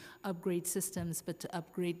to upgrade systems, but to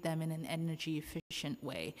upgrade them in an energy-efficient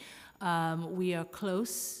way. We are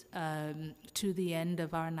close to the end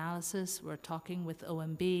of our analysis. We're talking with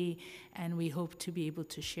OMB, and we hope to be able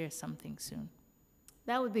to share something soon.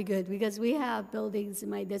 That would be good, because we have buildings in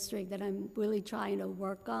my district that I'm really trying to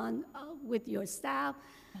work on with your staff.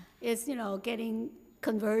 Is, getting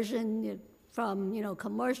conversion from,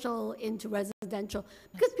 commercial into residential,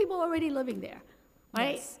 because people are already living there,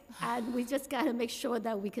 right? Yes. And we just got to make sure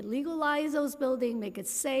that we can legalize those buildings, make it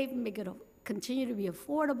safe, make it continue to be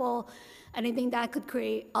affordable. And I think that could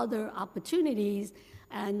create other opportunities,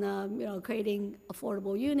 and creating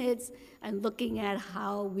affordable units and looking at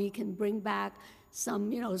how we can bring back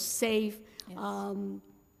some, safe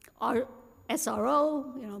our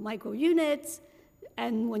SRO, micro units.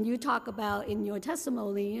 And when you talk about in your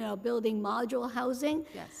testimony, building modular housing,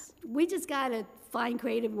 Yes. we just got to find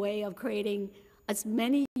creative way of creating as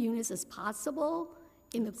many units as possible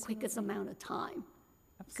in the quickest amount of time.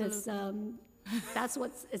 Because that's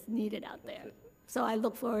what is needed out there. So I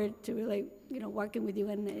look forward to really, working with you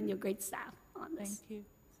and your great staff on this. Thank you.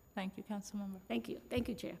 Thank you, Councilmember. Thank you. Thank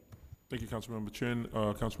you, Chair. Thank you, Councilmember Chin.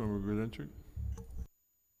 Councilmember Grodenchik.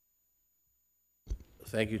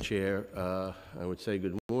 Thank you, Chair. I would say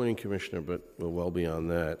good morning, Commissioner, but we're well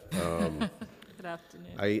beyond that. Good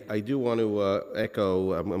afternoon. I do want to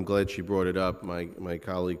echo, I'm glad she brought it up, my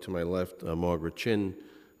colleague to my left, Margaret Chin,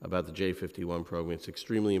 about the J51 program. It's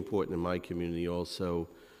extremely important in my community also.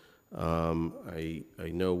 I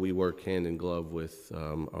know we work hand in glove with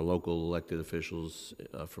our local elected officials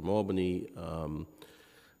from Albany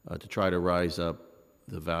to try to rise up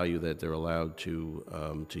the value that they're allowed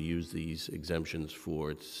to use these exemptions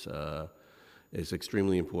for. It's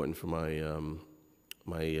extremely important for my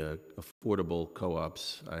affordable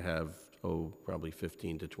co-ops. I have probably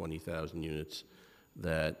 15 to 20,000 units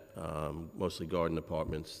that mostly garden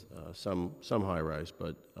apartments, some high-rise,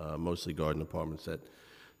 but mostly garden apartments that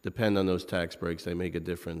depend on those tax breaks. They make a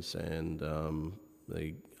difference, and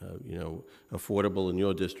they, affordable in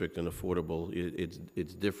your district and affordable,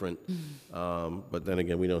 it's different. But then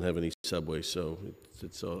again, we don't have any subways, so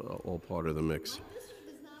it's all part of the mix. My district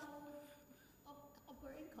is not all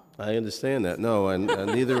upper income. I understand that. No, and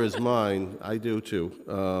neither is mine. I do too.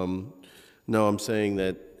 No, I'm saying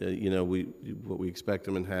that what we expect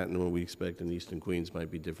in Manhattan and what we expect in Eastern Queens might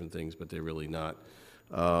be different things, but they're really not.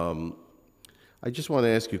 I just want to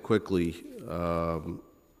ask you quickly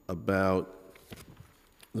about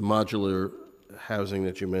the modular housing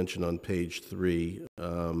that you mentioned on page 3.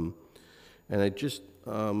 And I just,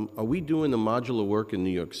 are we doing the modular work in New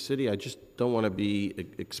York City? I just don't want to be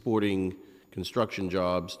exporting construction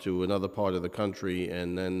jobs to another part of the country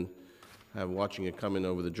and then watching it come in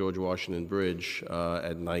over the George Washington Bridge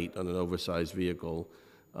at night on an oversized vehicle.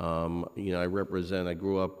 I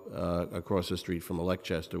grew up across the street from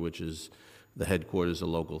Electchester, which is the headquarters of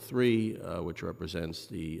Local 3, which represents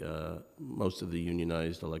most of the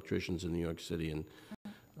unionized electricians in New York City. And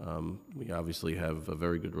we obviously have a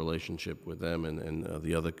very good relationship with them and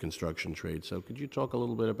the other construction trades. So could you talk a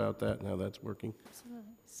little bit about that and how that's working? Absolutely.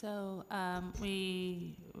 So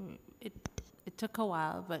it took a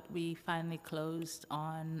while, but we finally closed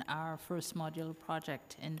on our first modular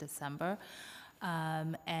project in December.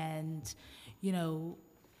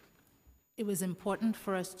 It was important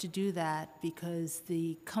for us to do that because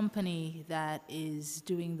the company that is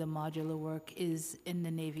doing the modular work is in the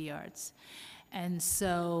Navy Yards. And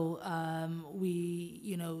so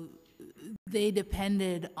they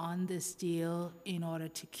depended on this deal in order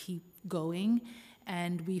to keep going,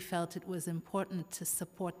 and we felt it was important to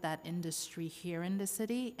support that industry here in the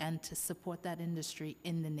city and to support that industry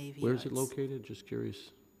in the Navy Where Yards. is it located? Just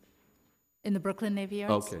curious. In the Brooklyn Navy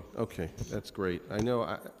Yards? Okay, that's great.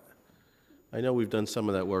 I know we've done some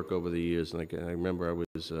of that work over the years, and I remember I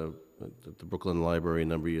was at the Brooklyn Library a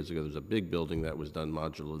number of years ago. There was a big building that was done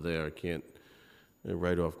modular there. I can't,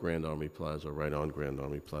 right off Grand Army Plaza, right on Grand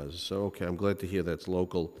Army Plaza. So, okay, I'm glad to hear that's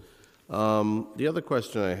local. The other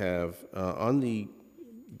question I have, on the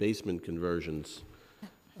basement conversions,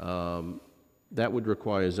 that would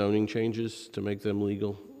require zoning changes to make them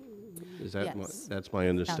legal? Is that Yes. that's my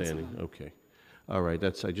understanding? Councilman. Okay. All right,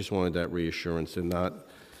 I just wanted that reassurance. They're not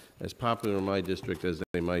as popular in my district as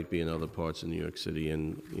they might be in other parts of New York City,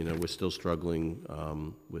 and, you know, we're still struggling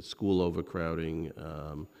with school overcrowding,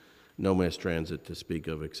 no mass transit to speak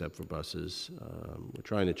of except for buses. We're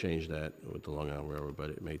trying to change that with the Long Island Railroad,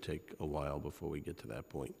 but it may take a while before we get to that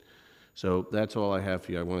point. So that's all I have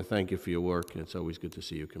for you. I want to thank you for your work, and it's always good to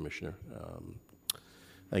see you, Commissioner.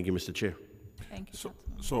 Thank you, Mr. Chair. Thank you, Councilman.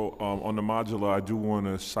 So on the modular, I do want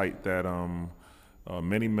to cite that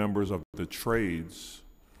many members of the trades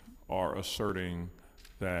are asserting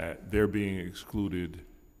that they're being excluded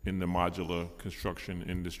in the modular construction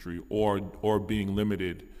industry or being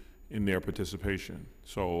limited in their participation.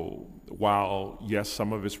 So while, yes,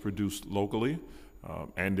 some of it's produced locally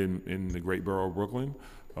and in the great borough of Brooklyn,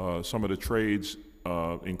 some of the trades,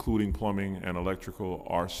 including plumbing and electrical,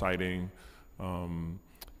 are citing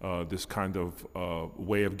this kind of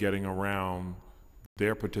way of getting around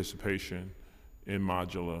their participation in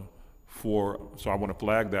modular so I want to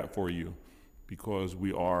flag that for you, because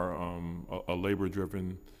we are a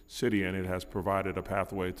labor-driven city, and it has provided a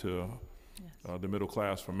pathway to the middle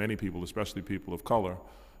class for many people, especially people of color.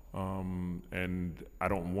 And I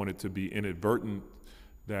don't want it to be inadvertent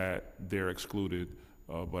that they're excluded,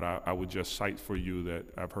 but I would just cite for you that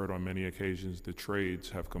I've heard on many occasions the trades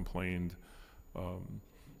have complained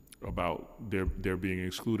about their being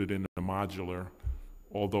excluded in the modular,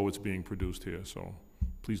 although it's being produced here. So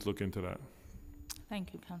please look into that.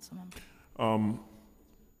 Thank you, Councilmember.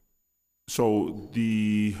 So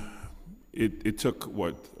it took,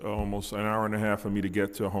 what, almost an hour and a half for me to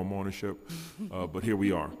get to home ownership, but here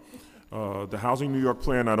we are. The Housing New York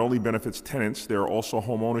plan not only benefits tenants, there are also a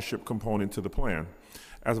home ownership component to the plan.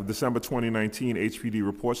 As of December 2019, HPD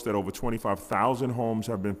reports that over 25,000 homes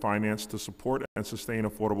have been financed to support and sustain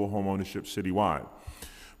affordable home ownership citywide.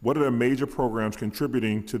 What are the major programs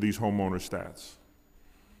contributing to these homeowner stats?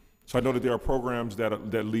 So I know that there are programs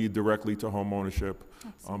that lead directly to home ownership.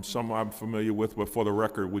 Some I'm familiar with, but for the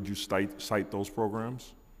record, would you cite those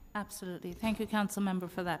programs? Absolutely. Thank you, Councilmember,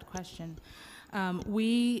 for that question. Our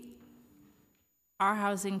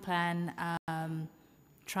housing plan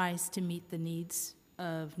tries to meet the needs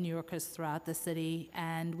of New Yorkers throughout the city,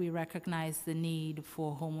 and we recognize the need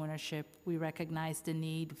for homeownership. We recognize the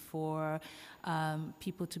need for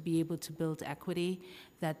people to be able to build equity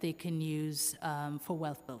that they can use for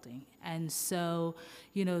wealth building. And so,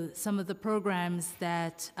 you know, some of the programs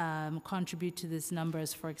that contribute to these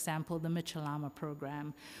numbers, for example, the Mitchell-Lama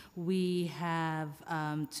program, we have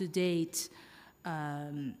to date,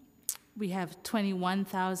 we have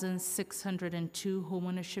 21,602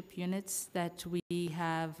 homeownership units that we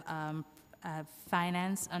have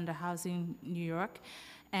financed under Housing New York,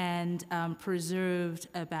 and preserved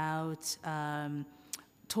about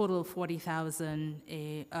total 40,000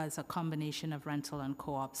 as a combination of rental and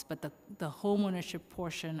co-ops. But the homeownership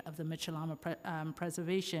portion of the Mitchell-Lama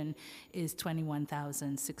preservation is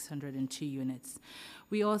 21,602 units.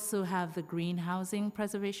 We also have the green housing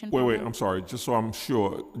preservation program. Wait, I'm sorry, just so I'm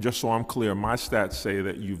sure, just so I'm clear, my stats say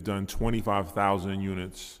that you've done 25,000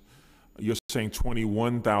 units. You're saying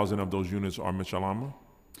 21,000 of those units are Mitchell-Lama?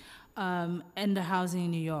 In the Housing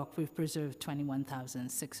in New York, we've preserved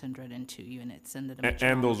 21,602 units under the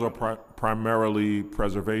And those are primarily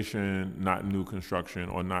preservation, not new construction,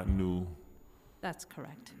 or not new? That's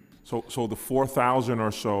correct. So the 4,000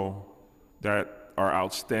 or so that are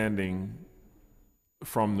outstanding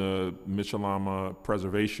from the Mitchell-Lama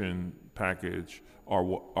preservation package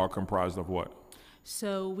are comprised of what?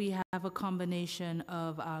 So we have a combination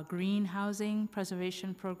of our green housing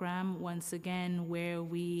preservation program, once again, where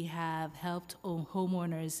we have helped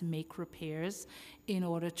homeowners make repairs in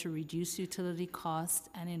order to reduce utility costs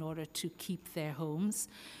and in order to keep their homes.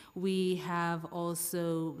 We have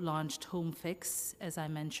also launched Home Fix, as I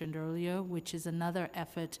mentioned earlier, which is another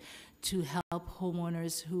effort to help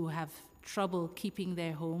homeowners who have trouble keeping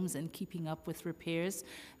their homes and keeping up with repairs,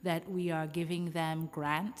 that we are giving them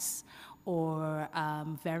grants or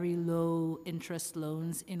very low interest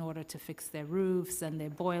loans in order to fix their roofs and their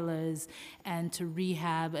boilers and to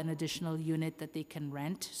rehab an additional unit that they can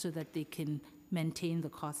rent so that they can maintain the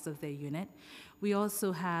cost of their unit. We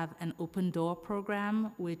also have an open door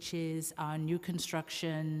program, which is our new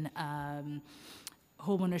construction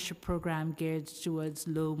homeownership program geared towards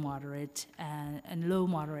low, moderate, and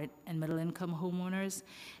middle income homeowners.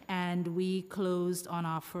 And we closed on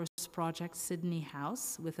our first project, Sydney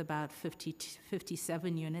House, with about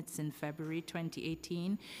 57 units in February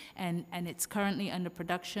 2018. And it's currently under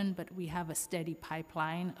production, but we have a steady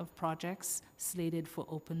pipeline of projects slated for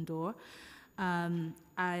open door.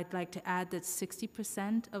 I'd like to add that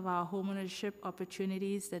 60% of our homeownership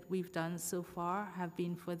opportunities that we've done so far have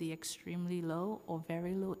been for the extremely low or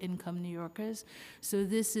very low income New Yorkers. So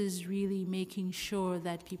this is really making sure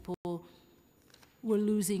that people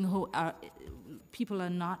are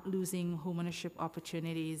not losing homeownership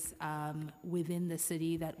opportunities within the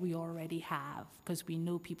city that we already have, because we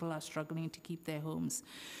know people are struggling to keep their homes.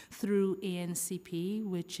 Through ANCP,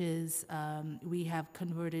 which is, we have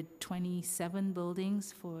converted 27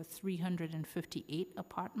 buildings for 358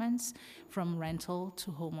 apartments from rental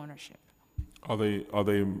to homeownership. Are they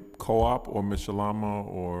co-op or Michelama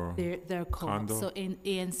or They're co-op. condo? So in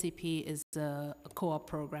ANCP is a co-op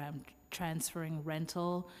program transferring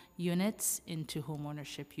rental units into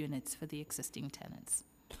homeownership units for the existing tenants.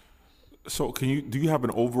 So do you have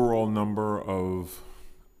an overall number of,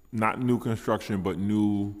 not new construction, but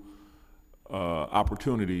new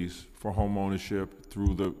opportunities for homeownership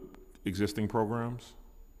through the existing programs?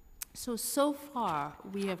 So far,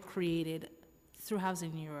 we have created, through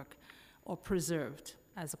Housing New York, or preserved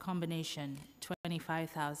as a combination,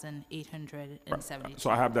 25,870. So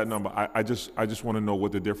I have that number. I just want to know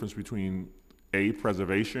what the difference between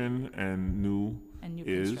preservation and new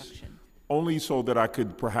is. Construction. Only so that I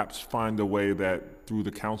could perhaps find a way that through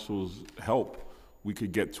the council's help, we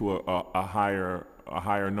could get to a higher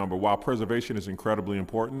number. While preservation is incredibly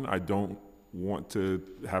important, I don't want to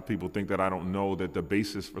have people think that I don't know that the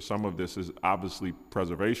basis for some of this is obviously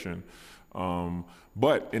preservation.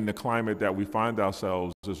 But in the climate that we find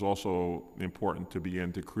ourselves, it's also important to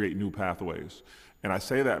begin to create new pathways. And I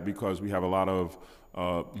say that because we have a lot of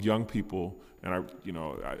young people, and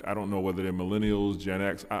I don't know whether they're millennials, Gen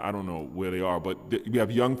X, I don't know where they are, but we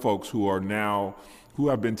have young folks who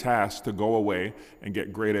have been tasked to go away and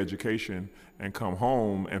get great education and come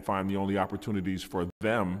home and find the only opportunities for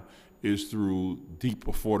them is through deep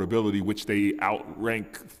affordability, which they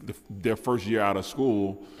outrank their first year out of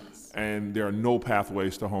school, and there are no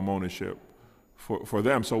pathways to home ownership for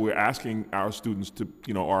them. So we're asking our students to,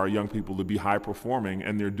 our young people to be high performing,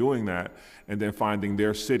 and they're doing that, and then finding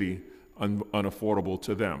their city unaffordable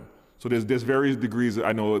to them. So there's various degrees.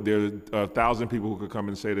 I know there's 1,000 people who could come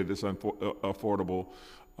and say that it's affordable.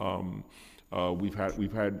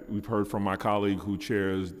 We've heard from my colleague who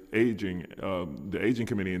chairs the aging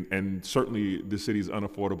committee, and certainly the city's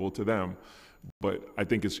unaffordable to them. But I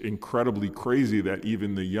think it's incredibly crazy that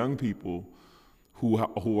even the young people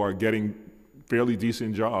who are getting fairly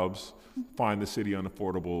decent jobs find the city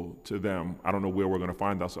unaffordable to them. I don't know where we're going to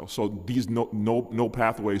find ourselves. So these no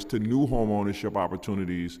pathways to new home ownership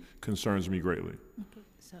opportunities concerns me greatly. Okay,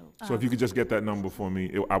 so if you could just get that number for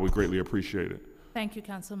me, I would greatly appreciate it. Thank you,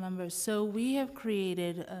 council members. So we have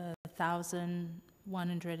created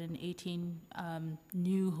 1,118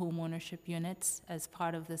 new homeownership units as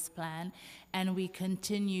part of this plan, and we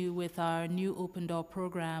continue with our new open door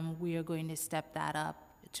program. We are going to step that up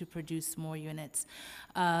to produce more units.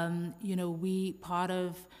 Part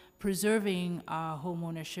of preserving our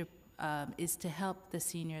homeownership is to help the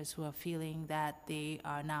seniors who are feeling that they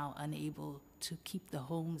are now unable to keep the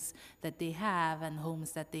homes that they have and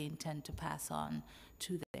homes that they intend to pass on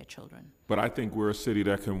to their children. But I think we're a city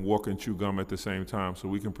that can walk and chew gum at the same time, so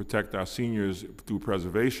we can protect our seniors through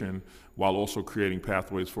preservation while also creating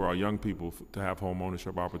pathways for our young people to have home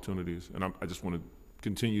ownership opportunities. And I just want to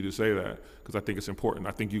continue to say that because I think it's important.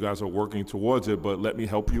 I think you guys are working towards it, but let me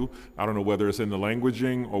help you. I don't know whether it's in the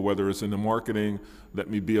languaging or whether it's in the marketing. Let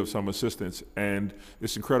me be of some assistance. And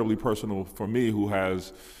it's incredibly personal for me, who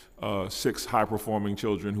has 6 high-performing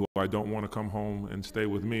children who I don't want to come home and stay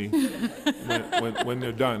with me when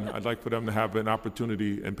they're done. I'd like for them to have an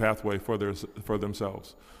opportunity and pathway for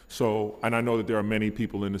themselves. So, and I know that there are many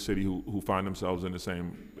people in the city who find themselves in the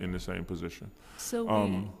same position.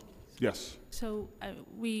 So yes. So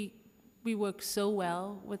we work so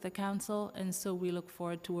well with the council, and so we look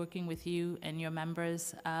forward to working with you and your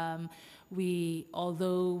members.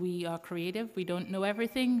 Although we are creative, we don't know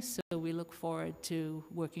everything, so we look forward to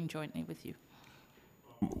working jointly with you.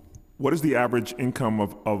 What is the average income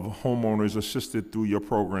of homeowners assisted through your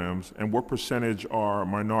programs, and what percentage are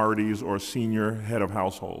minorities or senior head of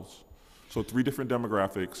households? So 3 different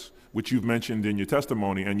demographics, which you've mentioned in your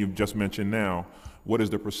testimony and you've just mentioned now. What is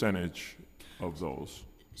the percentage of those?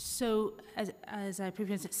 So, as I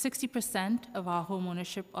previously said, 60% of our home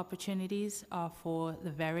ownership opportunities are for the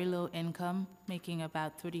very low income, making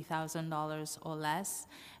about $30,000 or less,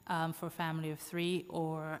 for a family of 3,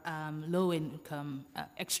 or low income,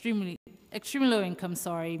 extremely low income,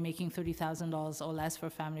 making $30,000 or less for a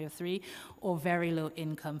family of 3, or very low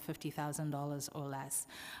income, $50,000 or less.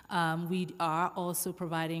 We are also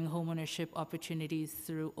providing homeownership opportunities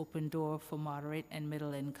through Open Door for moderate and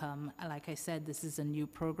middle income. Like I said, this is a new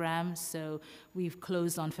program, so we've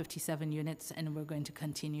closed on 57 units and we're going to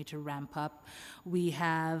continue to ramp up. We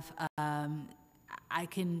have I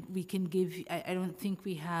don't think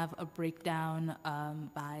we have a breakdown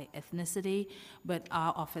by ethnicity, but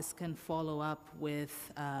our office can follow up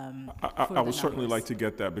with. I would certainly like to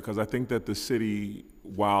get that, because I think that the city,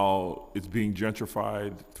 while it's being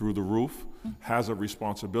gentrified through the roof, has a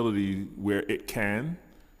responsibility where it can,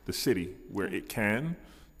 the city, where it can,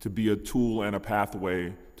 to be a tool and a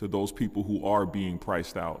pathway to those people who are being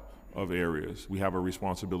priced out of areas. We have a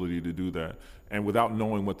responsibility to do that. And without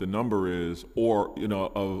knowing what the number is, or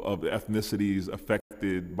of the ethnicities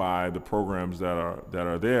affected by the programs that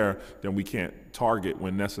are there, then we can't target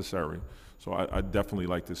when necessary. So I'd definitely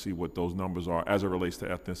like to see what those numbers are as it relates to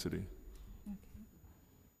ethnicity.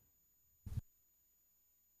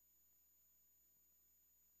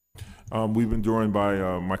 We've been joined by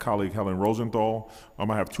my colleague Helen Rosenthal. I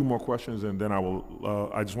have 2 more questions, and then I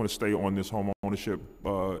just want to stay on this home ownership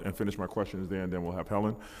and finish my questions there, and then we'll have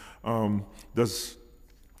Helen. How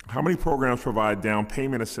many programs provide down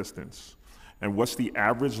payment assistance, and what's the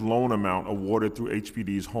average loan amount awarded through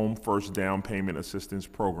HPD's Home First Down Payment Assistance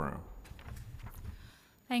Program?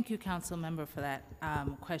 Thank you, Council Member, for that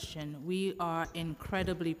question. We are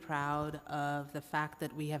incredibly proud of the fact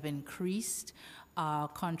that we have increased our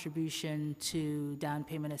contribution to down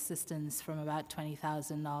payment assistance from about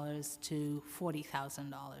 $20,000 to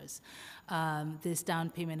 $40,000. This down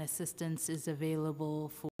payment assistance is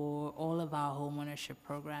available for all of our homeownership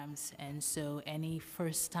programs, and so any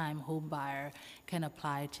first-time home buyer can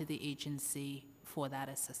apply to the agency for that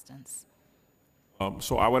assistance.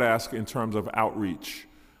 So I would ask, in terms of outreach,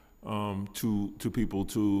 to people,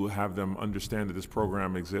 to have them understand that this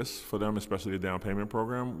program exists for them, especially the down payment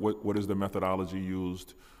program. What is the methodology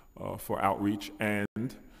used for outreach?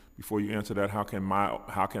 And before you answer that, how can my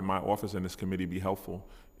office and this committee be helpful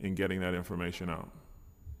in getting that information out?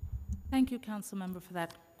 Thank you, Council Member, for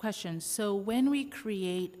that question. So when we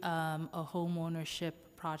create a home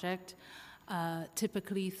ownership project,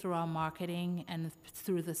 typically through our marketing and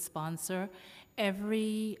through the sponsor,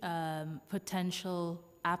 every potential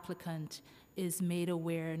applicant is made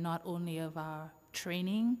aware not only of our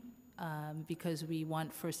training, because we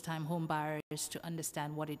want first-time home buyers to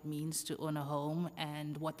understand what it means to own a home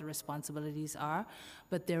and what the responsibilities are,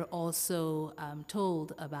 but they're also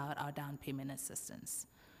told about our down payment assistance.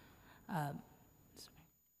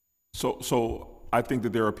 So I think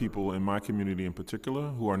that there are people in my community in particular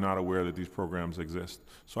who are not aware that these programs exist.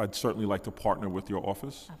 So I'd certainly like to partner with your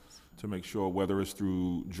office. Absolutely. To make sure, whether it's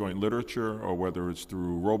through joint literature or whether it's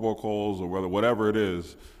through robocalls or whatever it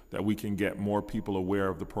is, that we can get more people aware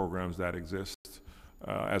of the programs that exist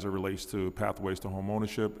as it relates to pathways to home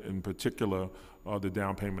ownership, in particular the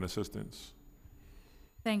down payment assistance.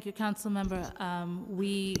 Thank you, Council Member.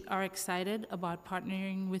 We are excited about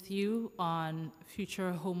partnering with you on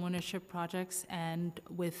future homeownership projects, and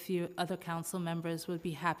with your other council members, we'll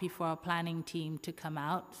be happy for our planning team to come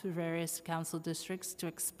out through various council districts to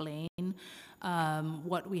explain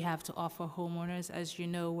what we have to offer homeowners. As you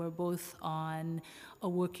know, we're both on a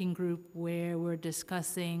working group where we're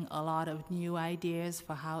discussing a lot of new ideas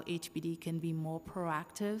for how HPD can be more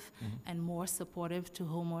proactive and more supportive to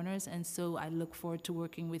homeowners, and so I look forward to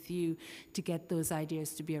working with you to get those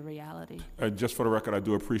ideas to be a reality. Just for the record, I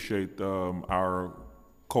do appreciate our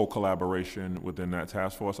co-collaboration within that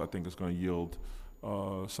task force. I think it's going to yield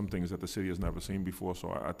some things that the city has never seen before,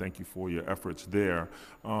 so I thank you for your efforts there.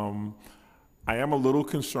 I am a little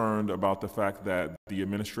concerned about the fact that the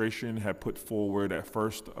administration had put forward at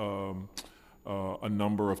first a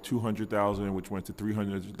number of 200,000, which went to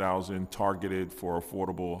 300,000 targeted for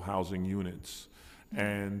affordable housing units.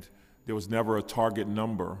 And there was never a target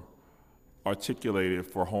number articulated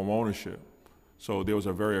for home ownership. So there was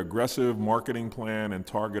a very aggressive marketing plan and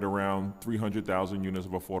target around 300,000 units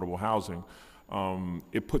of affordable housing.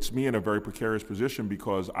 it puts me in a very precarious position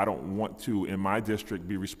because I don't want to, in my district,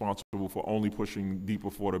 be responsible for only pushing deep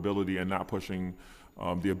affordability and not pushing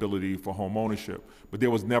the ability for home ownership. But there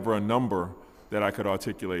was never a number that I could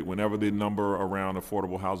articulate. Whenever the number around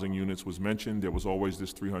affordable housing units was mentioned, there was always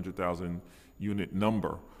this 300,000 unit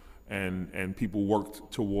number, and people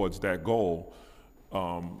worked towards that goal.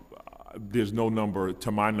 There's no number,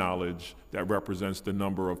 to my knowledge, that represents the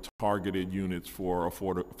number of targeted units for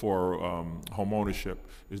home ownership.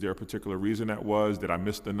 Is there a particular reason that was? Did I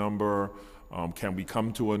miss the number? Can we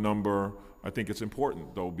come to a number? I think it's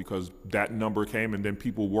important, though, because that number came and then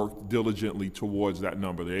people worked diligently towards that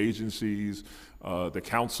number. The agencies, the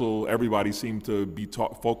council, everybody seemed to be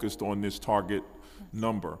focused on this target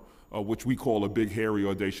number, which we call a big, hairy,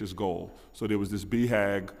 audacious goal. So there was this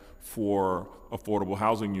BHAG for affordable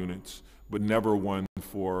housing units, but never one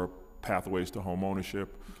for pathways to home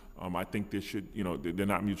ownership. I think they should, they're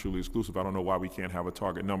not mutually exclusive. I don't know why we can't have a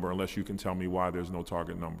target number unless you can tell me why there's no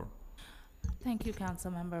target number. Thank you, Council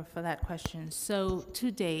Member, for that question. So to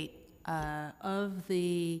date, of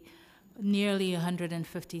the nearly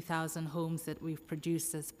 150,000 homes that we've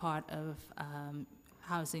produced as part of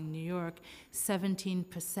Housing New York,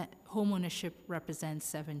 17%, homeownership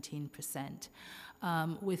represents 17%.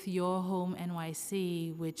 With Your Home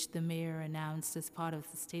NYC, which the mayor announced as part of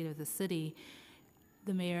the State of the City,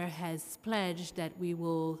 the mayor has pledged that we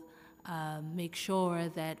will make sure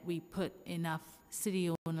that we put enough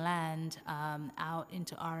city-owned land out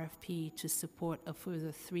into RFP to support a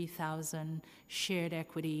further 3,000 shared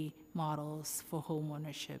equity models for home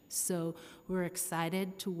ownership. So we're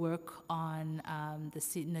excited to work on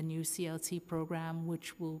the new CLT program,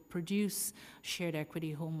 which will produce shared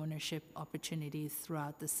equity home ownership opportunities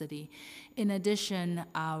throughout the city. In addition,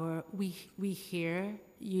 we hear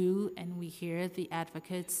you and we hear the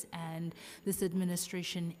advocates, and this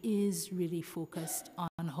administration is really focused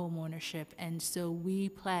on home ownership. And so we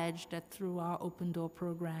pledge that through our Open Door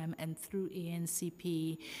program and through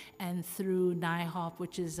ANCP and through NIHOP,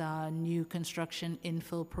 which is our new construction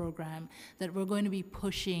infill program, that we're going to be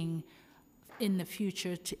pushing in the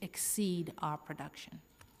future to exceed our production.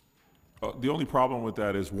 The only problem with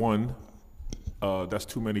that is, one, that's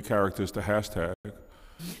too many characters to hashtag.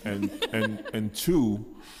 And two,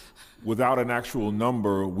 without an actual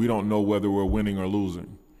number, we don't know whether we're winning or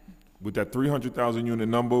losing. With that 300,000 unit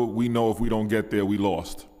number, we know if we don't get there, we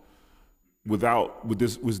lost. And I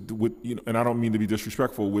don't mean to be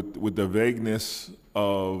disrespectful, with the vagueness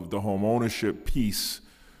of the home ownership piece,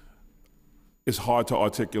 it's hard to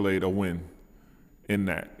articulate a win in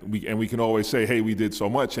that. We can always say, hey, we did so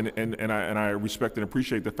much, and I respect and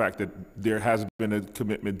appreciate the fact that there has been a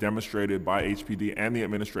commitment demonstrated by HPD and the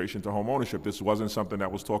administration to home ownership. This wasn't something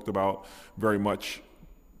that was talked about very much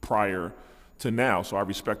prior to now, so I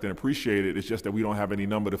respect and appreciate it. It's just that we don't have any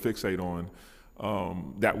number to fixate on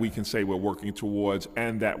that we can say we're working towards,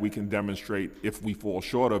 and that we can demonstrate if we fall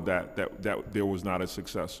short of that there was not a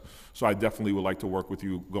success. So I definitely would like to work with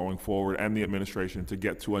you going forward and the administration to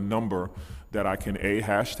get to a number that I can A,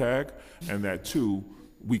 hashtag, and that two,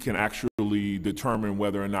 we can actually determine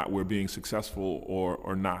whether or not we're being successful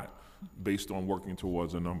or not based on working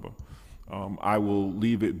towards a number. I will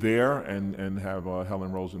leave it there and have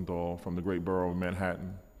Helen Rosenthal from the Great Borough of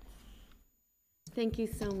Manhattan. Thank you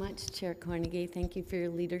so much, Chair Cornegie. Thank you for your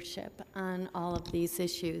leadership on all of these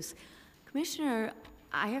issues. Commissioner,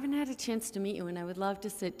 I haven't had a chance to meet you, and I would love to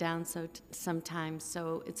sit down sometime,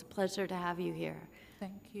 so it's a pleasure to have you here.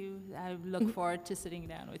 Thank you. I look forward to sitting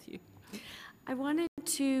down with you. I wanted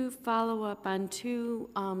to follow up on two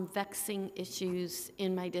vexing issues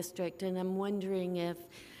in my district, and I'm wondering if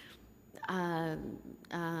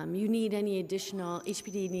you need any additional,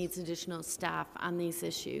 HPD needs additional staff on these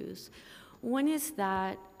issues. One is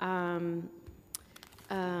that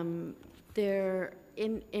there,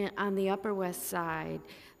 on the Upper West Side,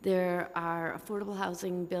 there are affordable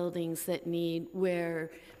housing buildings that need, where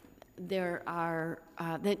there are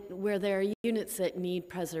units that need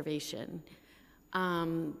preservation,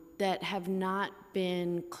 that have not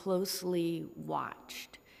been closely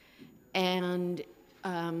watched. And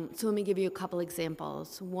so let me give you a couple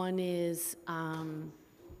examples. One is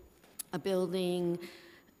a building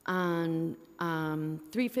on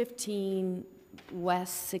 315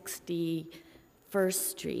 West 61st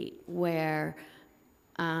Street, where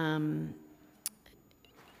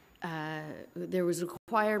there was a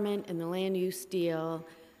requirement in the land use deal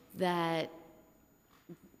that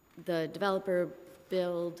the developer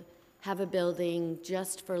have a building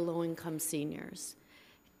just for low-income seniors.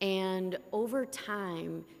 And over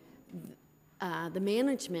time, the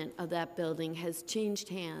management of that building has changed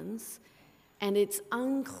hands, and it's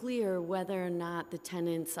unclear whether or not the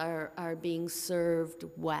tenants are being served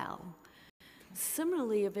well.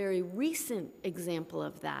 Similarly, a very recent example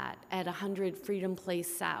of that at 100 Freedom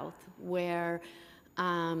Place South, where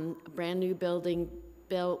a brand new building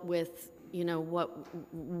built with,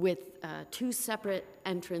 two separate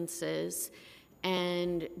entrances,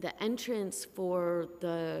 and the entrance for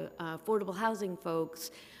the affordable housing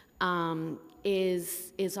folks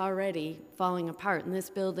is already falling apart. And this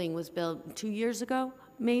building was built 2 years ago,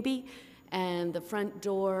 maybe, and the front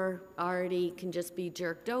door already can just be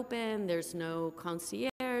jerked open. There's no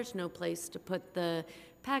concierge, no place to put the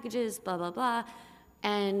packages, blah, blah, blah.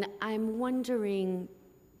 And I'm wondering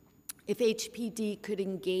if HPD could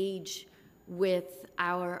engage with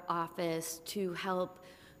our office to help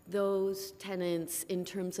those tenants in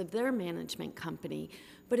terms of their management company.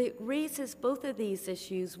 But it raises both of these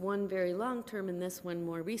issues, one very long-term and this one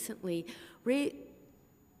more recently,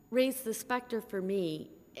 raise the specter for me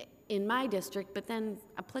in my district, but then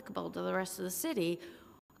applicable to the rest of the city.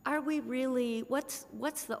 Are we really,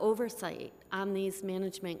 what's the oversight on these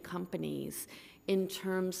management companies in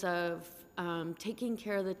terms of taking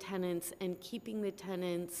care of the tenants and keeping the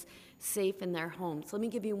tenants safe in their homes? Let me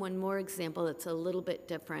give you one more example that's a little bit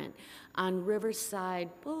different. On Riverside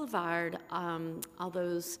Boulevard, all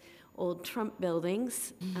those old Trump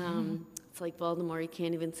buildings, it's like Voldemort, you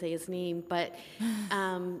can't even say his name, but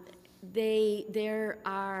they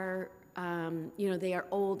are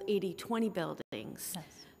old 80-20 buildings. Yes.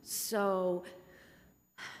 So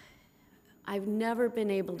I've never been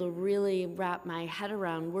able to really wrap my head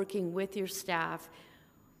around, working with your staff,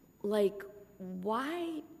 like,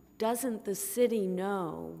 why doesn't the city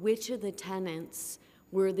know which of the tenants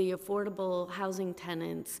were the affordable housing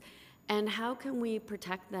tenants, and how can we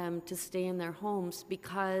protect them to stay in their homes?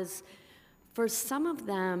 Because for some of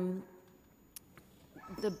them,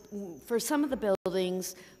 for some of the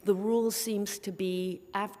buildings, the rule seems to be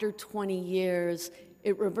after 20 years,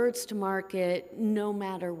 it reverts to market no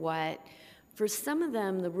matter what. For some of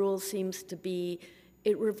them, the rule seems to be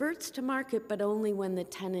it reverts to market, but only when the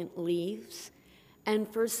tenant leaves. And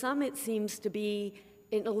for some, it seems to be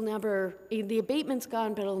it'll never, the abatement's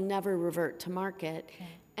gone, but it'll never revert to market. Okay.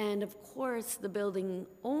 And of course, the building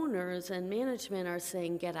owners and management are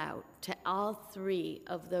saying get out to all three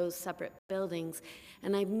of those separate buildings.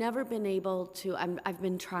 And I've never been able to, I've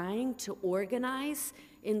been trying to organize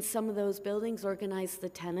in some of those buildings, organize the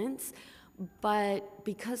tenants, but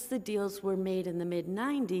because the deals were made in the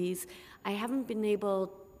mid-90s, we haven't been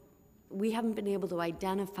able to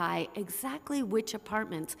identify exactly which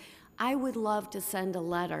apartments. I would love to send a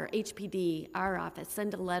letter, HPD, our office,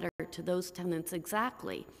 send a letter to those tenants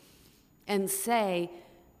exactly and say,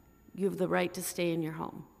 you have the right to stay in your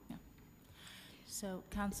home. Yeah. So,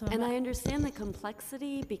 Councilmember. And I understand the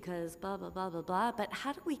complexity because blah, blah, blah, blah, blah, but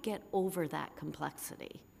how do we get over that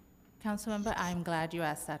complexity? Councilmember, I'm glad you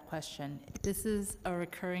asked that question. This is a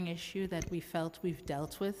recurring issue that we felt we've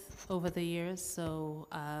dealt with over the years, so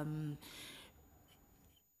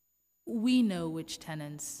we know which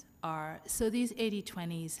tenants are. So these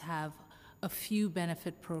 80-20s have a few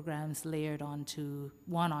benefit programs layered onto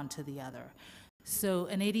the other. So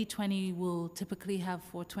an 80-20 will typically have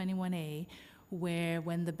 421A, where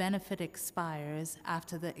when the benefit expires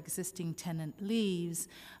after the existing tenant leaves,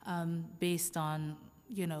 based on,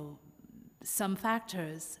 some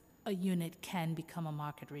factors, a unit can become a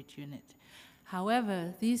market rate unit.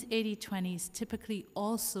 However, these 80-20s typically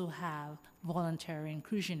also have voluntary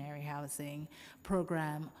inclusionary housing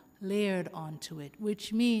program layered onto it,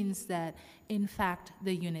 which means that, in fact,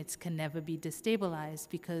 the units can never be destabilized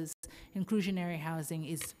because inclusionary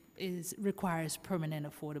housing requires permanent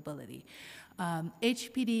affordability.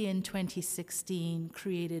 HPD in 2016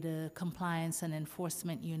 created a compliance and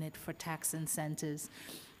enforcement unit for tax incentives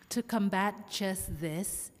to combat just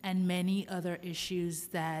this and many other issues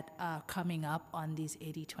that are coming up on these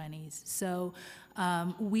 80-20s. So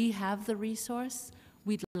we have the resource.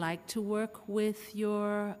 We'd like to work with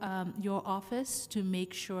your office to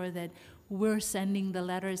make sure that we're sending the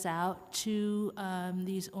letters out to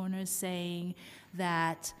these owners saying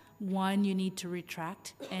that, one, you need to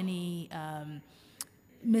retract any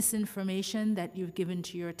misinformation that you've given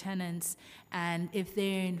to your tenants, and if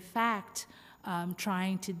they're in fact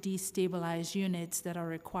trying to destabilize units that are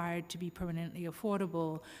required to be permanently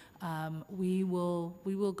affordable, we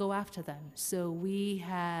will go after them. So we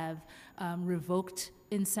have revoked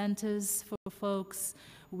incentives for folks.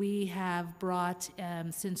 We have brought,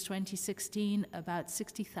 since 2016, about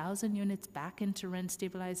 60,000 units back into rent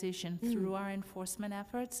stabilization through our enforcement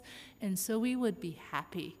efforts. And so we would be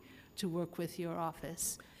happy to work with your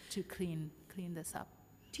office to clean this up.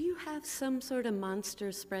 Do you have some sort of monster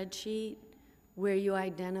spreadsheet where you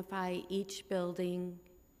identify each building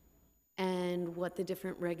and what the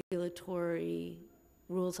different regulatory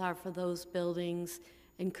rules are for those buildings?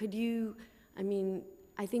 And could you, I mean,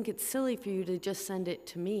 I think it's silly for you to just send it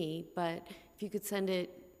to me, but if you could send it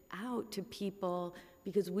out to people,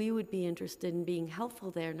 because we would be interested in being helpful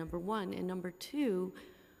there, number one. And number two,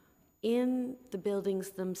 in the buildings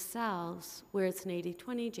themselves, where it's an 80-20,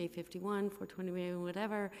 J51, 420,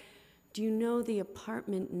 whatever, do you know the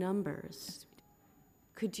apartment numbers?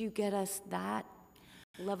 Could you get us that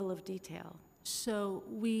level of detail? So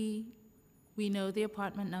we know the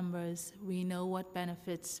apartment numbers. We know what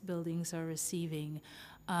benefits buildings are receiving.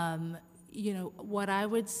 You know, what I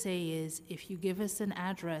would say is if you give us an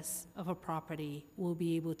address of a property, we'll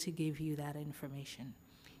be able to give you that information.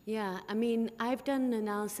 Yeah, I mean, I've done an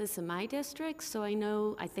analysis in my district, so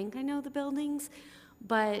I think I know the buildings,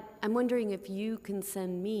 but I'm wondering if you can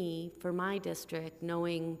send me, for my district,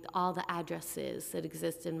 knowing all the addresses that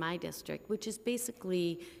exist in my district, which is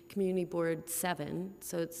basically Community Board 7,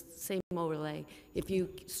 so it's the same overlay. If you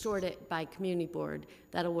sort it by Community Board,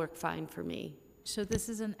 that'll work fine for me. So this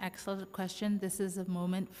is an excellent question. This is a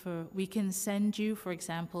moment we can send you, for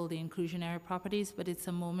example, the inclusionary properties, but it's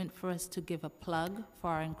a moment for us to give a plug for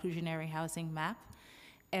our inclusionary housing map.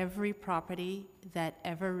 Every property that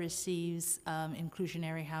ever receives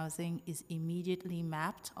inclusionary housing is immediately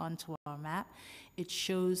mapped onto our map. It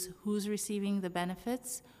shows who's receiving the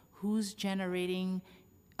benefits, who's generating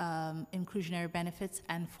inclusionary benefits,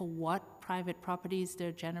 and for what private properties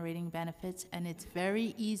they're generating benefits. And it's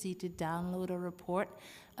very easy to download a report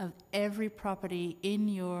of every property in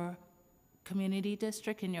your community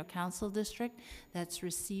district, in your council district, that's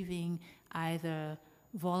receiving either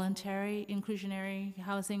voluntary inclusionary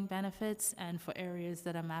housing benefits, and for areas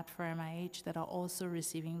that are mapped for MIH that are also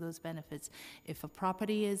receiving those benefits. If a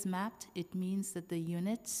property is mapped, it means that the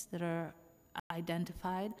units that are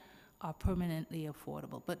identified are permanently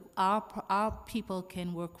affordable. But our people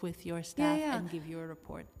can work with your staff and give you a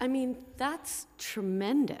report. I mean, that's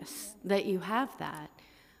tremendous that you have that.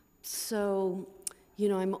 So, you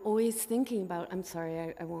know, I'm always thinking about, I'm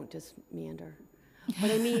sorry, I won't just meander. But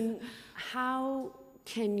I mean, how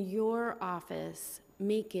can your office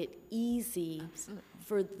make it easy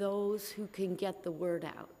for those who can get the word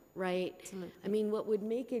out, right? Absolutely. I mean, what would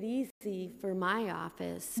make it easy for my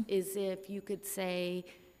office is if you could say,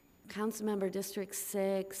 Councilmember District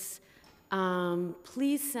 6,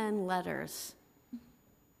 please send letters.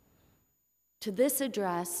 To this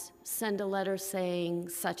address, send a letter saying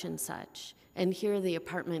such and such, and here are the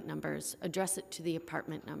apartment numbers. Address it to the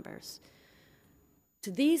apartment numbers.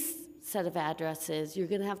 To these set of addresses, you're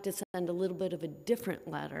going to have to send a little bit of a different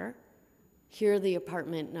letter. Here are the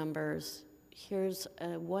apartment numbers. Here's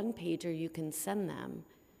a one-pager you can send them.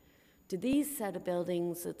 To these set of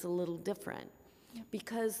buildings, it's a little different.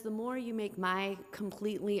 Because the more you make my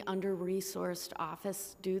completely under-resourced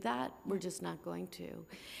office do that, we're just not going to.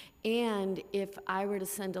 And if I were to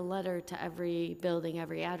send a letter to every building,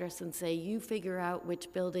 every address, and say, you figure out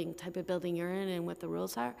which building, type of building you're in and what the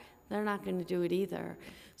rules are, they're not going to do it either.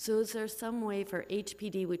 So is there some way for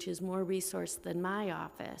HPD, which is more resourced than my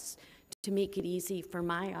office, to make it easy for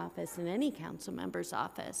my office and any council member's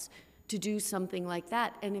office to do something like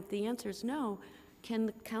that? And if the answer is no, can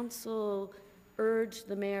the council urge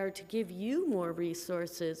the mayor to give you more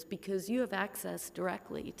resources because you have access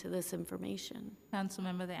directly to this information?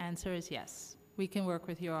 Councilmember, the answer is yes. We can work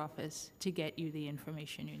with your office to get you the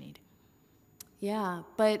information you need. Yeah,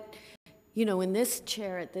 but you know, in this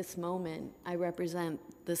chair at this moment, I represent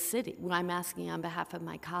the city. Well, I'm asking on behalf of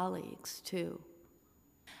my colleagues too.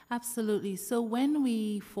 Absolutely. So when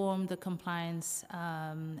we formed the compliance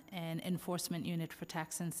and enforcement unit for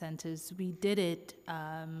tax incentives, we did it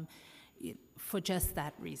for just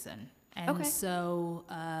that reason. And so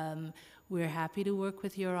we're happy to work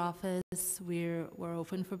with your office. We're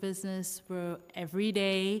open for business. We're every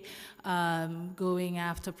day going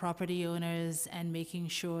after property owners and making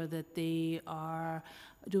sure that they are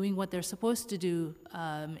doing what they're supposed to do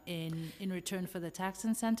in return for the tax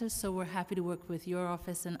incentives. So we're happy to work with your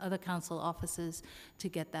office and other council offices to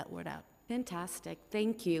get that word out. Fantastic,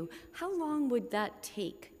 thank you. How long would that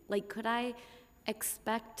take? Like, could I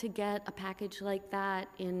expect to get a package like that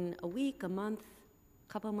in a week, a month,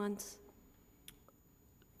 couple months?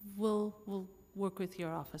 We'll work with your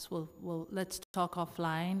office. Let's talk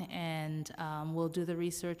offline, and we'll do the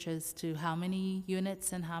research as to how many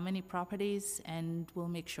units and how many properties, and we'll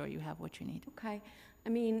make sure you have what you need. Okay. I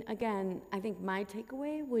mean, again, I think my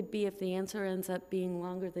takeaway would be if the answer ends up being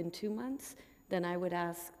longer than 2 months, then I would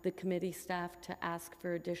ask the committee staff to ask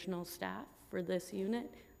for additional staff. for this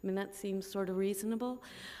unit. I mean, that seems sort of reasonable.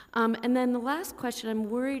 And then the last question, I'm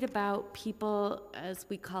worried about people, as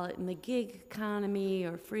we call it in the gig economy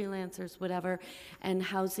or freelancers, whatever, and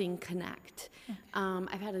Housing Connect.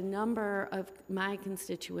 I've had a number of my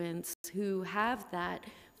constituents who have that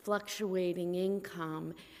fluctuating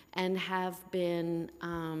income and have been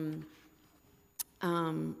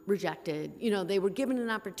rejected. You know, they were given an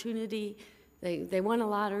opportunity, they won a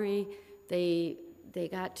lottery, they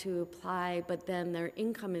got to apply, but then their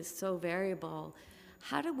income is so variable.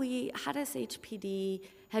 How does HPD,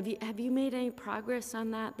 have you made any progress on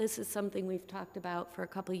that? This is something we've talked about for a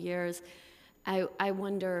couple of years. I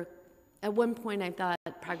wonder, at one point I thought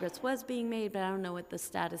progress was being made, but I don't know what the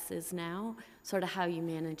status is now, sort of how you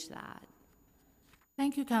manage that.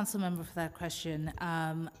 Thank you, Councilmember, for that question.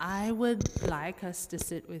 I would like us to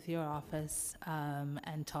sit with your office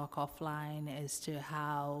and talk offline as to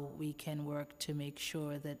how we can work to make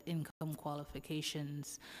sure that income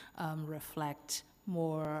qualifications reflect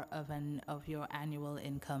more of your annual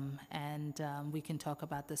income, and we can talk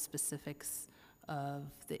about the specifics of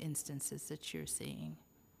the instances that you're seeing.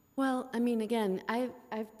 Well, I mean, again,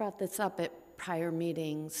 I've brought this up at prior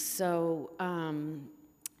meetings, so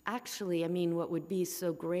actually, I mean, what would be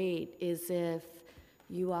so great is if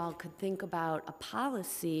you all could think about a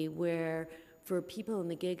policy where for people in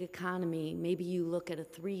the gig economy, maybe you look at a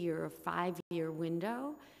 3-year or 5-year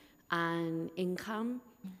window on income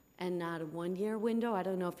and not a 1-year window. I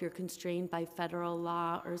don't know if you're constrained by federal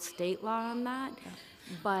law or state law on that,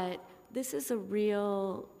 but this is a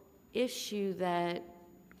real issue that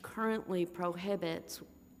currently prohibits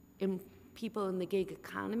people in the gig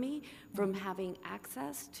economy from having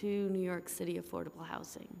access to New York City affordable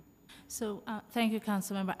housing. So thank you,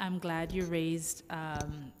 Councilmember. I'm glad you raised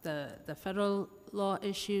the federal law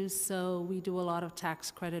issues. So we do a lot of tax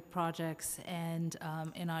credit projects and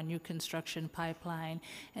in our new construction pipeline.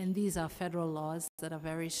 And these are federal laws that are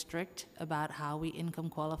very strict about how we income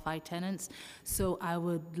qualify tenants. So I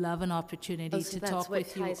would love an opportunity to talk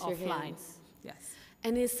with you offline. Yes.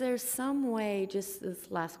 And is there some way, just this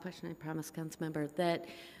last question, I promise, Councilmember, that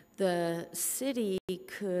the city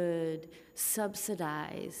could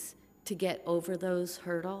subsidize to get over those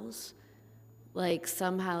hurdles? Like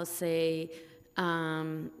somehow say,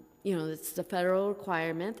 you know, it's the federal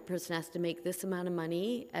requirement, the person has to make this amount of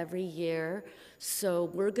money every year, so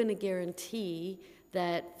we're going to guarantee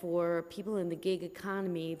that for people in the gig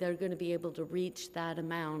economy, they're going to be able to reach that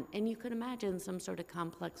amount. And you could imagine some sort of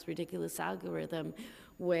complex, ridiculous algorithm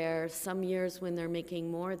where some years when they're making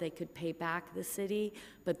more, they could pay back the city,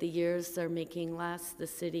 but the years they're making less, the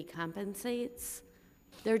city compensates.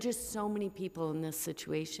 There are just so many people in this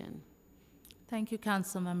situation. Thank you,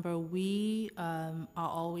 Councilmember. We are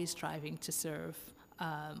always striving to serve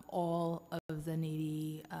all of the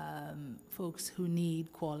needy folks who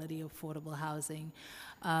need quality, affordable housing.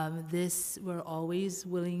 We're always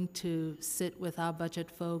willing to sit with our budget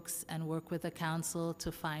folks and work with the council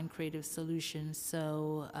to find creative solutions.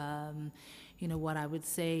 So, you know, what I would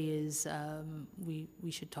say is we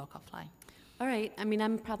should talk offline. All right. I mean,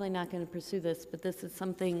 I'm probably not going to pursue this, but this is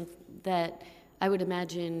something that I would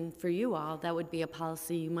imagine for you all, that would be a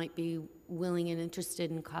policy you might be willing and interested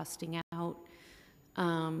in costing out.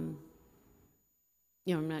 You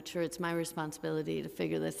know, I'm not sure it's my responsibility to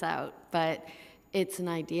figure this out, but it's an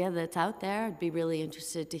idea that's out there. I'd be really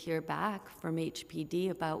interested to hear back from HPD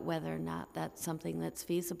about whether or not that's something that's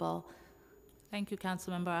feasible. Thank you,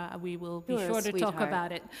 Councilmember. We will be sure to talk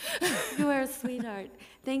about it. You are a sweetheart.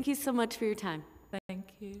 Thank you so much for your time.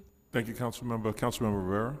 Thank you. Thank you, Councilmember. Councilmember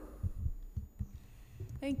Rivera.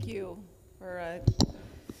 Thank you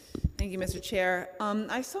Thank you, Mr. Chair.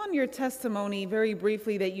 I saw in your testimony very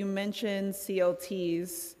briefly that you mentioned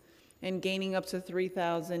CLTs and gaining up to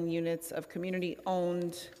 3,000 units of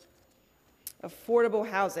community-owned affordable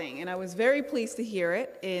housing, and I was very pleased to hear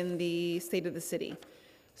it in the State of the City.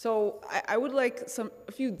 So I would like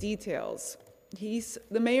a few details.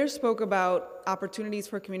 The mayor spoke about opportunities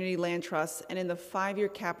for community land trusts, and in the 5-year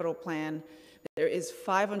capital plan, there is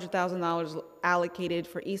 $500,000 allocated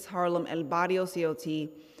for East Harlem El Barrio CLT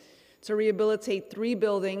to rehabilitate 3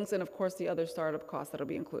 buildings, and of course the other startup costs that'll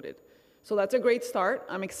be included. So that's a great start.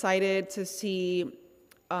 I'm excited to see,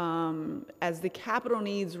 as the capital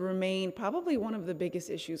needs remain probably one of the biggest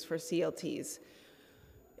issues for CLTs.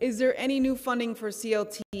 Is there any new funding for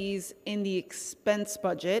CLTs in the expense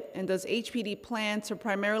budget? And does HPD plan to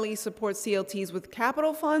primarily support CLTs with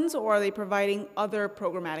capital funds, or are they providing other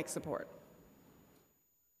programmatic support?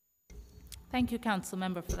 Thank you,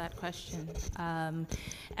 Councilmember, for that question.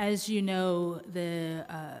 As you know, the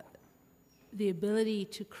ability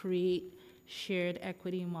to create shared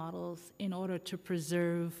equity models in order to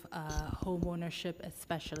preserve home ownership,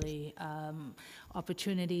 especially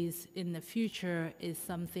opportunities in the future, is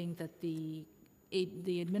something that the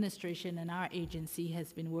administration and our agency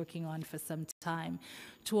has been working on for some time.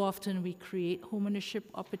 Too often we create homeownership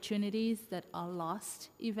opportunities that are lost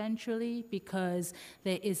eventually because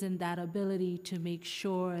there isn't that ability to make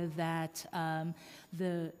sure that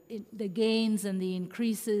the gains and the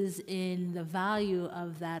increases in the value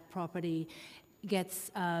of that property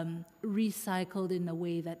gets recycled in a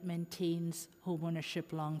way that maintains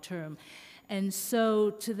homeownership long term. And so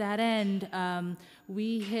to that end,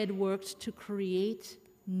 we had worked to create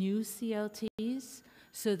new CLTs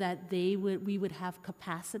so that we would have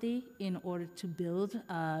capacity in order to build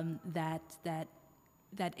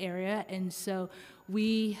that area. And so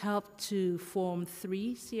we helped to form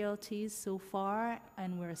 3 CLTs so far,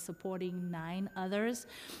 and we're supporting 9 others.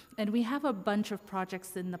 And we have a bunch of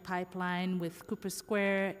projects in the pipeline with Cooper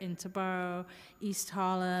Square, Interborough, East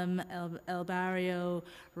Harlem, El Barrio,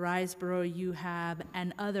 Riseboro, UHAB,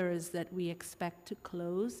 and others that we expect to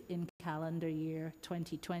close in calendar year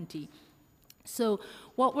 2020. So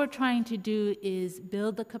what we're trying to do is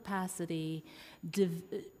build the capacity,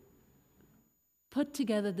 put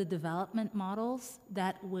together the development models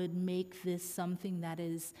that would make this something that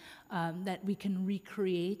is that we can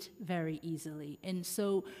recreate very easily. And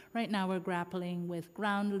so right now we're grappling with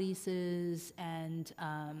ground leases and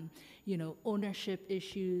ownership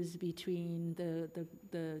issues between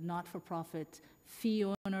the not-for-profit fee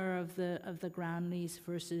owner of the ground lease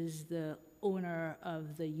versus the owner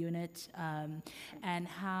of the unit, and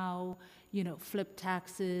how flip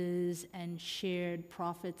taxes and shared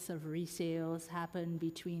profits of resales happen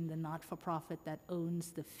between the not-for-profit that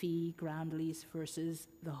owns the fee ground lease versus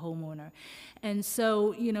the homeowner. And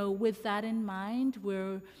so, with that in mind,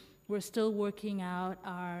 we're still working out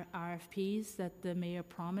our RFPs that the mayor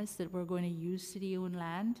promised that we're going to use city-owned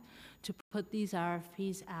land to put these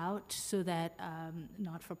RFPs out so that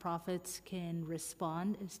not-for-profits can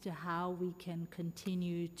respond as to how we can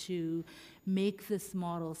continue to make this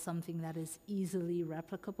model something that is easily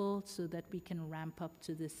replicable so that we can ramp up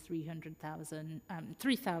to this 3,000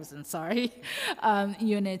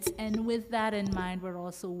 units. And with that in mind, we're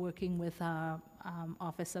also working with our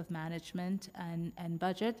Office of Management and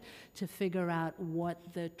Budget to figure out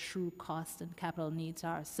what the true cost and capital needs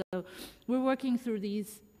are. So we're working through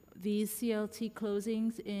these CLT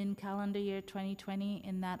closings in calendar year 2020,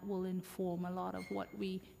 and that will inform a lot of what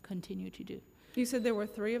we continue to do. You said there were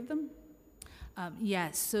 3 of them?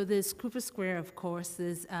 Yes, so there's Cooper Square, of course,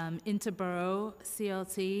 there's Interborough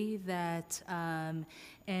CLT that,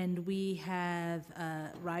 and we have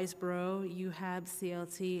Riseboro, UHAB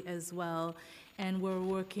CLT as well, and we're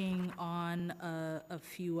working on a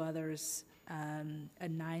few others, 9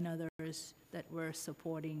 others that we're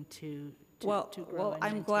supporting to grow. Well,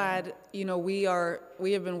 I'm glad, we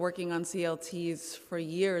have been working on CLTs for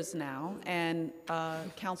years now, and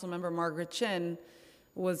Councilmember Margaret Chin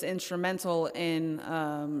was instrumental in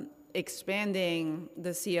expanding the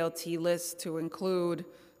CLT list to include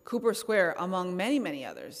Cooper Square, among many, many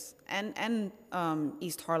others, and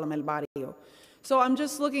East Harlem, El Barrio. So I'm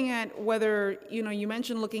just looking at whether, you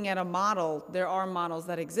mentioned looking at a model. There are models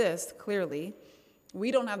that exist, clearly.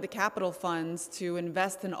 We don't have the capital funds to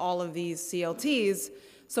invest in all of these CLTs.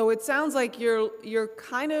 So it sounds like you're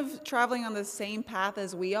kind of traveling on the same path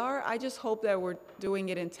as we are. I just hope that we're doing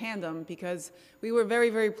it in tandem, because we were very,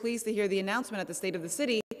 very pleased to hear the announcement at the State of the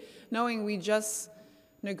City, knowing we just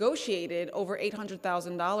negotiated over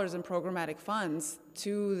 $800,000 in programmatic funds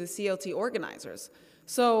to the CLT organizers.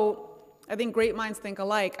 So I think great minds think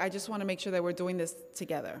alike. I just want to make sure that we're doing this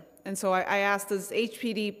together. And so I asked, does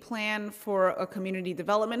HPD plan for a community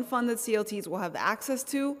development fund that CLTs will have access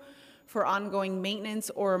to for ongoing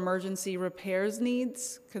maintenance or emergency repairs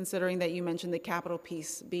needs, considering that you mentioned the capital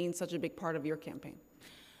piece being such a big part of your campaign?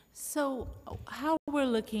 So how we're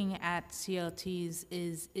looking at CLTs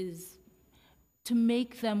is to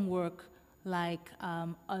make them work like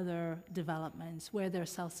other developments where they're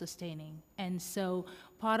self-sustaining. And so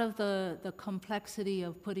part of the complexity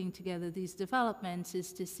of putting together these developments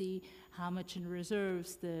is to see how much in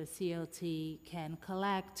reserves the CLT can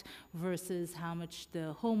collect versus how much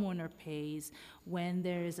the homeowner pays when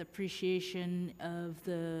there is appreciation of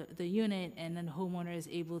the unit and then the homeowner is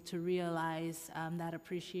able to realize that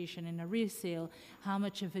appreciation in a resale, how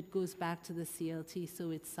much of it goes back to the CLT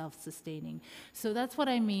so it's self-sustaining. So that's what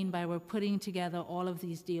I mean by we're putting together all of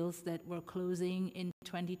these deals that we're closing in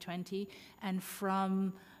 2020, and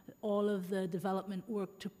from all of the development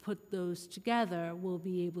work to put those together will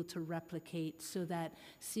be able to replicate so that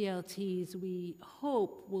CLTs, we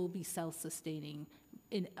hope, will be self-sustaining,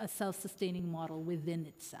 in a self-sustaining model within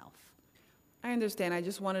itself. I understand. I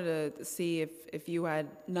just wanted to see if you had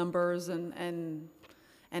numbers and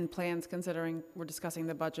plans, considering we're discussing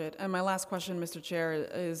the budget. And my last question, Mr. Chair,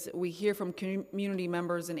 is we hear from community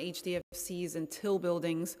members in HDFCs and TIL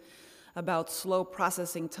buildings about slow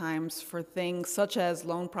processing times for things such as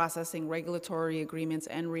loan processing, regulatory agreements,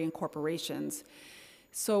 and reincorporations.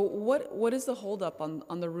 So what is the holdup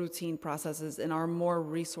on the routine processes, and are more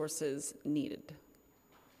resources needed?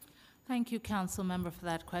 Thank you, Council Member, for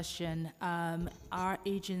that question. Our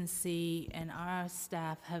agency and our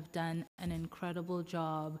staff have done an incredible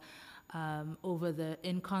job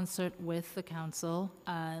in concert with the council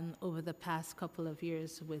over the past couple of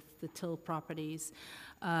years with the TIL properties.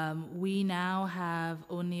 We now have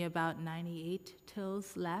only about 98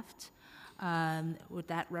 TILs left.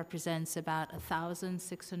 That represents about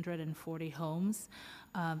 1,640 homes.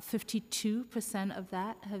 52% of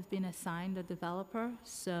that have been assigned a developer,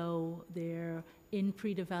 so they're in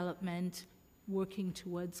pre-development, working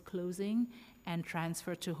towards closing and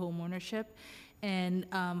transfer to home ownership. And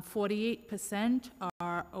 48%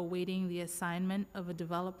 are awaiting the assignment of a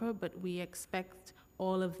developer, but we expect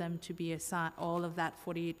all of them to be assigned, all of that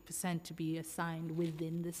 48% to be assigned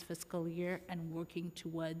within this fiscal year and working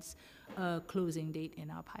towards a closing date in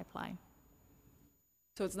our pipeline.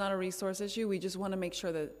 So it's not a resource issue. We just want to make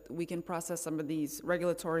sure that we can process some of these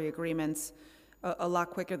regulatory agreements a lot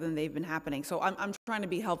quicker than they've been happening. So I'm trying to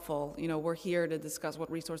be helpful. You know, we're here to discuss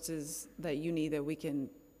what resources that you need that we can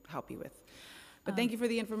help you with. But thank you for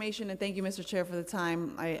the information, and thank you, Mr. Chair, for the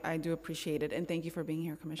time. I do appreciate it, and thank you for being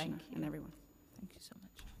here, Commissioner, and everyone. Thank you so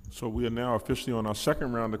much. So we are now officially on our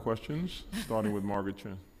second round of questions, starting with Margaret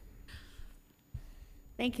Chin.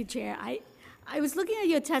 Thank you, Chair. I was looking at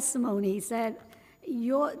your testimonies that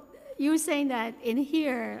you were saying that in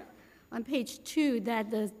here on page 2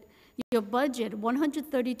 that your budget,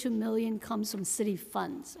 132 million, comes from city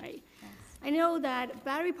funds, right? Yes. I know that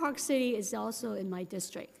Battery Park City is also in my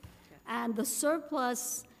district, and the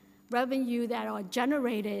surplus revenue that are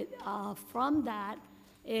generated from that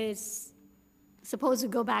is supposed to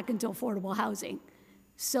go back into affordable housing.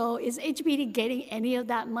 So is HPD getting any of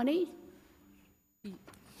that money?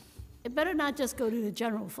 It better not just go to the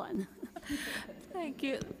general fund. Thank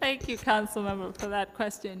you, Council Member, for that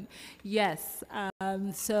question. Yes,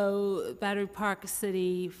 so Battery Park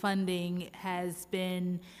City funding has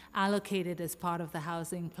been allocated as part of the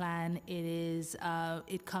housing plan.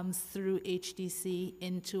 It comes through HDC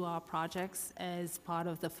into our projects as part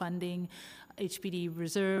of the funding, HPD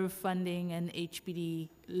reserve funding and HPD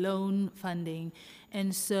loan funding.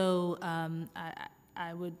 And so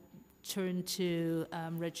I would turn to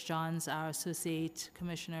Rich Johns, our Associate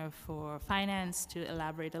Commissioner for Finance, to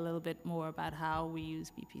elaborate a little bit more about how we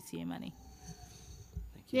use BPCA money.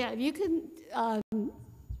 Yeah, if you can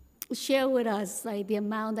share with us like the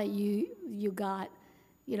amount that you got,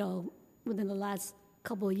 you know, within the last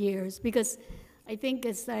couple of years, because I think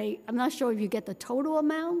it's like, I'm not sure if you get the total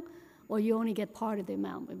amount or you only get part of the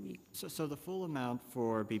amount. So the full amount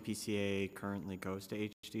for BPCA currently goes to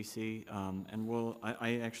HDC, and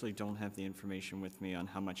I actually don't have the information with me on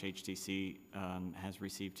how much HDC has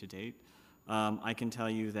received to date. I can tell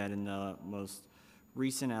you that in the most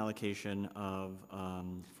recent allocation of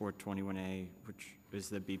 421A, which is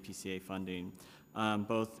the BPCA funding,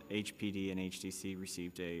 both HPD and HDC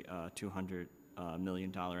received a $200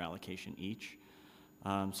 million allocation each.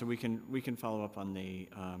 So we can follow up on the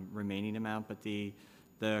remaining amount, but the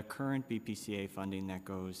current BPCA funding that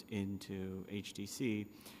goes into HDC,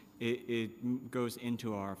 it goes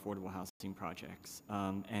into our affordable housing projects.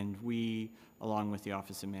 And we, along with the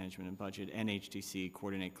Office of Management and Budget and HDC,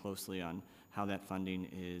 coordinate closely on how that funding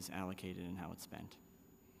is allocated and how it's spent.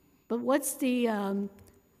 But what's the,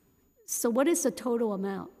 so what is the total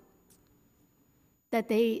amount that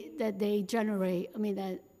they generate, I mean,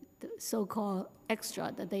 that the so-called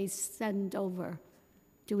extra that they send over?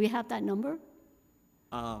 Do we have that number?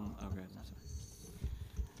 Okay.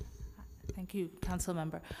 Thank you, Council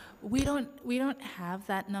Member. We don't have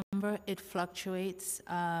that number. It fluctuates.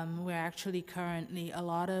 We're actually currently, a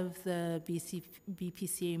lot of the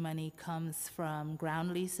BPCA money comes from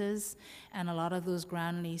ground leases, and a lot of those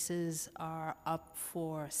ground leases are up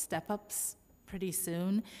for step-ups pretty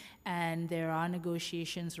soon, and there are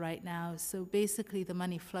negotiations right now. So basically the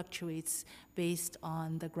money fluctuates based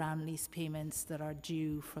on the ground lease payments that are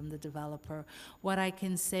due from the developer. What I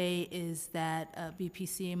can say is that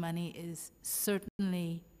BPCA money is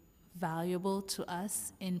certainly valuable to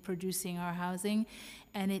us in producing our housing,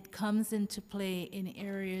 and it comes into play in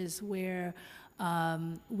areas where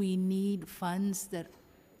we need funds that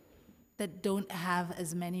don't have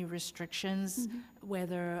as many restrictions,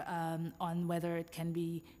 whether on whether it can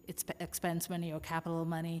be expense money or capital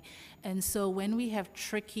money. And so when we have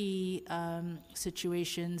tricky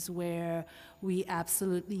situations where we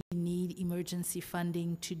absolutely need emergency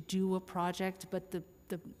funding to do a project, but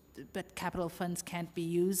but capital funds can't be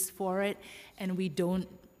used for it, and we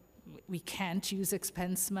can't use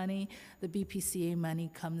expense money, the BPCA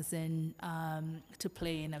money comes in to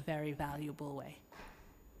play in a very valuable way.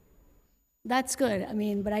 That's good. I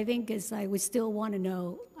mean, but I think it's like we still want to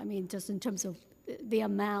know, I mean, just in terms of the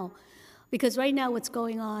amount, because right now what's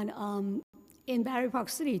going on in Battery Park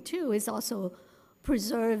City too is also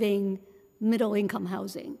preserving middle-income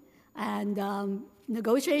housing. And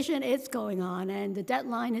negotiation is going on, and the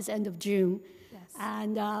deadline is end of June. Yes.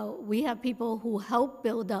 And we have people who help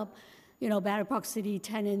build up, you know, Battery Park City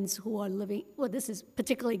tenants who are living, well, this is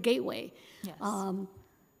particularly Gateway. Yes.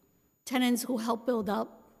 Tenants who help build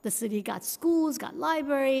up. The city got schools, got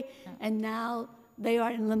library, and now they are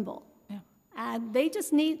in limbo. Yeah. And they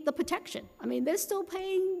just need the protection. I mean, they're still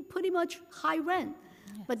paying pretty much high rent,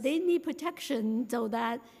 but they need protection so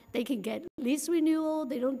that they can get lease renewal,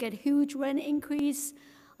 they don't get huge rent increase.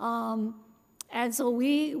 And so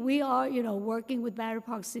we are, you know, working with Battery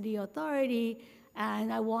Park City Authority,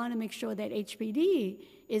 and I want to make sure that HPD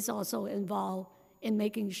is also involved in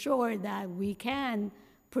making sure that we can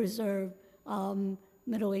preserve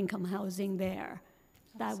middle-income housing there,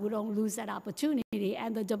 that we don't lose that opportunity.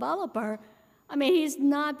 And the developer, I mean, he's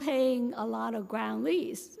not paying a lot of ground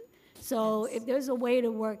lease. So if there's a way to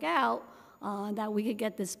work out that we could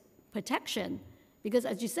get this protection, because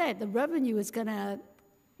as you said, the revenue is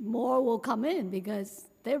more will come in because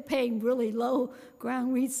they're paying really low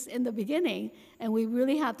ground lease in the beginning, and we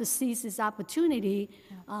really have to seize this opportunity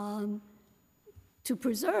to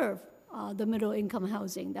preserve the middle-income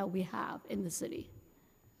housing that we have in the city.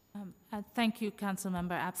 Thank you,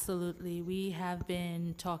 Councilmember. Absolutely. We have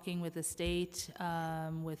been talking with the state,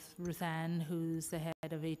 with Ruth Ann, who's the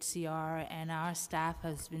head of HCR, and our staff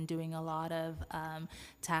has been doing a lot of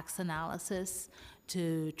tax analysis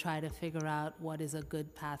to try to figure out what is a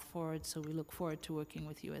good path forward. So we look forward to working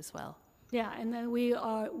with you as well. Yeah, and then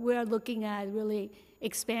we're looking at really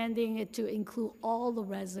expanding it to include all the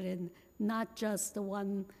residents, not just the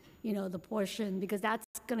one, you know, the portion, because that's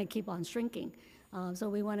going to keep on shrinking. So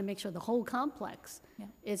we want to make sure the whole complex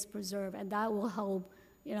is preserved, and that will help,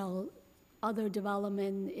 you know, other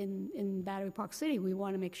development in Battery Park City. We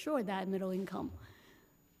want to make sure that middle income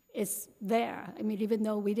is there. I mean, even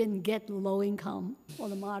though we didn't get the low income or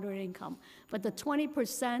the moderate income, but the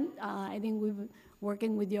 20%, I think we've been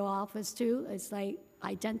working with your office too. It's like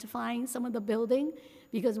identifying some of the building,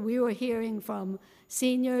 because we were hearing from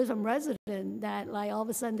seniors, from residents, that like all of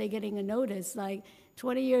a sudden they're getting a notice like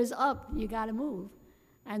 20 years up, you got to move.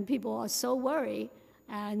 And people are so worried.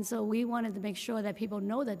 And so we wanted to make sure that people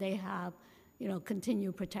know that they have, you know,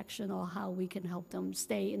 continued protection, or how we can help them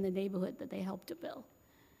stay in the neighborhood that they helped to build.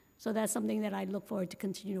 So that's something that I look forward to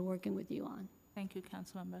continue working with you on. Thank you,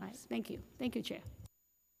 Councilmember. Right, thank you. Thank you, Chair.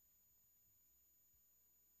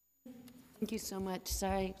 Thank you so much.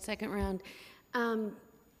 Sorry, second round.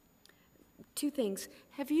 Two things.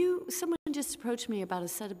 Someone just approached me about a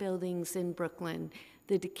set of buildings in Brooklyn,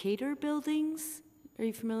 the Decatur buildings. Are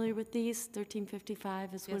you familiar with these?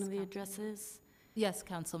 1355 is one of the addresses. Yes,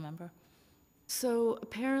 Councilmember. So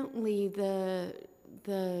apparently the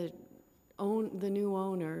new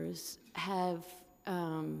owners have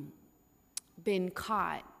been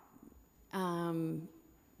caught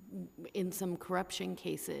in some corruption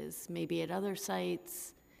cases, maybe at other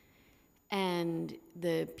sites. And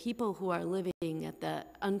the people who are living at the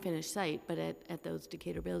unfinished site, but at those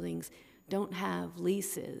Decatur buildings, don't have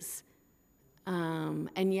leases.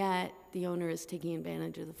 And yet the owner is taking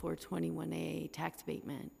advantage of the 421A tax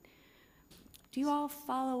abatement. Do you all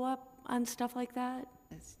follow up on stuff like that?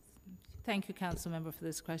 Thank you, Councilmember, for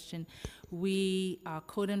this question. Our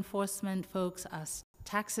code enforcement folks, our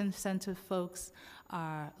tax incentive folks,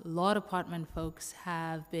 our law department folks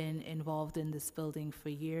have been involved in this building for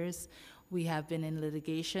years. We have been in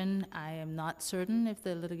litigation. I am not certain if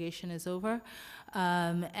the litigation is over.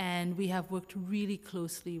 And we have worked really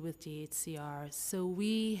closely with DHCR. So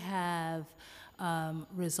we have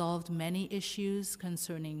resolved many issues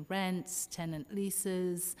concerning rents, tenant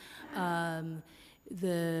leases,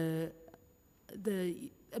 the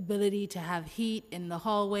ability to have heat in the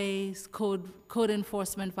hallways, code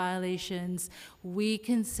enforcement violations, we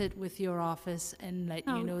can sit with your office and let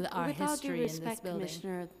you know our history in this building. With all due respect,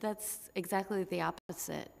 Commissioner, that's exactly the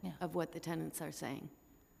opposite of what the tenants are saying.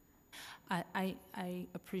 I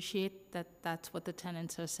appreciate that that's what the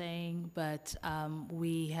tenants are saying, but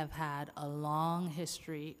we have had a long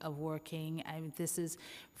history of working. This is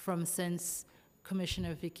from since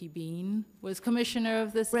Commissioner Vicky Bean was commissioner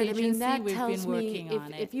of this agency. I mean, that we've tells been me working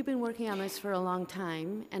on it. if you've been working on this for a long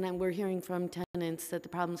time, and we're hearing from tenants that the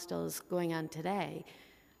problem still is going on today,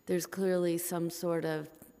 there's clearly some sort of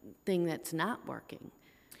thing that's not working.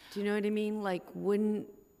 Do you know what I mean? Like, wouldn't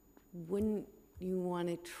you want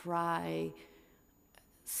to try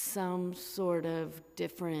some sort of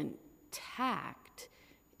different tact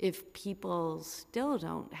if people still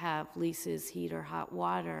don't have leases, heat, or hot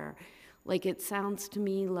water? Like, it sounds to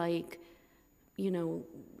me like, you know,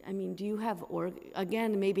 I mean, do you have,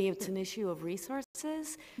 again, maybe it's an issue of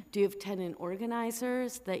resources? Do you have tenant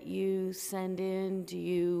organizers that you send in?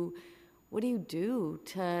 What do you do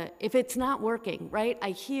to, if it's not working, right?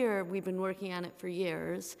 I hear we've been working on it for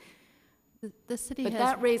years. The city but has,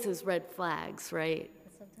 that raises red flags, right?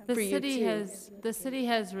 The city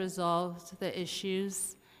has resolved the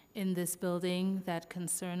issues in this building that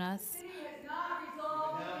concern us.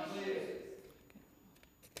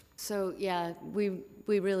 So, yeah, we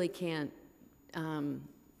really can't,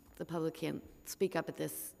 the public can't speak up at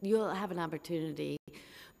this. You'll have an opportunity.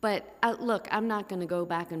 But look, I'm not going to go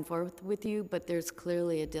back and forth with you, but there's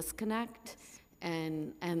clearly a disconnect.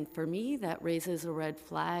 And for me, that raises a red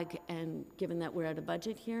flag. And given that we're at a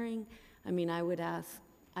budget hearing, I mean, I would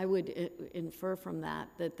infer from that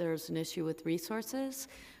there's an issue with resources,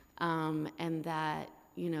 and that,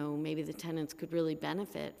 you know, maybe the tenants could really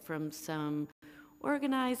benefit from some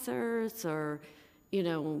organizers, or, you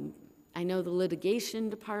know, I know the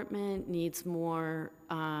litigation department needs more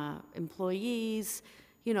employees.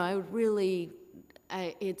 You know, I would really,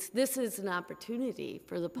 this is an opportunity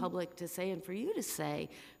for the public to say, and for you to say,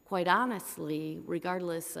 quite honestly,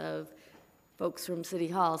 regardless of folks from City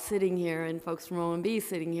Hall sitting here and folks from OMB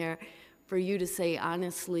sitting here, for you to say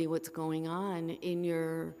honestly what's going on in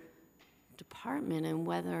your department and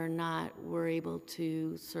whether or not we're able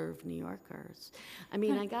to serve New Yorkers. I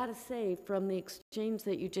mean, I gotta say, from the exchange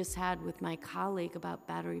that you just had with my colleague about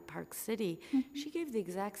Battery Park City, she gave the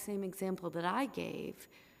exact same example that I gave,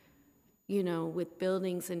 you know, with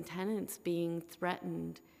buildings and tenants being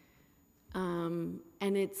threatened. And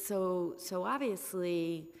it's so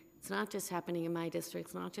obviously, it's not just happening in my district,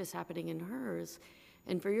 it's not just happening in hers.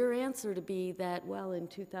 And for your answer to be that, well, in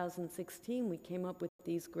 2016, we came up with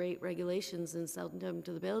these great regulations and sent them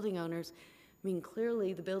to the building owners, I mean,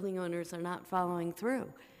 clearly the building owners are not following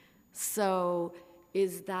through. So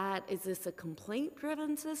is this a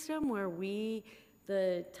complaint-driven system where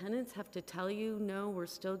the tenants have to tell you, no, we're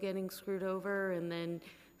still getting screwed over, and then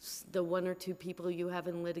the one or two people you have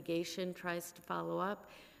in litigation tries to follow up?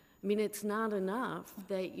 I mean, it's not enough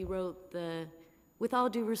that you wrote with all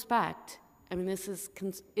due respect, I mean, is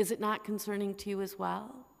it not concerning to you as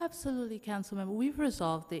well? Absolutely, Councilmember. We've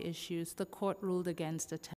resolved the issues. The court ruled against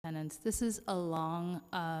the tenants. This is a long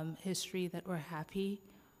history that we're happy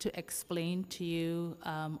to explain to you,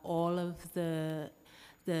 all of the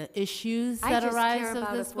issues that arise of this building.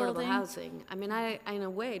 I just care about affordable housing. I mean, I, in a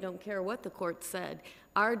way, don't care what the court said.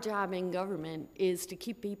 Our job in government is to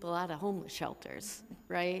keep people out of homeless shelters,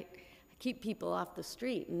 right? Keep people off the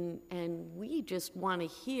street, and we just want to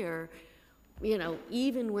hear, you know,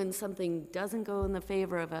 even when something doesn't go in the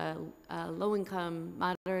favor of a low-income,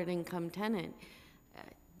 moderate-income tenant,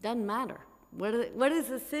 doesn't matter. What is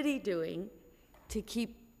the city doing to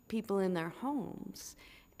keep people in their homes?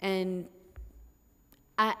 And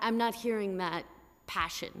I'm not hearing that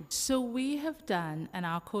passion. So we have done, and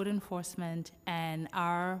our code enforcement and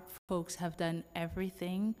our folks have done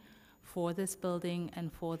everything for this building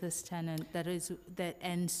and for this tenant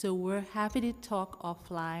and so we're happy to talk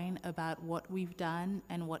offline about what we've done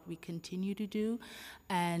and what we continue to do,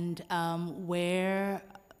 and where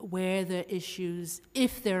the issues,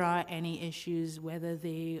 if there are any issues, whether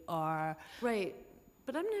they are right.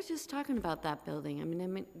 But I'm not just talking about that building. I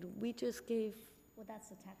mean, we just gave. Well, that's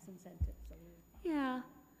the tax incentive. So yeah,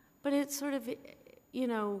 but it's sort of, you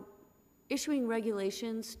know, issuing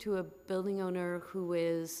regulations to a building owner who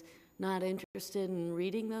is not interested in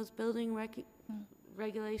reading those building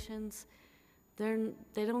regulations. They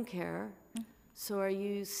don't care. So are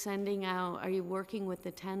you working with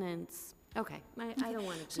the tenants? Okay, I don't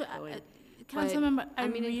want to keep going. Councilmember,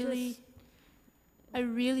 I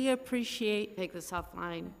really appreciate. Take this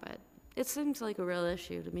offline, but it seems like a real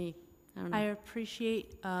issue to me. I don't know. I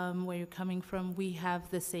appreciate where you're coming from. We have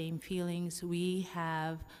the same feelings. We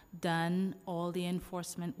have done all the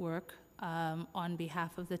enforcement work on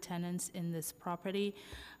behalf of the tenants in this property,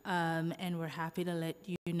 and we're happy to let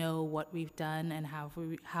you know what we've done and how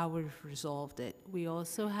we've resolved it. We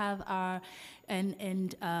also have our,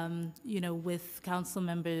 you know, with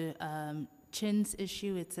Councilmember Chin's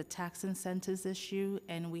issue, it's a tax incentives issue,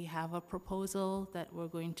 and we have a proposal that we're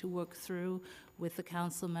going to work through with the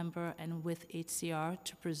council member and with HCR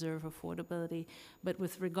to preserve affordability. But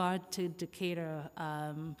with regard to Decatur,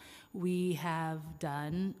 we have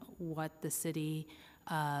done what the city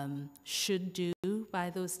should do by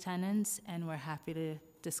those tenants, and we're happy to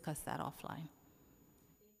discuss that offline.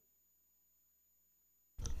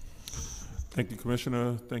 Thank you,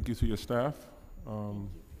 Commissioner. Thank you to your staff.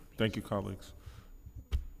 Thank you, colleagues.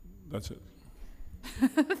 That's it.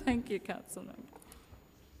 Thank you, Councilman.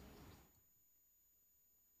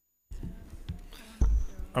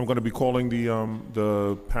 I'm going to be calling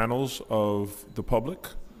the panels of the public.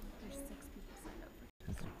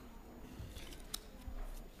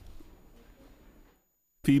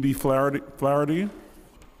 Phoebe Flaherty,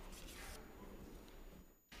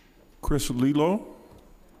 Chris Lilo,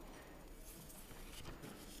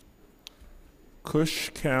 Kush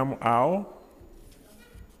Cam Au,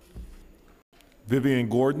 Vivian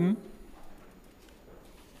Gordon,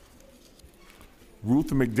 Ruth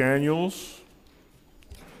McDaniels,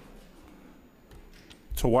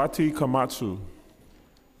 Tawati Kamatsu.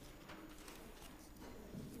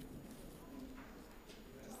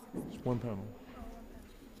 It's one panel.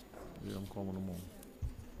 Yeah, I'm calling them all.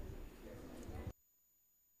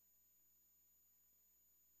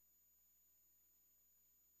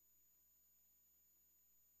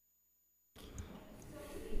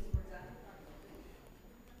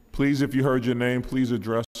 Please, if you heard your name, please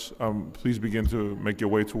address, please begin to make your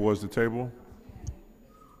way towards the table.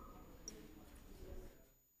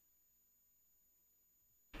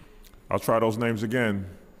 I'll try those names again.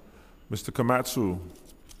 Mr. Kamatsu,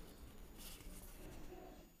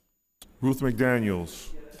 Ruth McDaniels,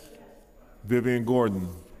 Vivian Gordon,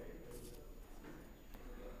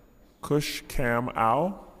 Kush Cam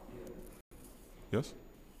Au, yes?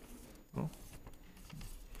 No?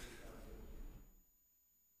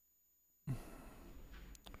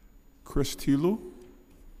 Chris Tilu,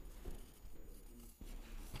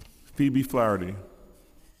 Phoebe Flaherty.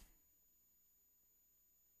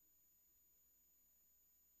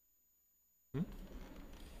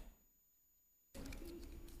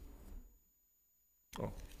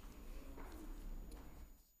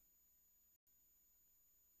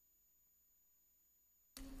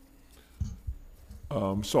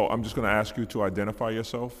 So I'm just going to ask you to identify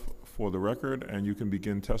yourself for the record, and you can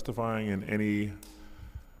begin testifying in any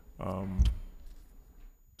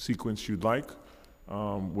sequence you'd like.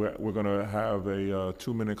 We're going to have a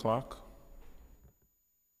 2-minute clock.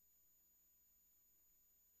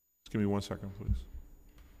 Just give me 1 second, please.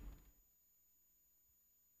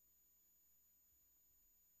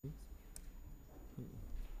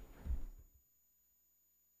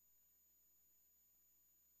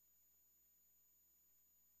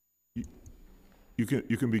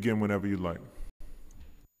 You can begin whenever you'd like.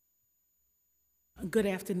 Good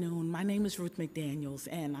afternoon. My name is Ruth McDaniels,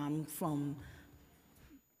 and I'm from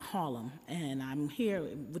Harlem, and I'm here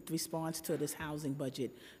with response to this housing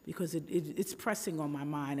budget because it's pressing on my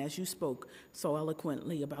mind. As you spoke so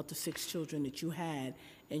eloquently about the 6 children that you had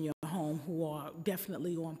in your home who are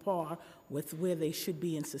definitely on par with where they should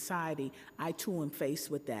be in society, I too am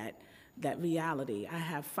faced with that reality. I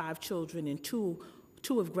have 5 children, and two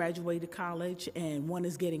have graduated college, and 1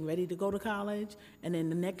 is getting ready to go to college, and then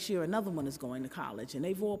the next year another one is going to college, and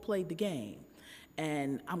they've all played the game,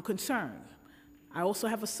 and I'm concerned. I also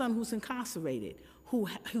have a son who's incarcerated, who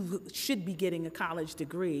should be getting a college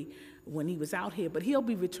degree when he was out here, but he'll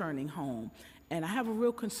be returning home, and I have a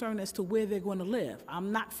real concern as to where they're going to live.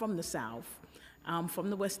 I'm not from the South. I'm from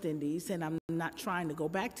the West Indies, and I'm not trying to go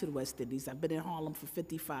back to the West Indies. I've been in Harlem for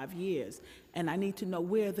 55 years, and I need to know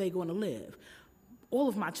where they're going to live. All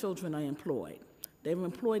of my children are employed. They're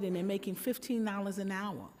employed and they're making $15 an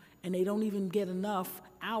hour, and they don't even get enough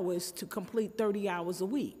hours to complete 30 hours a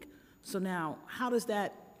week. So now, how does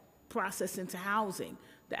that process into housing?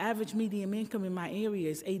 The average median income in my area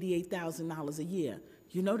is $88,000 a year.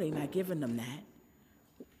 You know they're not giving them that.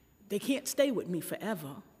 They can't stay with me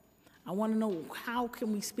forever. I want to know, how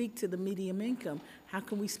can we speak to the median income? How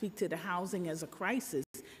can we speak to the housing as a crisis?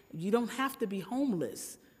 You don't have to be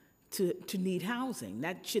homeless to need housing.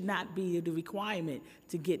 That should not be the requirement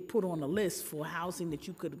to get put on a list for housing that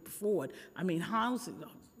you could afford. I mean,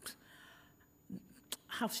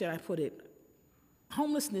 how should I put it?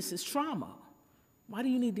 Homelessness is trauma. Why do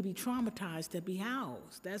you need to be traumatized to be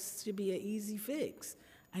housed? That should be an easy fix.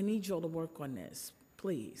 I need y'all to work on this,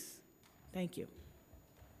 please. Thank you.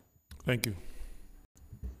 Thank you.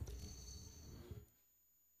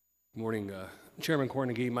 Good morning, Chairman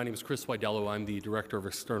Cornegie. My name is Chris Widello. I'm the Director of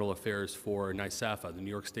External Affairs for NYCC, the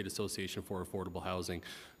New York State Association for Affordable Housing.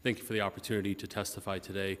 Thank you for the opportunity to testify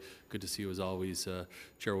today. Good to see you as always,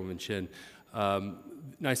 Chairwoman Chin.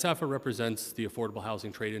 NYCC represents the affordable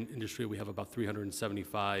housing trade industry. We have about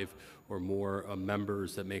 375 or more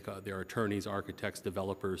members that make their attorneys, architects,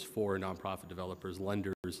 developers, for nonprofit developers,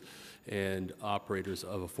 lenders, and operators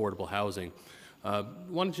of affordable housing.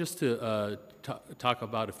 Wanted just to talk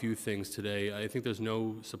about a few things today. I think there's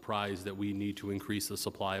no surprise that we need to increase the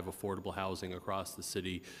supply of affordable housing across the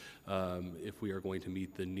city if we are going to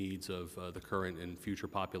meet the needs of the current and future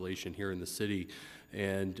population here in the city.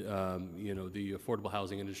 And you know, the affordable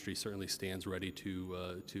housing industry certainly stands ready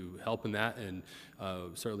to help in that, and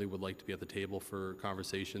certainly would like to be at the table for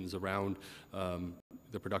conversations around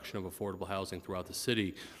the production of affordable housing throughout the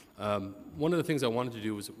city. One of the things I wanted to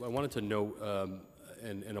do was I wanted to note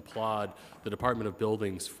and applaud the Department of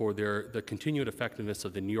Buildings for the continued effectiveness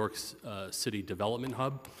of the New York City Development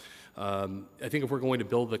Hub. I think if we're going to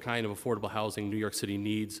build the kind of affordable housing New York City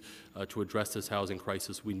needs to address this housing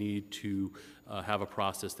crisis, we need to have a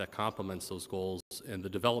process that complements those goals. And the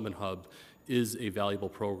Development Hub is a valuable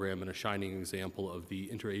program and a shining example of the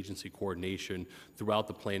interagency coordination throughout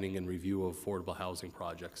the planning and review of affordable housing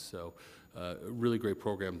projects. So a really great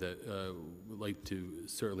program that we'd like to,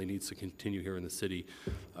 certainly needs to continue here in the city.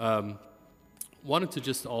 Wanted to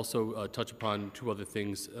just also touch upon two other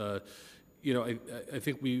things. You know, I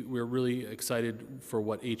think we're really excited for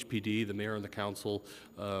what HPD, the mayor and the council,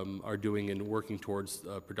 are doing in working towards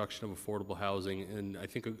production of affordable housing. And I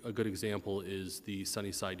think a good example is the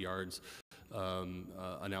Sunnyside Yards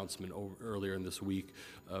announcement earlier in this week,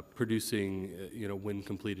 producing, you know, when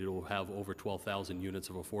completed, will have over 12,000 units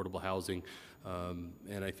of affordable housing.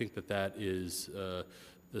 And I think that is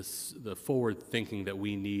the forward thinking that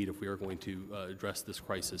we need if we are going to address this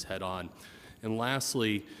crisis head on. And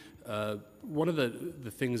lastly, one of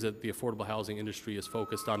the things that the affordable housing industry is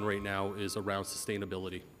focused on right now is around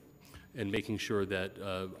sustainability and making sure that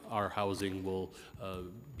our housing will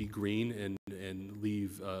be green and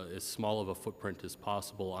leave as small of a footprint as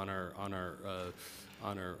possible on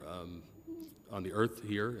the earth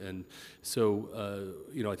here. And so,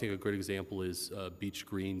 you know, I think a great example is Beach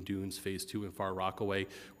Green Dunes Phase 2 in Far Rockaway,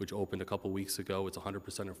 which opened a couple weeks ago. It's 100%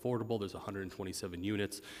 affordable. There's 127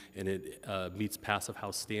 units, and it meets Passive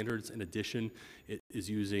House standards. In addition, it is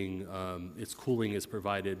using, its cooling is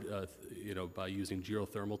provided, you know, by using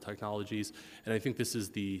geothermal technologies. And I think this is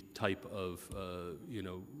the type of, you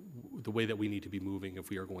know, the way that we need to be moving if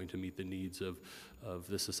we are going to meet the needs of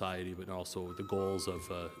the society, but also the goals of,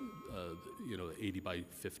 you know, 80 by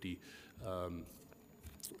 50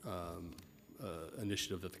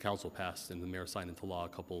 initiative that the council passed and the mayor signed into law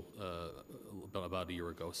about a year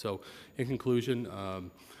ago. So, in conclusion,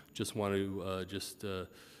 just want to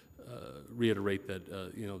reiterate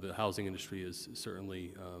that you know, the housing industry is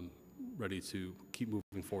certainly ready to keep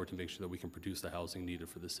moving forward to make sure that we can produce the housing needed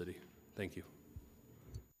for the city. Thank you.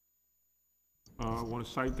 I want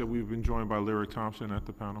to cite that we've been joined by Lyric Thompson at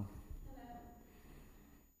the panel.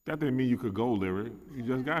 That didn't mean you could go, Lyric. You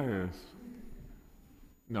just got here.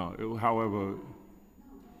 No, however.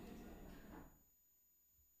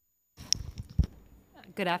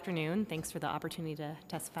 Good afternoon. Thanks for the opportunity to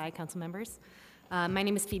testify, council members. My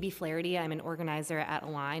name is Phoebe Flaherty. I'm an organizer at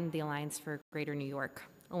Align, the Alliance for Greater New York.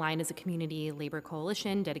 Align is a community labor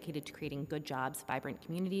coalition dedicated to creating good jobs, vibrant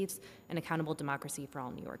communities, and accountable democracy for all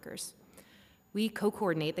New Yorkers. We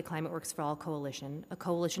co-coordinate the Climate Works for All Coalition, a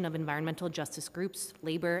coalition of environmental justice groups,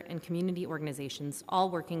 labor, and community organizations, all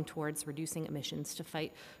working towards reducing emissions to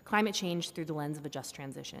fight climate change through the lens of a just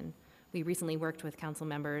transition. We recently worked with council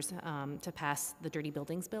members to pass the Dirty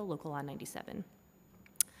Buildings Bill, Local Law 97.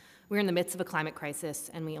 We're in the midst of a climate crisis,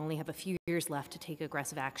 and we only have a few years left to take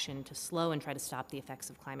aggressive action to slow and try to stop the effects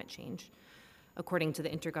of climate change. According to the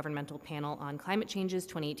Intergovernmental Panel on Climate Change's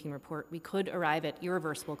 2018 report, we could arrive at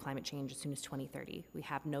irreversible climate change as soon as 2030. We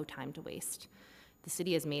have no time to waste. The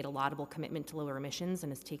city has made a laudable commitment to lower emissions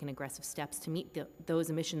and has taken aggressive steps to meet those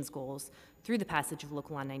emissions goals through the passage of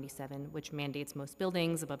Local Law 97, which mandates most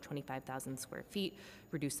buildings above 25,000 square feet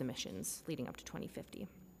reduce emissions leading up to 2050.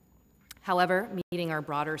 However, meeting our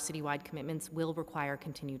broader citywide commitments will require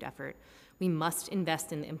continued effort. We must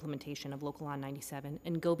invest in the implementation of Local Law 97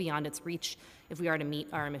 and go beyond its reach if we are to meet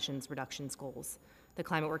our emissions reductions goals. The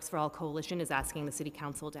Climate Works for All Coalition is asking the City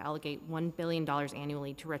Council to allocate $1 billion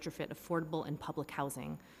annually to retrofit affordable and public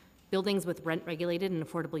housing. Buildings with rent-regulated and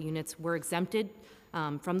affordable units were exempted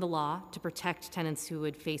from the law to protect tenants who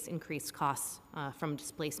would face increased costs from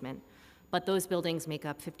displacement. But those buildings make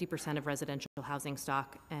up 50% of residential housing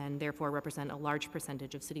stock and therefore represent a large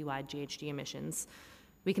percentage of citywide GHG emissions.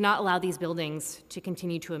 We cannot allow these buildings to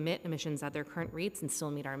continue to emit emissions at their current rates and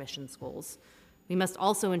still meet our emissions goals. We must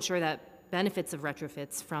also ensure that benefits of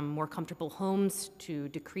retrofits, from more comfortable homes to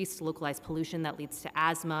decreased localized pollution that leads to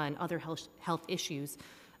asthma and other health issues,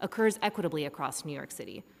 occurs equitably across New York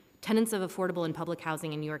City. Tenants of affordable and public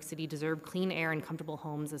housing in New York City deserve clean air and comfortable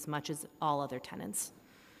homes as much as all other tenants.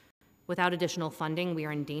 Without additional funding, we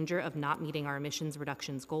are in danger of not meeting our emissions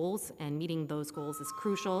reductions goals, and meeting those goals is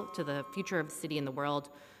crucial to the future of the city and the world.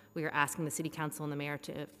 We are asking the City Council and the Mayor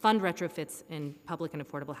to fund retrofits in public and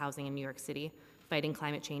affordable housing in New York City. Fighting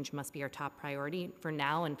climate change must be our top priority for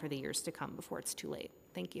now and for the years to come before it's too late.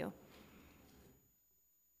 Thank you.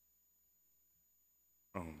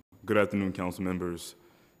 Good afternoon, council members.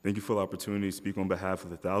 Thank you for the opportunity to speak on behalf of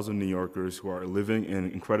the 1,000 New Yorkers who are living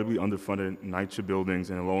in incredibly underfunded NYCC buildings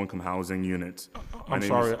and low-income housing units. I'm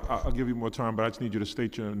sorry, I'll give you more time, but I just need you to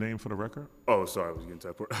state your name for the record. Oh, sorry, I was getting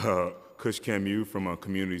to Kush Camus from a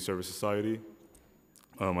Community Service Society.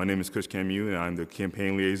 My name is Kush Camus, and I'm the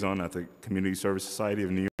campaign liaison at the Community Service Society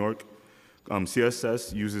of New York.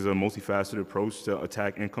 CSS uses a multifaceted approach to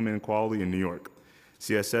attack income inequality in New York.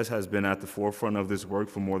 CSS has been at the forefront of this work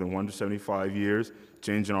for more than 175 years,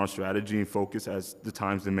 changing our strategy and focus as the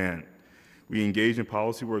times demand. We engage in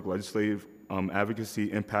policy work, legislative advocacy,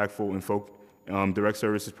 impactful and direct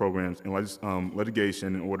services programs, and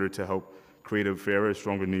litigation in order to help create a fairer,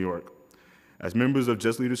 stronger New York. As members of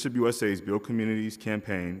Just Leadership USA's Build Communities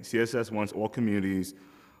campaign, CSS wants all communities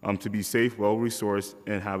to be safe, well-resourced,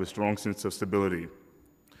 and have a strong sense of stability.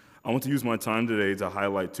 I want to use my time today to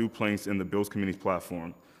highlight 2 planks in the Build Communities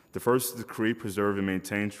platform. The first is to create, preserve, and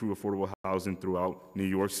maintain true affordable housing throughout New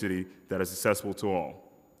York City that is accessible to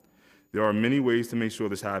all. There are many ways to make sure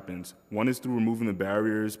this happens. One is through removing the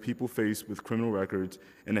barriers people face with criminal records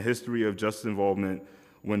and a history of justice involvement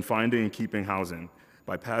when finding and keeping housing,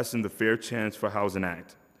 by passing the Fair Chance for Housing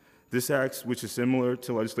Act. This act, which is similar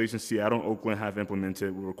to legislation Seattle and Oakland have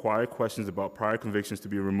implemented, will require questions about prior convictions to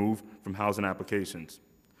be removed from housing applications,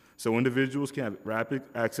 so individuals can have rapid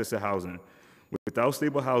access to housing. Without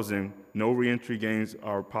stable housing, no reentry gains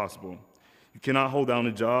are possible. You cannot hold down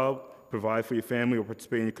a job, provide for your family, or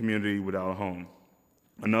participate in your community without a home.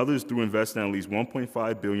 Another is through investing at least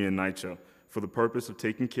 $1.5 billion in NYCC for the purpose of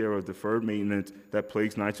taking care of deferred maintenance that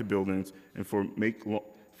plagues NYCC buildings and for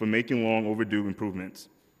making long overdue improvements.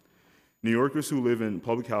 New Yorkers who live in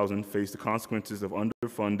public housing face the consequences of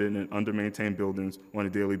underfunded and undermaintained buildings on a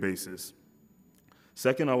daily basis.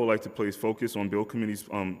 Second, I would like to place focus on Build Communities'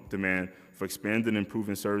 demand for expanded and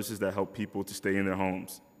improving services that help people to stay in their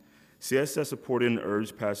homes. CSS supported and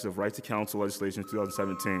urged passage of Right to Counsel legislation in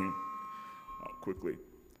 2017. Quickly.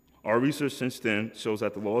 Our research since then shows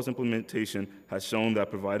that the law's implementation has shown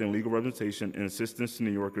that providing legal representation and assistance to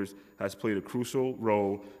New Yorkers has played a crucial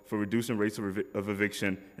role for reducing rates of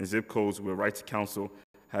eviction in zip codes where Right to Counsel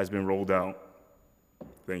has been rolled out.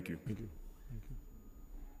 Thank you. Thank you.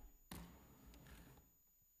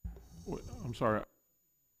 I'm sorry.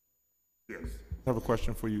 Yes. I have a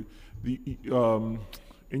question for you. In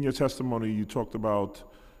your testimony, you talked about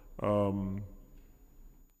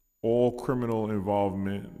all criminal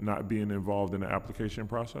involvement not being involved in the application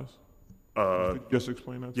process. Just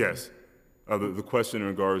explain that to yes. The question in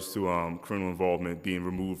regards to criminal involvement being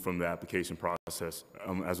removed from the application process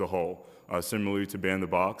as a whole, similarly to ban the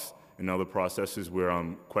box and other processes where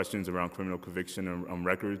questions around criminal conviction and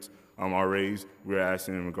records are raised, we're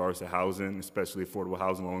asking in regards to housing, especially affordable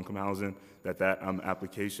housing, low-income housing, that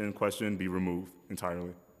application question be removed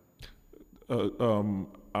entirely.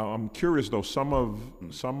 I'm curious though. Some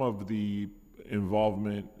of the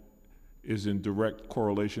involvement is in direct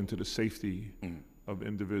correlation to the safety of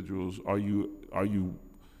individuals. Are you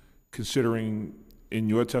considering in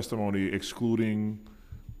your testimony excluding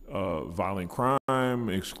violent crime,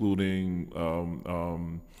 excluding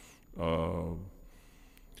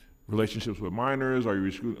relationships with minors? Are you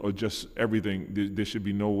excluding, or just everything? There should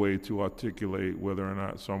be no way to articulate whether or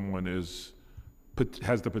not someone has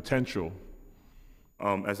the potential.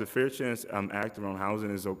 As a Fair Chance Act around housing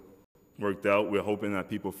is worked out, we're hoping that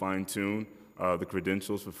people fine-tune the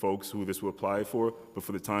credentials for folks who this will apply for, but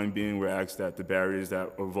for the time being, we're asked that the barriers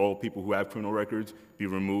that involve people who have criminal records be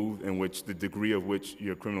removed, in which the degree of which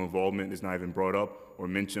your criminal involvement is not even brought up or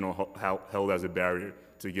mentioned or held as a barrier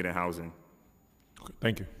to getting housing. Okay,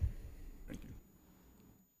 thank you. Thank you.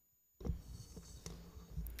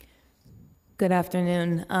 Good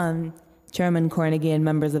afternoon, Chairman Cornegie and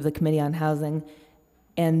members of the Committee on Housing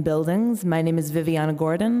and Buildings. My name is Viviana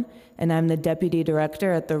Gordon, and I'm the Deputy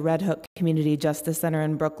Director at the Red Hook Community Justice Center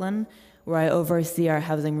in Brooklyn, where I oversee our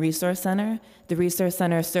Housing Resource Center. The Resource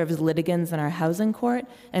Center serves litigants in our housing court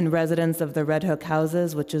and residents of the Red Hook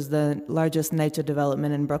houses, which is the largest NYCHA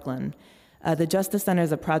development in Brooklyn. The Justice Center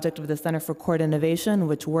is a project of the Center for Court Innovation,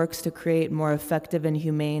 which works to create more effective and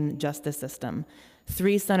humane justice system.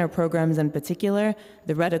 3 center programs in particular,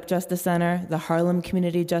 the Red Hook Justice Center, the Harlem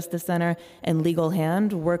Community Justice Center, and Legal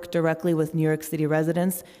Hand, work directly with New York City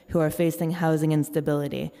residents who are facing housing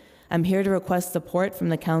instability. I'm here to request support from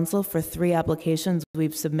the Council for 3 applications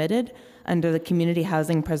we've submitted under the Community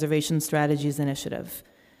Housing Preservation Strategies Initiative.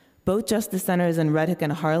 Both Justice Centers in Red Hook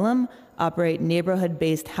and Harlem operate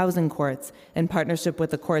neighborhood-based housing courts in partnership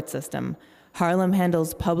with the court system. Harlem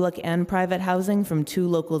handles public and private housing from 2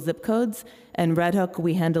 local zip codes, and Red Hook,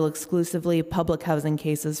 we handle exclusively public housing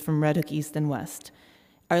cases from Red Hook East and West.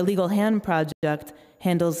 Our Legal Hand project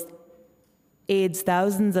aids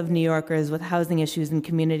thousands of New Yorkers with housing issues in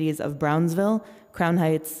communities of Brownsville, Crown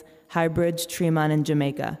Heights, Highbridge, Tremont, and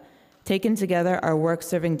Jamaica. Taken together, our work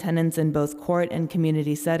serving tenants in both court and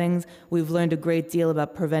community settings, we've learned a great deal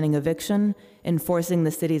about preventing eviction, enforcing the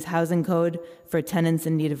city's housing code for tenants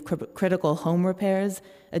in need of critical home repairs,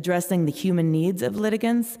 addressing the human needs of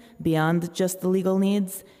litigants beyond just the legal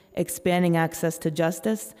needs, expanding access to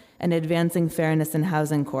justice, and advancing fairness in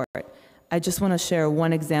housing court. I just want to share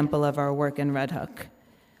one example of our work in Red Hook,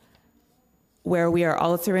 where we are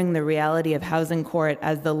altering the reality of housing court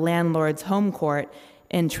as the landlord's home court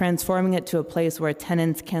and transforming it to a place where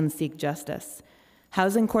tenants can seek justice.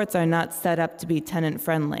 Housing courts are not set up to be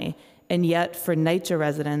tenant-friendly, and yet for NYCHA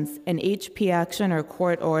residents, an HP action or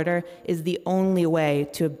court order is the only way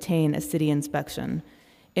to obtain a city inspection.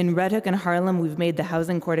 In Red Hook and Harlem, we've made the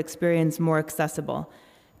housing court experience more accessible.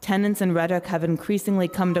 Tenants in Red Hook have increasingly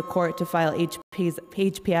come to court to file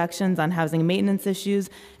HP actions on housing maintenance issues,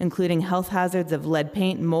 including health hazards of lead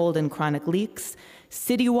paint, mold, and chronic leaks.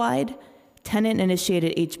 Citywide,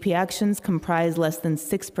 tenant-initiated HP actions comprise less than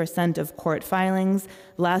 6% of court filings.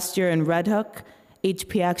 Last year in Red Hook,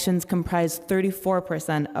 HP actions comprised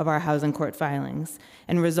 34% of our housing court filings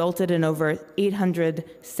and resulted in over 800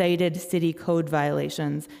 cited city code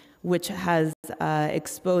violations, which has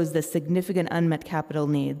exposed the significant unmet capital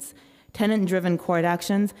needs. Tenant-driven court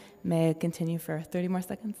actions, may I continue for 30 more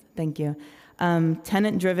seconds? Thank you.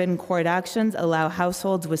 Tenant-driven court actions allow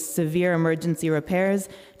households with severe emergency repairs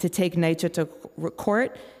to take NYCHA to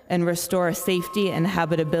court and restore safety and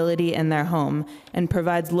habitability in their home, and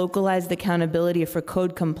provides localized accountability for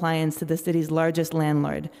code compliance to the city's largest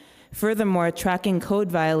landlord. Furthermore, tracking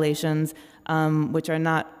code violations, which are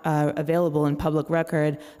not available in public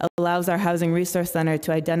record, allows our Housing Resource Center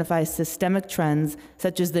to identify systemic trends,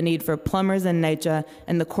 such as the need for plumbers in NYCHA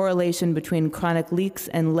and the correlation between chronic leaks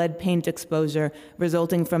and lead paint exposure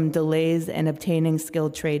resulting from delays in obtaining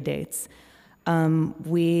skilled trade dates.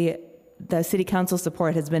 The City Council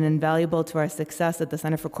support has been invaluable to our success at the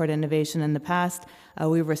Center for Court Innovation in the past.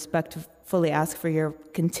 We respectfully ask for your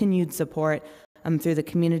continued support through the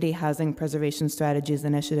Community Housing Preservation Strategies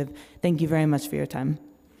Initiative. Thank you very much for your time.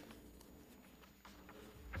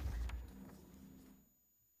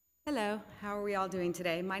 Hello, how are we all doing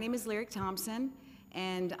today? My name is Lyric Thompson,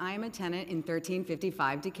 and I am a tenant in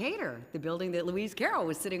 1355 Decatur, the building that Louise Carroll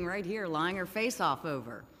was sitting right here lying her face off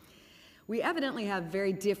over. We evidently have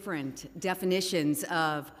very different definitions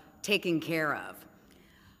of taking care of.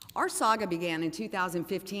 Our saga began in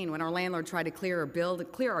 2015 when our landlord tried to clear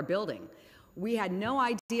our building. We had no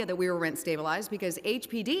idea that we were rent stabilized because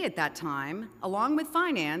HPD at that time, along with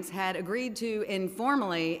finance, had agreed to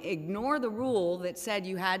informally ignore the rule that said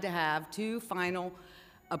you had to have 2 final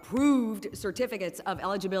approved certificates of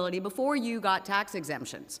eligibility before you got tax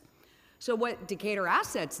exemptions. So what Decatur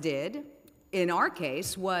Assets did, in our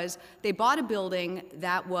case, was they bought a building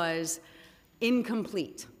that was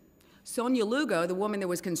incomplete. Sonia Lugo, the woman that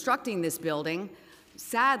was constructing this building,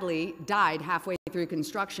 sadly died halfway through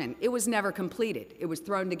construction. It was never completed. It was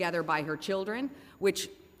thrown together by her children, which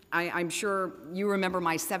I'm sure you remember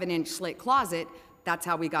my 7-inch slit closet. That's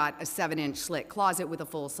how we got a 7-inch slit closet with a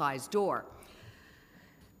full-size door.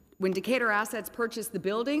 When Decatur Assets purchased the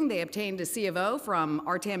building, they obtained a C of O from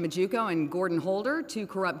Artan Majuco and Gordon Holder, 2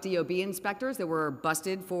 corrupt DOB inspectors that were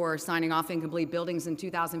busted for signing off incomplete buildings in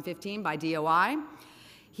 2015 by DOI.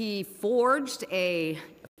 He forged and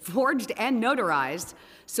notarized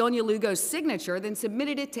Sonia Lugo's signature, then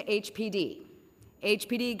submitted it to HPD.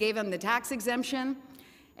 HPD gave him the tax exemption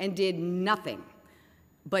and did nothing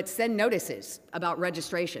but send notices about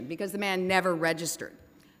registration because the man never registered.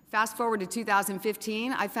 Fast forward to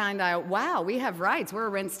 2015, I found out, wow, we have rights. We're a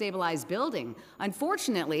rent-stabilized building.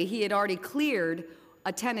 Unfortunately, he had already cleared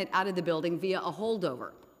a tenant out of the building via a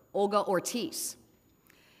holdover, Olga Ortiz.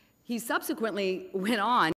 He subsequently went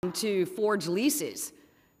on to forge leases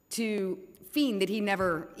to feign that he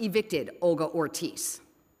never evicted Olga Ortiz.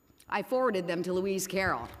 I forwarded them to Louise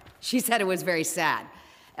Carroll. She said it was very sad.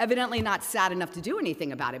 Evidently not sad enough to do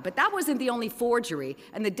anything about it, but that wasn't the only forgery,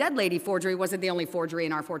 and the dead lady forgery wasn't the only forgery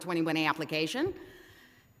in our 421A application.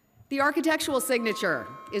 The architectural signature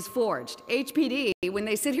is forged. HPD, when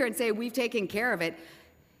they sit here and say, we've taken care of it,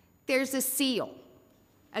 there's a seal,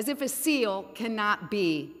 as if a seal cannot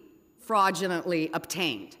be fraudulently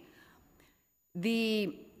obtained.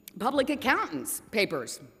 The public accountant's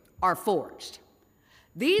papers are forged.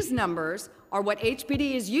 These numbers are what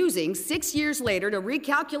HPD is using 6 years later to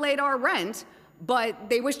recalculate our rent, but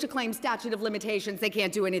they wish to claim statute of limitations. They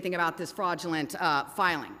can't do anything about this fraudulent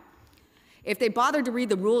filing. If they bothered to read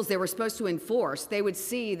the rules they were supposed to enforce, they would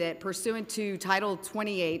see that pursuant to Title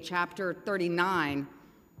 28, Chapter 39,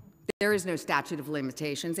 there is no statute of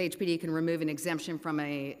limitations. HPD can remove an exemption from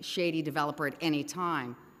a shady developer at any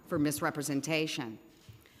time for misrepresentation.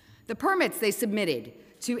 The permits they submitted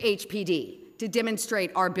to HPD to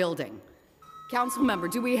demonstrate our building. Council member,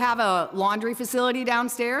 do we have a laundry facility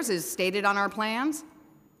downstairs as stated on our plans?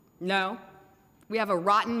 No. We have a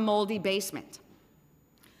rotten, moldy basement.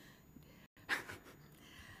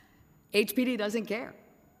 HPD doesn't care.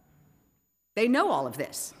 They know all of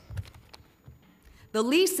this. The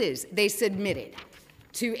leases they submitted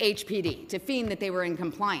to HPD to feign that they were in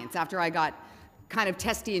compliance after I got kind of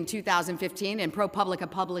testy in 2015 and ProPublica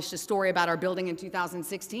published a story about our building in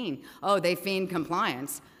 2016. Oh, they feigned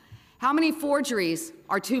compliance. How many forgeries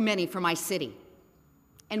are too many for my city?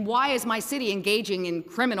 And why is my city engaging in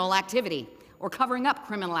criminal activity or covering up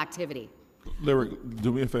criminal activity? Lyric,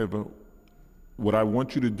 do me a favor. What I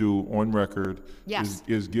want you to do on record Yes.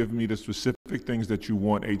 is give me the specific things that you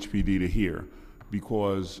want HPD to hear,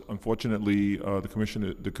 because unfortunately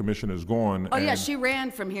the commissioner is gone. Oh yeah, she ran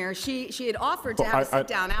from here. She had offered to have a sit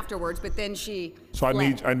down afterwards, but then she So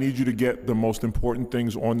fled. I need you to get the most important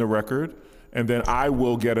things on the record, and then I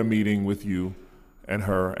will get a meeting with you and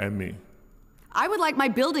her and me. I would like my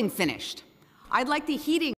building finished. I'd like the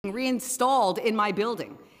heating reinstalled in my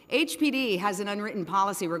building. HPD has an unwritten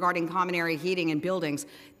policy regarding common area heating in buildings.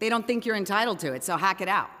 They don't think you're entitled to it, so hack it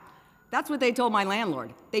out. That's what they told my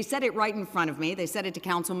landlord. They said it right in front of me. They said it to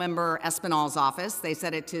Councilmember Espinal's office. They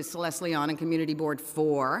said it to Celeste Leon and Community Board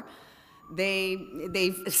 4.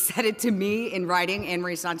 They've said it to me in writing. Anne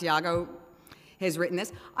Marie Santiago has written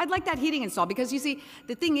this. I'd like that heating installed because you see,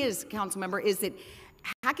 the thing is, Councilmember, is that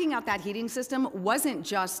hacking out that heating system wasn't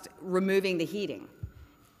just removing the heating.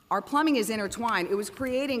 Our plumbing is intertwined. It was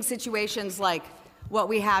creating situations like what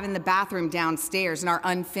we have in the bathroom downstairs in our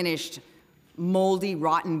unfinished, moldy,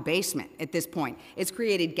 rotten basement at this point. It's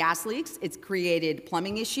created gas leaks. It's created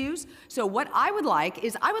plumbing issues. So what I would like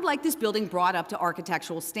is I would like this building brought up to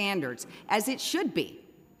architectural standards, as it should be.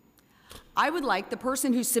 I would like the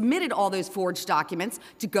person who submitted all those forged documents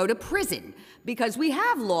to go to prison, because we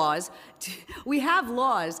have laws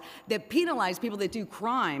that penalize people that do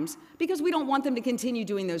crimes because we don't want them to continue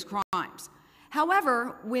doing those crimes.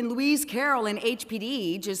 However, when Louise Carroll and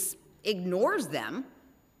HPD just ignores them,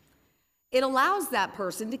 it allows that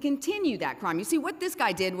person to continue that crime. You see, what this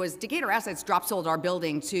guy did was Decatur Assets drop sold our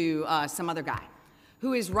building to some other guy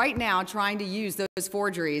who is right now trying to use those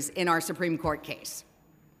forgeries in our Supreme Court case.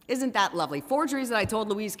 Isn't that lovely? Forgeries that I told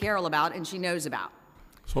Louise Carroll about and she knows about.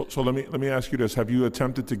 So let me ask you this: have you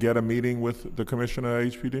attempted to get a meeting with the commissioner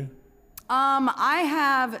at HPD? I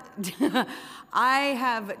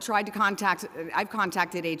have tried to contact. I've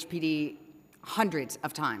contacted HPD hundreds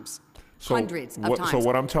of times. Hundreds of times. So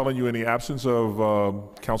what I'm telling you, in the absence of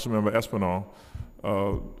Councilmember Espinal,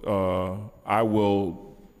 I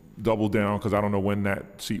will double down, because I don't know when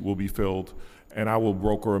that seat will be filled, and I will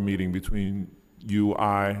broker a meeting between you,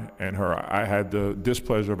 I, and her. I had the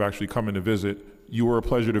displeasure of actually coming to visit. You were a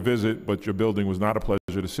pleasure to visit, but your building was not a pleasure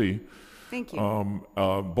to see. Thank you.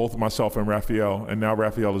 Both myself and Raphael, and now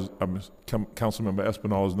Raphael is, Councilmember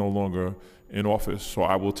Espinal is no longer in office, so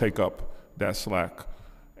I will take up that slack.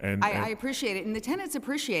 I appreciate it, and the tenants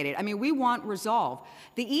appreciate it. I mean, we want resolve.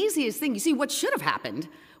 The easiest thing, you see, what should have happened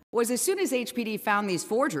was as soon as HPD found these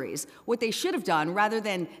forgeries, what they should have done, rather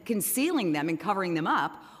than concealing them and covering them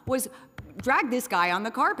up, was drag this guy on the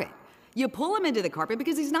carpet. You pull him into the carpet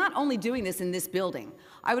because he's not only doing this in this building.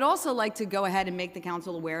 I would also like to go ahead and make the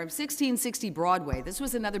council aware of 1660 Broadway. This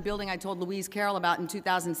was another building I told Louise Carroll about in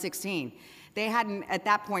 2016. They hadn't, at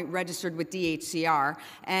that point, registered with DHCR,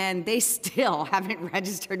 and they still haven't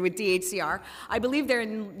registered with DHCR. I believe they're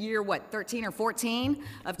in year, what, 13 or 14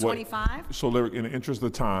 of 25? So, Lyric, in the interest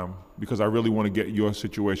of time, because I really want to get your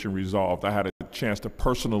situation resolved, I had a chance to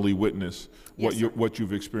personally witness what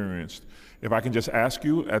you've experienced. If I can just ask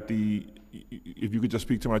you if you could just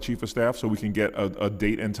speak to my chief of staff so we can get a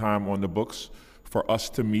date and time on the books for us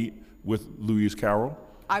to meet with Louise Carroll.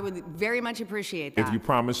 I would very much appreciate that. If you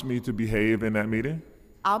promise me to behave in that meeting,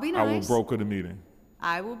 I'll be nice. I will broker the meeting.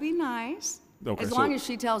 I will be nice. Okay, as long as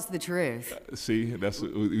she tells the truth. See,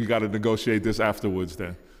 we got to negotiate this afterwards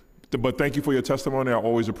then. But thank you for your testimony. I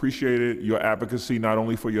always appreciate it. Your advocacy, not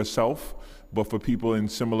only for yourself, but for people in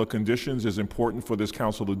similar conditions, is important for this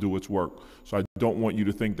council to do its work. So I don't want you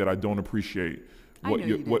to think that I don't appreciate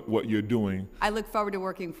what you're doing. I look forward to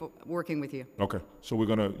working with you. Okay, so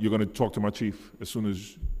you're gonna talk to my chief as soon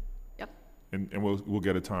as. Yep. And we'll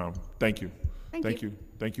get a time. Thank you. Thank you.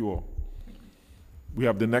 Thank you all. We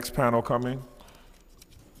have the next panel coming,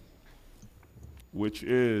 which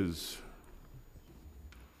is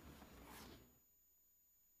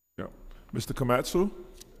Mr. Komatsu,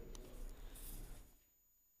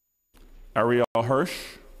 Ariel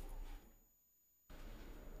Hirsch,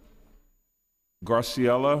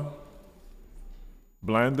 Graciela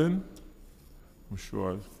Blandon, I'm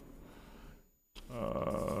sure,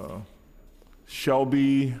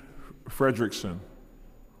 Shelby Fredrickson.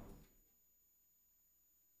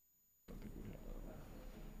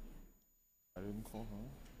 I didn't call her.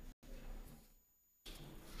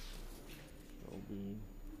 Shelby.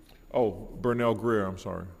 Oh, Burnell Greer, I'm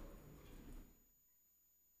sorry.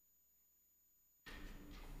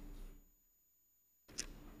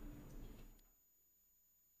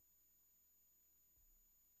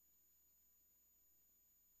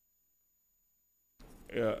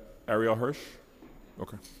 Ariel Hirsch?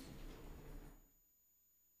 Okay.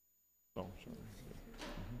 Oh, sorry.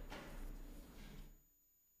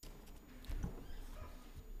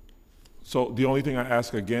 So the only thing I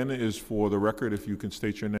ask again is for the record, if you can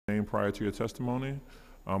state your name prior to your testimony.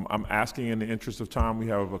 I'm asking in the interest of time, we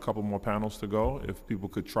have a couple more panels to go, if people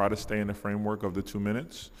could try to stay in the framework of the 2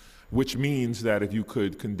 minutes, which means that if you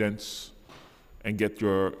could condense and get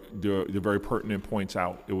the very pertinent points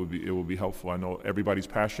out, it would be helpful. I know everybody's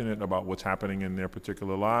passionate about what's happening in their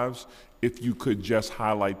particular lives. If you could just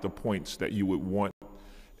highlight the points that you would want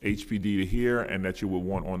HPD to hear and that you would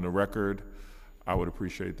want on the record, I would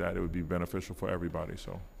appreciate that. It would be beneficial for everybody.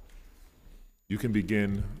 So you can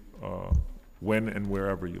begin when and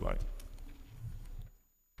wherever you like.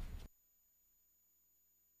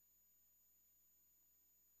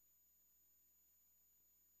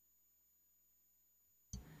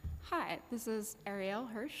 Hi, this is Ariel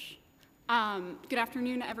Hirsch. Good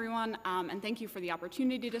afternoon, everyone, and thank you for the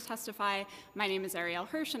opportunity to testify. My name is Ariel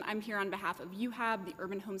Hirsch, and I'm here on behalf of UHAB, the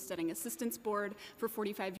Urban Homesteading Assistance Board. For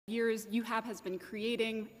 45 years, UHAB has been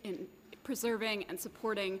creating, preserving, and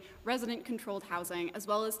supporting resident-controlled housing, as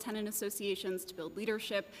well as tenant associations to build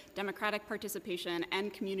leadership, democratic participation,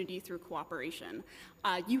 and community through cooperation.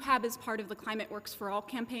 UHAB is part of the Climate Works for All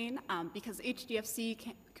campaign because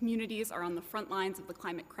HDFC communities are on the front lines of the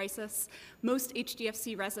climate crisis. Most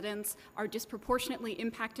HDFC residents are disproportionately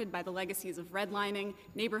impacted by the legacies of redlining,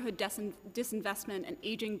 neighborhood disinvestment, and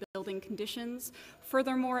aging building conditions.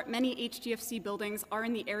 Furthermore, many HDFC buildings are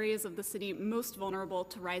in the areas of the city most vulnerable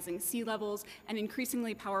to rising sea levels and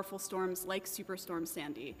increasingly powerful storms like Superstorm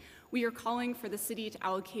Sandy. We are calling for the city to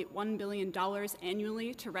allocate $1 billion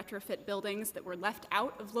annually to retrofit buildings that were left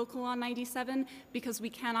out of Local Law 97 because we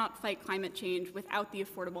cannot fight climate change without the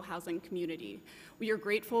affordable housing community. We are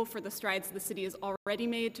grateful for the strides the city has already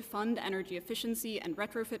made to fund energy efficiency and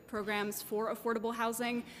retrofit programs for affordable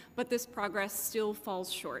housing, but this progress still falls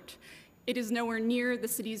short. It is nowhere near the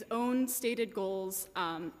city's own stated goals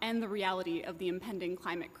and the reality of the impending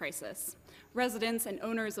climate crisis. Residents and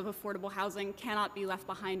owners of affordable housing cannot be left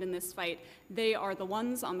behind in this fight. They are the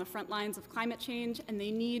ones on the front lines of climate change, and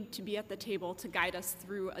they need to be at the table to guide us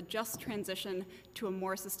through a just transition to a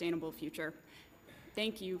more sustainable future.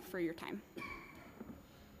 Thank you for your time.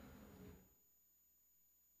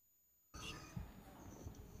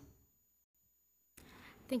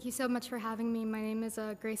 Thank you so much for having me. My name is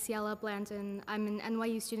Graciela Blandon. I'm an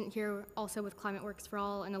NYU student here also with Climate Works for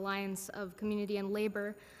All, an alliance of community and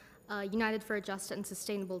labor, united for a just and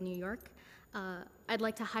sustainable New York. I'd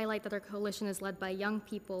like to highlight that our coalition is led by young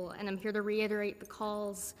people, and I'm here to reiterate the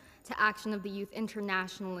calls to action of the youth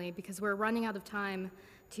internationally because we're running out of time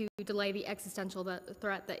to delay the existential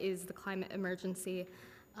threat that is the climate emergency.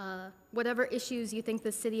 Whatever issues you think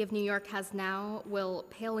the city of New York has now will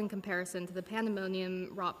pale in comparison to the pandemonium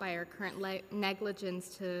wrought by our current negligence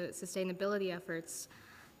to sustainability efforts.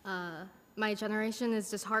 My generation is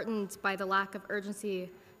disheartened by the lack of urgency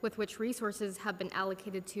with which resources have been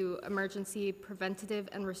allocated to emergency, preventative,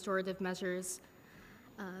 and restorative measures.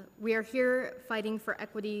 We are here fighting for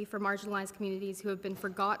equity for marginalized communities who have been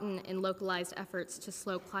forgotten in localized efforts to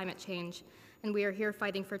slow climate change, and we are here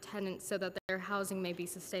fighting for tenants so that their housing may be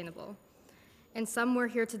sustainable. And some, we're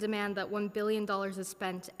here to demand that $1 billion is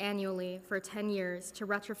spent annually for 10 years to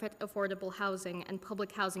retrofit affordable housing and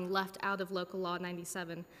public housing left out of Local Law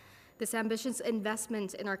 97. This ambitious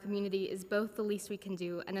investment in our community is both the least we can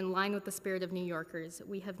do and in line with the spirit of New Yorkers.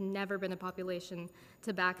 We have never been a population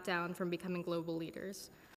to back down from becoming global leaders.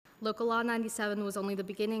 Local Law 97 was only the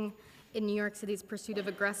beginning in New York City's pursuit of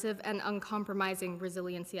aggressive and uncompromising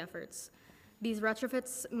resiliency efforts. These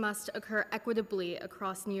retrofits must occur equitably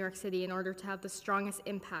across New York City in order to have the strongest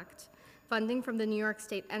impact. Funding from the New York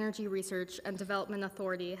State Energy Research and Development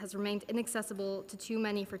Authority has remained inaccessible to too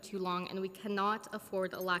many for too long, and we cannot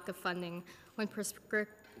afford a lack of funding when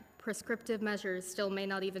prescriptive measures still may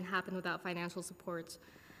not even happen without financial support.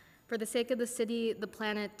 For the sake of the city, the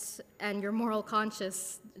planet, and your moral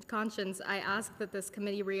conscience, I ask that this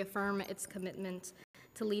committee reaffirm its commitment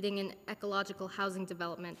to leading in ecological housing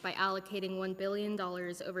development by allocating $1 billion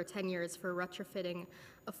over 10 years for retrofitting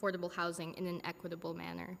affordable housing in an equitable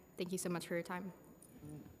manner. Thank you so much for your time.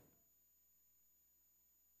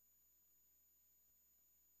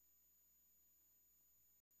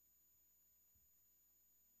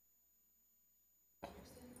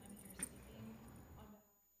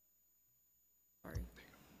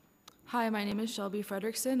 Hi, my name is Shelby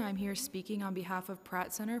Frederickson. I'm here speaking on behalf of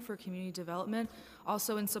Pratt Center for Community Development,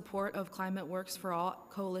 also in support of Climate Works for All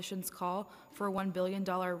Coalition's call for a $1 billion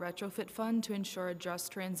retrofit fund to ensure a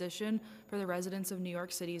just transition for the residents of New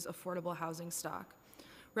York City's affordable housing stock.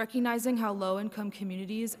 Recognizing how low-income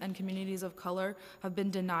communities and communities of color have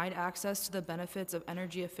been denied access to the benefits of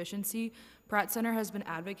energy efficiency, Pratt Center has been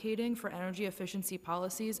advocating for energy efficiency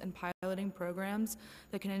policies and piloting programs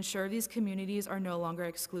that can ensure these communities are no longer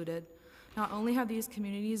excluded. Not only have these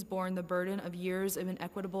communities borne the burden of years of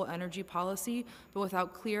inequitable energy policy, but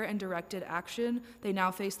without clear and directed action, they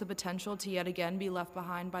now face the potential to yet again be left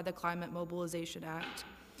behind by the Climate Mobilization Act.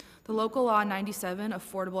 The Local Law 97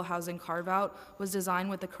 affordable housing carve-out was designed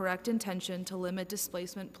with the correct intention to limit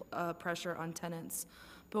displacement pressure on tenants.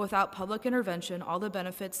 But without public intervention, all the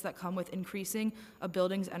benefits that come with increasing a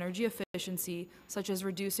building's energy efficiency, such as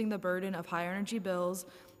reducing the burden of high energy bills,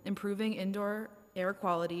 improving indoor air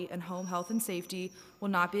quality, and home health and safety, will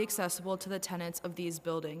not be accessible to the tenants of these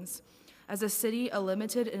buildings. As a city, a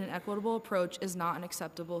limited and inequitable approach is not an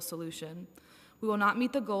acceptable solution. We will not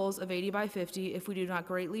meet the goals of 80 by 50 if we do not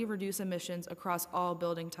greatly reduce emissions across all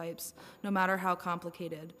building types, no matter how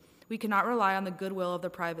complicated. We cannot rely on the goodwill of the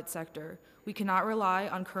private sector. We cannot rely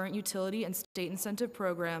on current utility and state incentive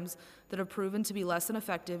programs that have proven to be less than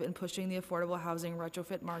effective in pushing the affordable housing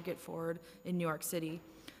retrofit market forward in New York City.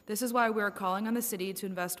 This is why we are calling on the city to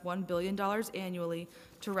invest $1 billion annually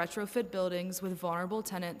to retrofit buildings with vulnerable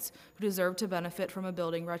tenants who deserve to benefit from a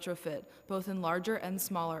building retrofit, both in larger and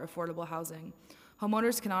smaller affordable housing.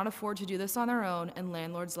 Homeowners cannot afford to do this on their own, and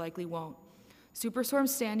landlords likely won't. Superstorm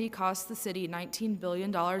Sandy cost the city $19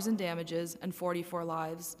 billion in damages and 44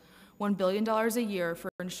 lives. $1 billion a year for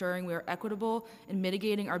ensuring we are equitable in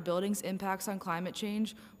mitigating our building's impacts on climate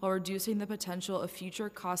change while reducing the potential of future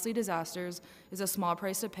costly disasters is a small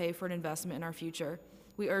price to pay for an investment in our future.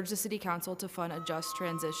 We urge the City Council to fund a just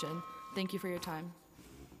transition. Thank you for your time.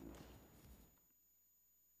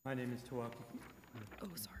 My name is Tawaki. Oh,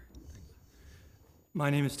 sorry. My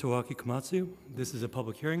name is Tawaki Komatsu. This is a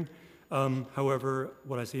public hearing. However,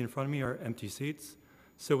 what I see in front of me are empty seats.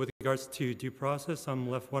 So with regards to due process, I'm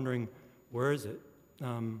left wondering, where is it?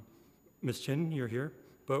 Ms. Chin, you're here,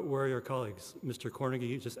 but where are your colleagues? Mr.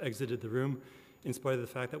 Cornegie just exited the room in spite of the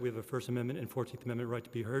fact that we have a First Amendment and 14th Amendment right to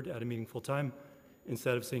be heard at a meeting full time,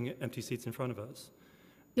 instead of seeing empty seats in front of us.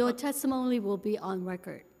 Your testimony will be on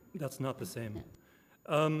record. That's not the same.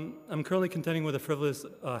 I'm currently contending with a frivolous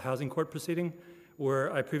housing court proceeding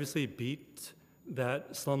where I previously beat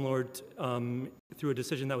that slumlord through a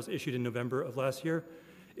decision that was issued in November of last year.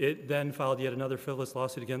 It then filed yet another frivolous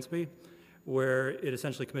lawsuit against me where it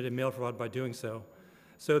essentially committed mail fraud by doing so.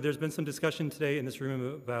 So there's been some discussion today in this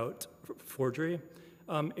room about forgery.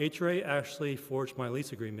 HRA actually forged my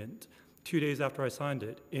lease agreement 2 days after I signed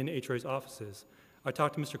it in HRA's offices. I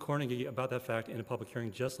talked to Mr. Cornegie about that fact in a public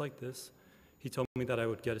hearing just like this. He told me that I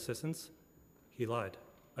would get assistance. He lied.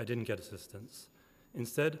 I didn't get assistance.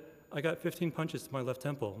 Instead, I got 15 punches to my left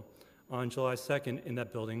temple on July 2nd in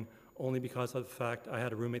that building, only because of the fact I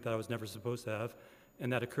had a roommate that I was never supposed to have,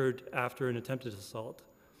 and that occurred after an attempted assault.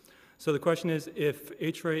 So the question is, if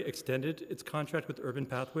HRA extended its contract with Urban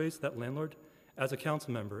Pathways, that landlord, as a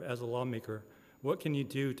council member, as a lawmaker, what can you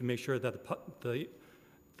do to make sure that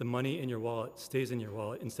the money in your wallet stays in your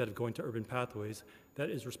wallet instead of going to Urban Pathways that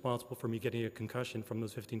is responsible for me getting a concussion from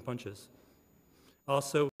those 15 punches?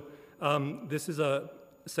 Also, this is a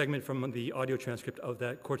segment from the audio transcript of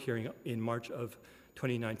that court hearing in March of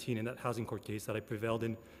 2019 in that housing court case that I prevailed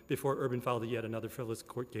in before Urban filed yet another frivolous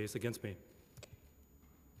court case against me.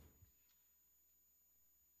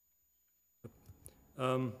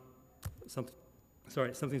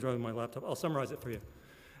 Something's wrong with my laptop. I'll summarize it for you.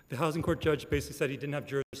 The housing court judge basically said he didn't have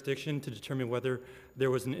jurisdiction to determine whether there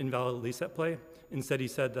was an invalid lease at play. Instead, he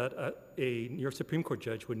said that a New York Supreme Court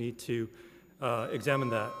judge would need to examine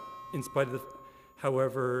that. In spite of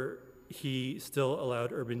however, he still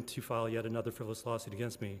allowed Urban to file yet another frivolous lawsuit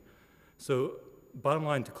against me. So, bottom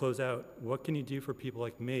line, to close out, what can you do for people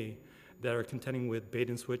like me that are contending with bait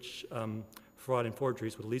and switch fraud and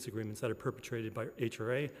forgeries with lease agreements that are perpetrated by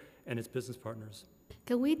HRA and its business partners?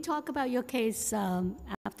 Can we talk about your case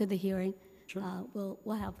after the hearing? Sure.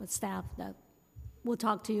 We'll have a staff that will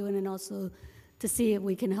talk to you, and then also to see if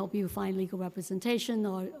we can help you find legal representation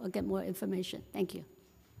or get more information. Thank you.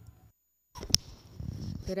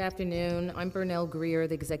 Good afternoon. I'm Burnell Greer,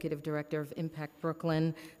 the Executive Director of Impact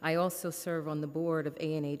Brooklyn. I also serve on the board of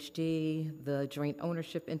ANHD, the joint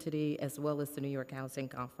ownership entity, as well as the New York Housing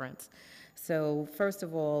Conference. So first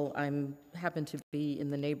of all, I happened to be in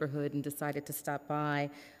the neighborhood and decided to stop by.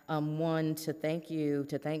 One, to thank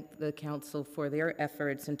the council for their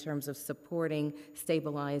efforts in terms of supporting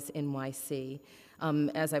Stabilize NYC.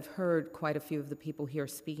 As I've heard quite a few of the people here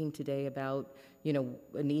speaking today about,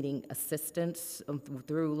 needing assistance,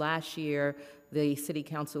 through last year, the City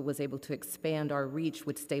Council was able to expand our reach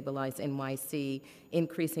with Stabilize NYC,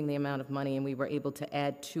 increasing the amount of money, and we were able to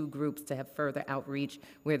add 2 groups to have further outreach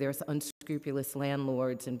where there's unscrupulous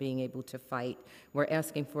landlords and being able to fight. We're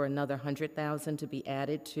asking for another $100,000 to be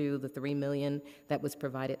added to the $3 million that was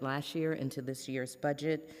provided last year into this year's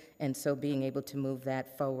budget, and so being able to move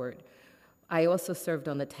that forward. I also served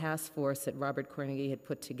on the task force that Robert Carnegie had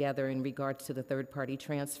put together in regards to the third-party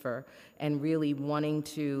transfer, and really wanting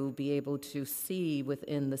to be able to see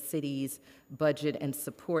within the city's budget and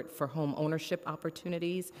support for home ownership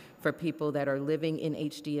opportunities for people that are living in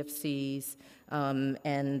HDFCs,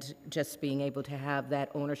 and just being able to have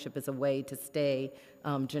that ownership as a way to stay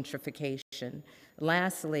gentrification.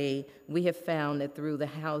 Lastly, we have found that through the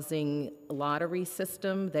housing lottery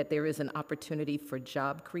system that there is an opportunity for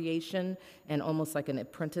job creation and almost like an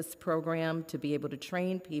apprentice program to be able to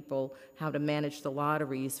train people how to manage the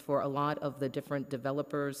lotteries for a lot of the different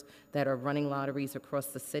developers that are running lotteries across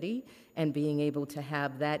the city, and being able to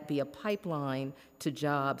have that be a pipeline to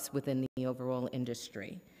jobs within the overall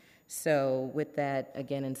industry. So with that,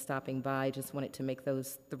 again, in stopping by, just wanted to make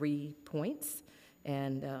those 3 points.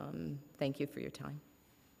 And thank you for your time.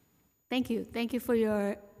 Thank you. Thank you for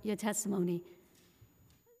your testimony.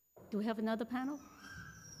 Do we have another panel?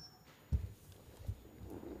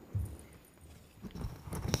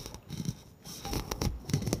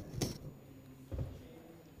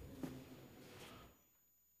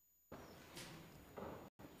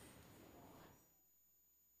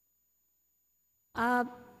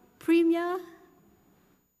 Premier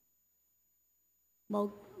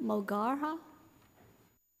Mogarha?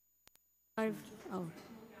 Oh,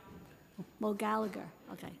 Mo Gallagher,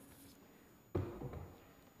 okay.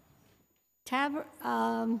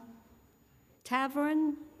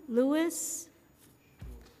 Tavern Lewis?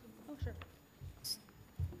 Oh, sure.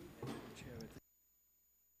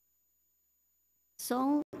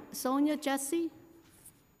 Sonia Jesse?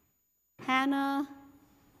 Hannah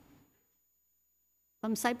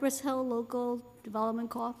from Cypress Hill Local Development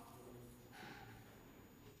Corp.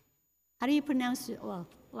 How do you pronounce your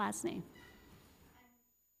last name?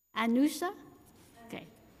 Anusha? Okay.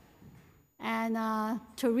 And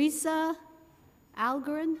Teresa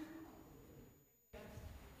Algarin?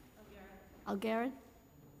 Algarin?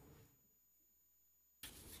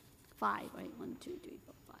 5, right? 1, 2, 3,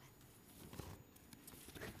 4, 5.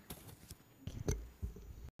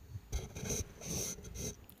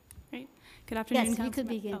 Great. Good afternoon. Yes, you could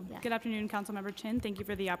begin. Yeah. Good afternoon, Councilmember Chin. Thank you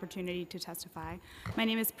for the opportunity to testify. My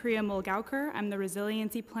name is Priya Mulgaonkar. I'm the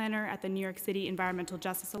Resiliency Planner at the New York City Environmental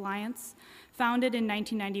Justice Alliance. Founded in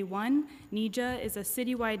 1991, NEJA is a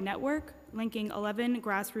citywide network linking 11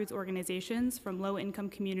 grassroots organizations from low-income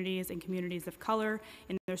communities and communities of color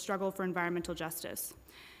in their struggle for environmental justice.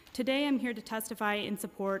 Today, I'm here to testify in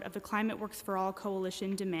support of the Climate Works for All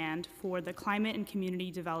Coalition demand for the Climate and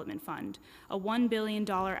Community Development Fund, a $1 billion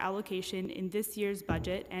allocation in this year's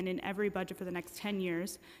budget and in every budget for the next 10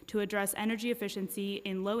 years to address energy efficiency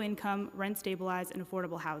in low-income, rent-stabilized, and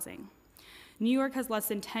affordable housing. New York has less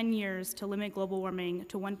than 10 years to limit global warming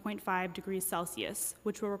to 1.5 degrees Celsius,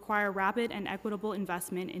 which will require rapid and equitable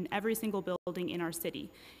investment in every single building in our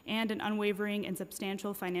city, and an unwavering and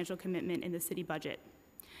substantial financial commitment in the city budget.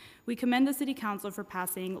 We commend the City Council for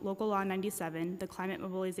passing Local Law 97, the Climate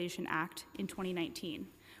Mobilization Act, in 2019,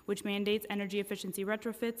 which mandates energy efficiency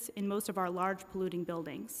retrofits in most of our large polluting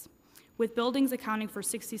buildings. With buildings accounting for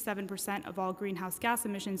 67% of all greenhouse gas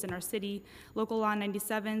emissions in our city, Local Law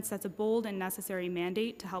 97 sets a bold and necessary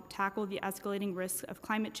mandate to help tackle the escalating risks of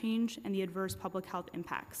climate change and the adverse public health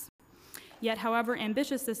impacts. Yet, however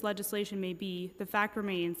ambitious this legislation may be, the fact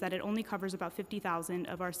remains that it only covers about 50,000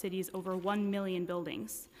 of our city's over 1 million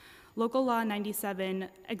buildings. Local Law 97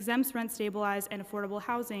 exempts rent-stabilized and affordable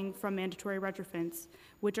housing from mandatory retrofits,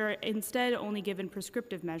 which are instead only given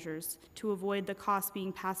prescriptive measures to avoid the costs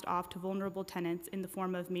being passed off to vulnerable tenants in the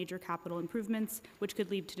form of major capital improvements, which could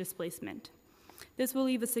lead to displacement. This will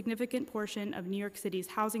leave a significant portion of New York City's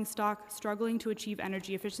housing stock struggling to achieve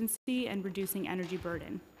energy efficiency and reducing energy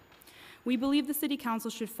burden. We believe the City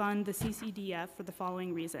Council should fund the CCDF for the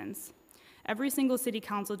following reasons. Every single City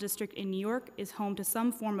Council district in New York is home to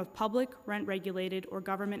some form of public, rent-regulated, or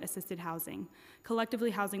government-assisted housing,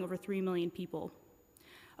 collectively housing over 3 million people.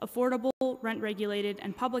 Affordable, rent-regulated,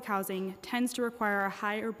 and public housing tends to require a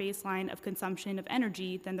higher baseline of consumption of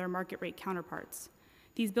energy than their market-rate counterparts.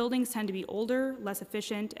 These buildings tend to be older, less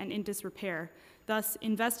efficient, and in disrepair. Thus,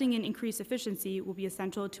 investing in increased efficiency will be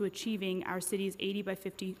essential to achieving our city's 80 by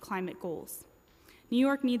 50 climate goals. New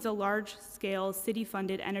York needs a large-scale,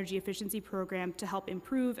 city-funded energy efficiency program to help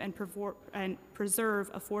improve and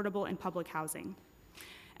preserve affordable and public housing.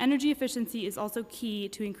 Energy efficiency is also key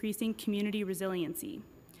to increasing community resiliency.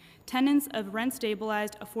 Tenants of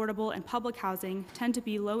rent-stabilized, affordable, and public housing tend to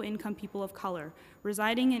be low-income people of color,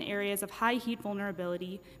 residing in areas of high heat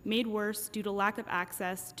vulnerability, made worse due to lack of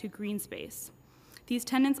access to green space. These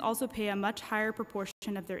tenants also pay a much higher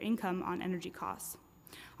proportion of their income on energy costs.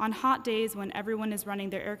 On hot days when everyone is running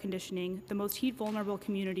their air conditioning, the most heat-vulnerable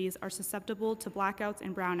communities are susceptible to blackouts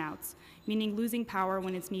and brownouts, meaning losing power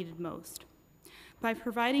when it's needed most. By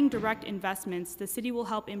providing direct investments, the city will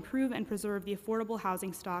help improve and preserve the affordable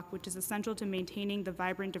housing stock, which is essential to maintaining the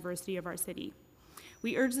vibrant diversity of our city.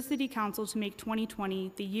 We urge the City Council to make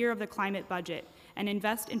 2020 the year of the climate budget and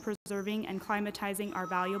invest in preserving and climatizing our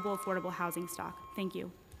valuable affordable housing stock. Thank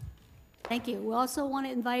you. Thank you. We also want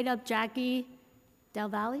to invite up Jackie Del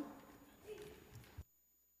Valle.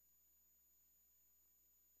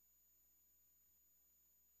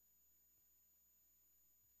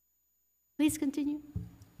 Please continue.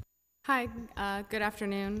 Hi, good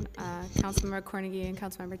afternoon, Councilmember Cornegie and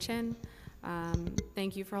Councilmember Chin.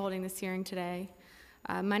 Thank you for holding this hearing today.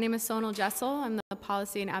 My name is Sonal Jessel. I'm the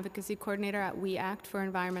Policy and Advocacy Coordinator at We Act for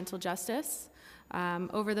Environmental Justice.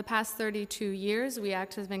 Over the past 32 years, We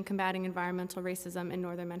Act has been combating environmental racism in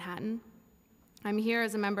Northern Manhattan. I'm here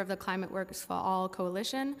as a member of the Climate Works for All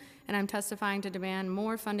Coalition, and I'm testifying to demand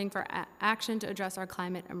more funding for action to address our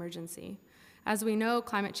climate emergency. As we know,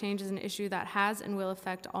 climate change is an issue that has and will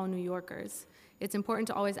affect all New Yorkers. It's important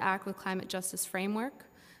to always act with climate justice framework,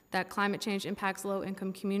 that climate change impacts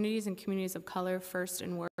low-income communities and communities of color first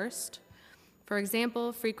and worst. For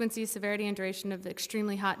example, frequency, severity, and duration of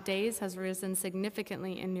extremely hot days has risen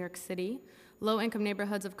significantly in New York City. Low-income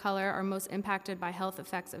neighborhoods of color are most impacted by health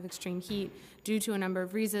effects of extreme heat due to a number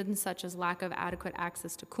of reasons, such as lack of adequate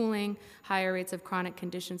access to cooling, higher rates of chronic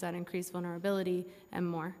conditions that increase vulnerability, and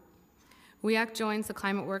more. We Act joins the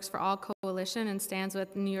Climate Works for All Coalition and stands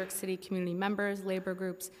with New York City community members, labor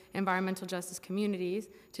groups, environmental justice communities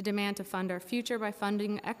to demand to fund our future by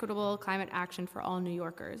funding equitable climate action for all New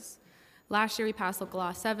Yorkers. Last year, we passed Local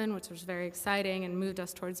Law 7, which was very exciting and moved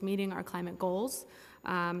us towards meeting our climate goals.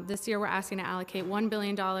 This year, we're asking to allocate $1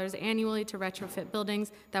 billion annually to retrofit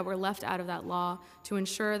buildings that were left out of that law to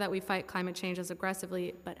ensure that we fight climate change as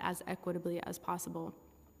aggressively but as equitably as possible.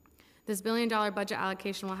 This billion-dollar budget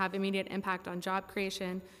allocation will have immediate impact on job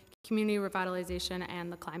creation, community revitalization,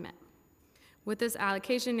 and the climate. With this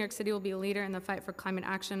allocation, New York City will be a leader in the fight for climate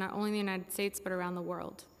action, not only in the United States, but around the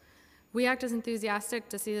world. We Act is enthusiastic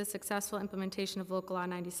to see the successful implementation of Local Law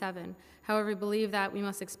 97. However, we believe that we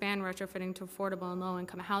must expand retrofitting to affordable and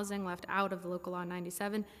low-income housing left out of the Local Law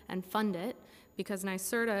 97 and fund it, because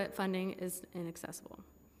NYCC funding is inaccessible.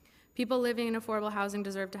 People living in affordable housing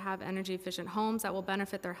deserve to have energy-efficient homes that will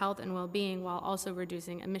benefit their health and well-being while also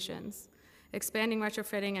reducing emissions. Expanding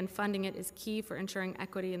retrofitting and funding it is key for ensuring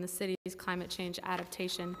equity in the city's climate change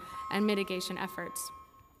adaptation and mitigation efforts.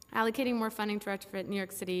 Allocating more funding to retrofit New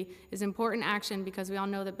York City is important action because we all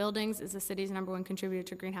know that buildings is the city's #1 contributor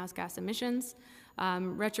to greenhouse gas emissions.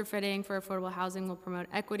 Retrofitting for affordable housing will promote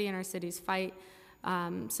equity in our city's fight.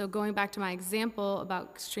 So going back to my example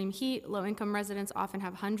about extreme heat, low-income residents often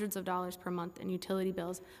have hundreds of dollars per month in utility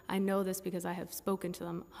bills. I know this because I have spoken to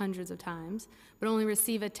them hundreds of times, but only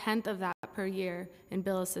receive 1/10 of that per year in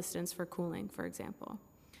bill assistance for cooling, for example.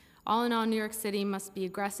 All in all, New York City must be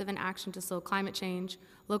aggressive in action to slow climate change.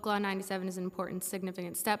 Local Law 97 is an important,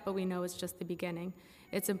 significant step, but we know it's just the beginning.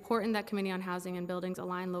 It's important that Committee on Housing and Buildings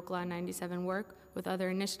align Local Law 97 work with other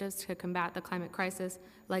initiatives to combat the climate crisis,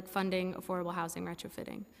 like funding affordable housing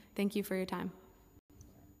retrofitting. Thank you for your time.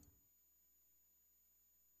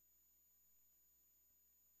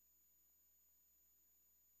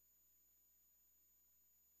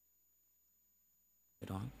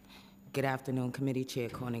 Good afternoon, Committee Chair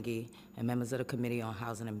Cornegie and members of the Committee on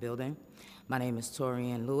Housing and Building. My name is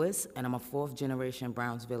Torianne Lewis, and I'm a 4th-generation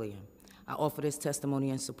Brownsvillian. I offer this testimony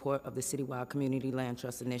in support of the Citywide Community Land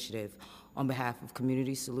Trust Initiative on behalf of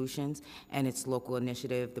Community Solutions and its local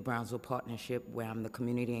initiative, the Brownsville Partnership, where I'm the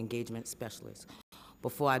Community Engagement Specialist.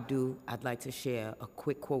 Before I do, I'd like to share a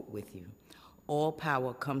quick quote with you. All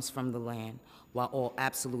power comes from the land, while all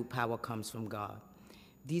absolute power comes from God.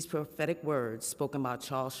 These prophetic words, spoken by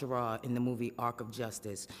Charles Sherrod in the movie Arc of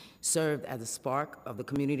Justice, served as a spark of the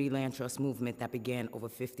community land trust movement that began over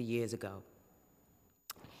 50 years ago.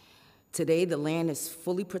 Today, the land is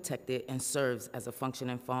fully protected and serves as a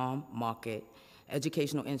functioning farm, market,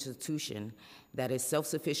 educational institution that is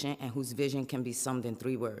self-sufficient and whose vision can be summed in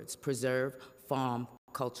 3 words: preserve, farm,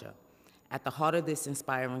 culture. At the heart of this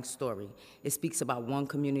inspiring story, it speaks about one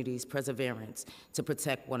community's perseverance to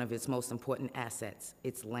protect one of its most important assets,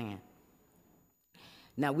 its land.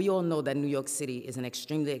 Now, we all know that New York City is an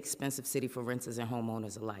extremely expensive city for renters and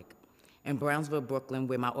homeowners alike. In Brownsville, Brooklyn,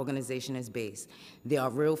 where my organization is based, there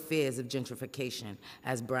are real fears of gentrification,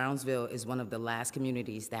 as Brownsville is one of the last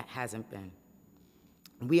communities that hasn't been.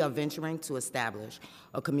 We are venturing to establish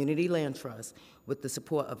a community land trust with the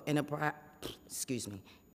support of Enterprise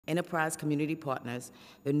Community Partners,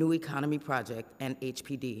 the New Economy Project, and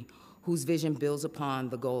HPD, whose vision builds upon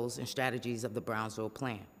the goals and strategies of the Brownsville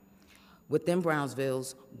Plan. Within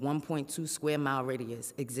Brownsville's 1.2 square mile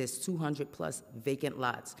radius exists 200+ vacant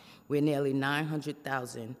lots where nearly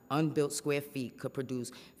 900,000 unbuilt square feet could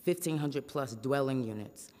produce 1,500+ dwelling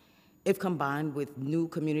units. If combined with new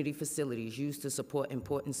community facilities used to support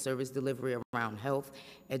important service delivery around health,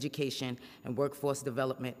 education, and workforce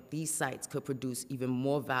development, these sites could produce even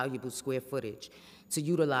more valuable square footage to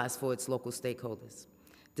utilize for its local stakeholders.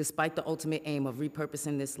 Despite the ultimate aim of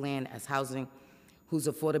repurposing this land as housing whose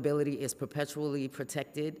affordability is perpetually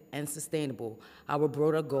protected and sustainable, our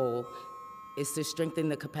broader goal is to strengthen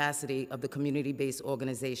the capacity of the community-based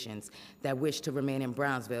organizations that wish to remain in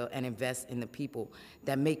Brownsville and invest in the people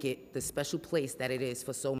that make it the special place that it is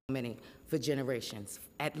for so many, for generations,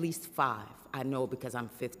 at least 5. I know because I'm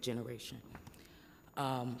 5th generation.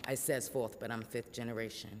 I says 4th, but I'm 5th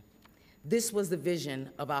generation. This was the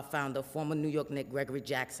vision of our founder, former New York Knick Gregory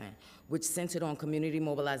Jackson, which centered on community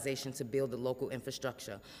mobilization to build the local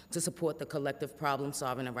infrastructure to support the collective problem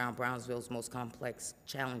solving around Brownsville's most complex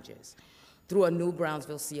challenges. Through a new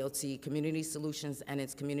Brownsville CLT, Community Solutions and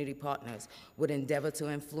its community partners would endeavor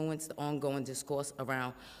to influence the ongoing discourse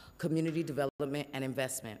around community development and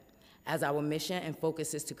investment. As our mission and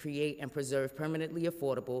focus is to create and preserve permanently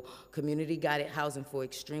affordable, community-guided housing for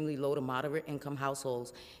extremely low to moderate income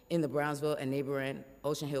households in the Brownsville and neighboring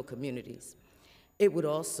Ocean Hill communities. It would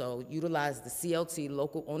also utilize the CLT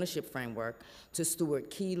local ownership framework to steward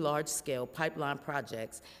key large-scale pipeline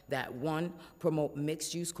projects that, 1, promote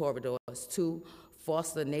mixed-use corridors, 2,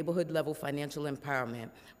 foster neighborhood-level financial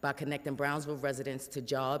empowerment by connecting Brownsville residents to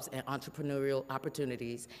jobs and entrepreneurial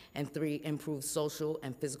opportunities, and 3, improve social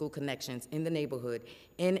and physical connections in the neighborhood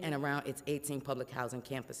in and around its 18 public housing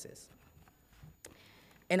campuses.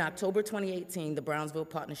 In October 2018, the Brownsville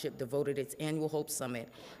Partnership devoted its annual Hope Summit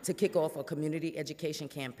to kick off a community education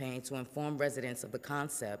campaign to inform residents of the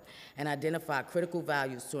concept and identify critical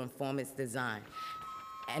values to inform its design.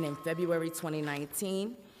 And in February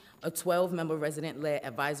 2019, a 12-member resident-led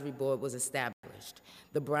advisory board was established,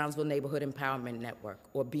 the Brownsville Neighborhood Empowerment Network,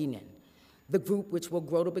 or BNEN. The group, which will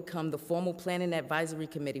grow to become the formal planning advisory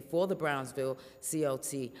committee for the Brownsville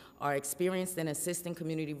CLT, are experienced in assisting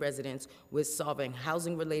community residents with solving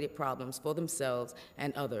housing-related problems for themselves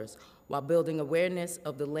and others, while building awareness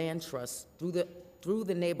of the land trust through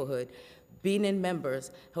the neighborhood. BNN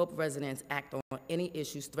members help residents act on any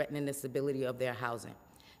issues threatening the stability of their housing.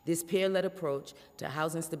 This peer-led approach to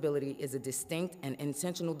housing stability is a distinct and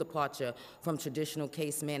intentional departure from traditional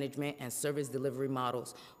case management and service delivery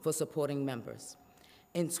models for supporting members.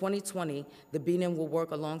 In 2020, the BNN will work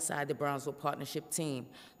alongside the Brownsville Partnership team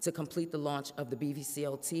to complete the launch of the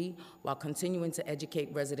BVCLT while continuing to educate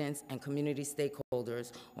residents and community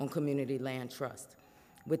stakeholders on community land trust.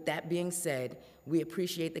 With that being said, we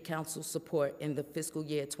appreciate the Council's support in the fiscal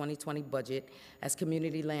year 2020 budget, as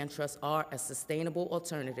community land trusts are a sustainable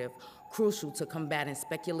alternative crucial to combating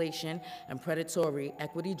speculation and predatory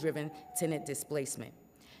equity-driven tenant displacement.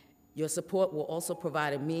 Your support will also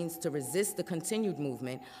provide a means to resist the continued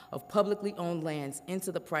movement of publicly owned lands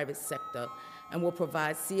into the private sector, and will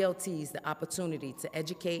provide CLTs the opportunity to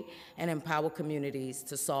educate and empower communities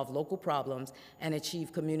to solve local problems and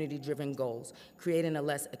achieve community-driven goals, creating a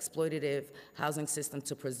less exploitative housing system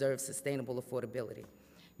to preserve sustainable affordability.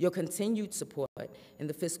 Your continued support in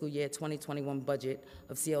the fiscal year 2021 budget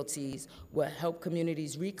of CLTs will help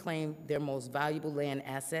communities reclaim their most valuable land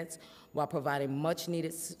assets while providing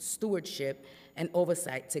much-needed stewardship and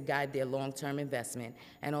oversight to guide their long-term investment,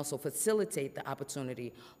 and also facilitate the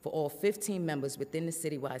opportunity for all 15 members within the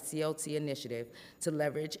citywide CLT initiative to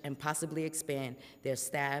leverage and possibly expand their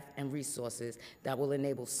staff and resources that will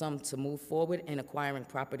enable some to move forward in acquiring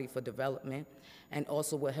property for development, and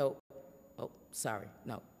also will help,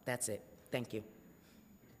 that's it. Thank you.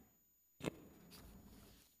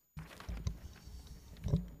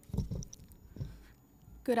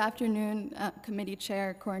 Good afternoon, Committee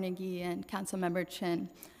Chair Cornegie and Councilmember Chin.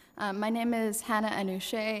 My name is Hannah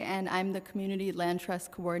Anouche, and I'm the Community Land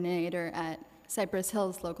Trust Coordinator at Cypress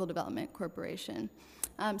Hills Local Development Corporation.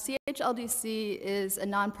 CHLDC is a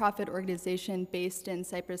nonprofit organization based in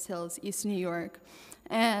Cypress Hills, East New York,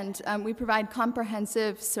 and we provide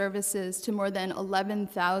comprehensive services to more than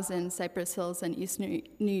 11,000 Cypress Hills and East New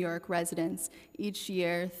York residents each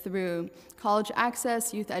year through college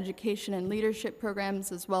access, youth education and leadership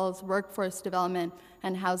programs, as well as workforce development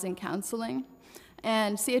and housing counseling.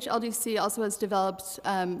 And CHLDC also has developed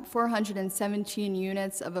 417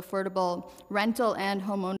 units of affordable rental and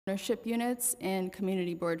home ownership units in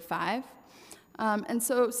Community Board 5. And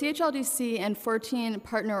so CHLDC and 14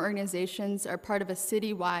 partner organizations are part of a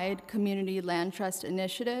citywide community land trust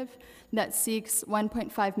initiative that seeks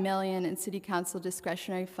 $1.5 million in City Council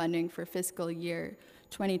discretionary funding for fiscal year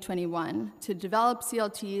 2021 to develop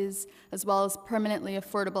CLTs, as well as permanently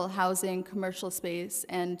affordable housing, commercial space,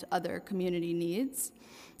 and other community needs.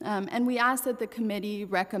 And we ask that the committee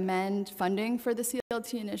recommend funding for the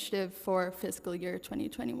CLT initiative for fiscal year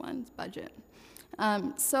 2021's budget.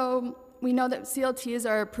 So we know that CLTs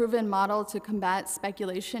are a proven model to combat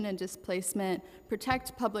speculation and displacement,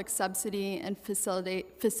 protect public subsidy, and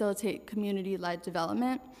facilitate community-led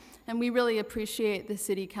development. And we really appreciate the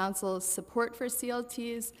City Council's support for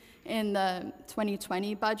CLTs in the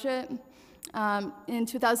 2020 budget. In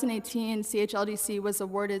 2018, CHLDC was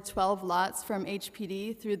awarded 12 lots from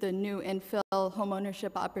HPD through the new infill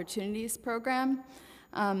homeownership opportunities program.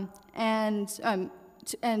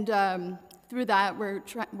 Through that,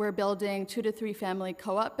 we're building 2 to 3 family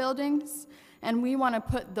co-op buildings, and we want to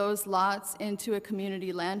put those lots into a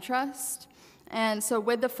community land trust. And so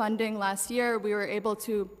with the funding last year, we were able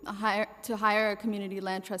to hire a community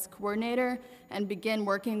land trust coordinator and begin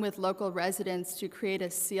working with local residents to create a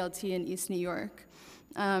CLT in East New York.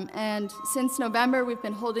 And since November, we've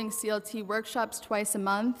been holding CLT workshops twice a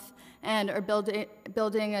month and are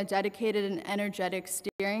building a dedicated and energetic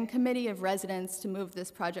steering committee of residents to move this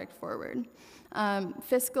project forward.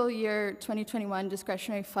 Fiscal year 2021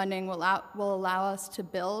 discretionary funding will allow us to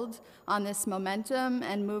build on this momentum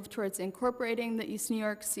and move towards incorporating the East New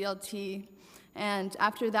York CLT. And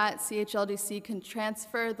after that, CHLDC can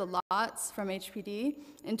transfer the lots from HPD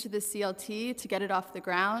into the CLT to get it off the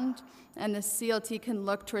ground, and the CLT can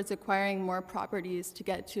look towards acquiring more properties to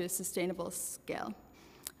get to a sustainable scale.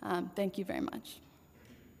 Thank you very much.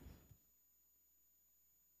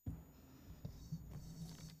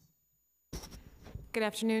 Good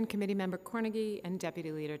afternoon, Committee Member Cornegie and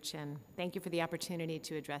Deputy Leader Chin. Thank you for the opportunity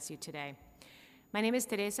to address you today. My name is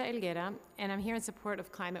Teresa Elguera, and I'm here in support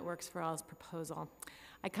of Climate Works for All's proposal.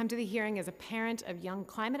 I come to the hearing as a parent of young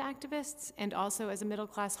climate activists and also as a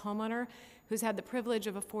middle-class homeowner who's had the privilege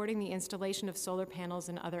of affording the installation of solar panels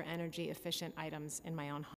and other energy-efficient items in my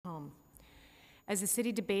own home. As the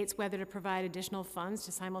city debates whether to provide additional funds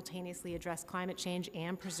to simultaneously address climate change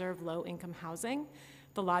and preserve low-income housing,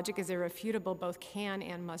 the logic is irrefutable. Both can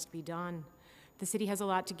and must be done. The city has a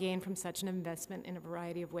lot to gain from such an investment in a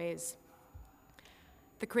variety of ways.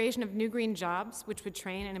 The creation of new green jobs, which would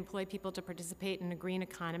train and employ people to participate in a green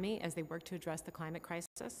economy as they work to address the climate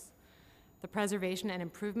crisis. The preservation and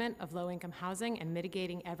improvement of low-income housing and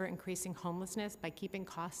mitigating ever-increasing homelessness by keeping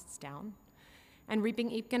costs down. And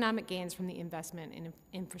reaping economic gains from the investment in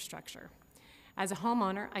infrastructure. As a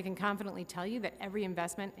homeowner, I can confidently tell you that every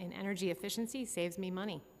investment in energy efficiency saves me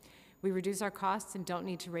money. We reduce our costs and don't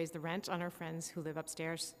need to raise the rent on our friends who live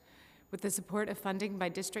upstairs. With the support of funding by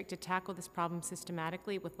district to tackle this problem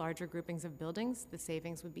systematically with larger groupings of buildings, the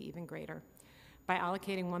savings would be even greater. By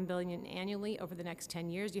allocating $1 billion annually over the next 10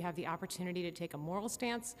 years, you have the opportunity to take a moral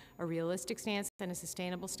stance, a realistic stance, and a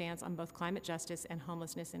sustainable stance on both climate justice and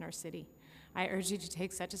homelessness in our city. I urge you to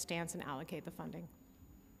take such a stance and allocate the funding.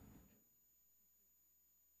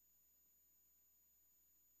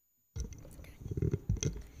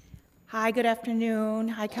 Hi, good afternoon.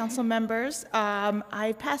 Hi, council members.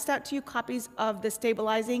 I passed out to you copies of the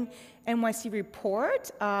Stabilizing NYC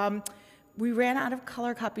report. We ran out of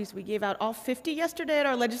color copies. We gave out all 50 yesterday at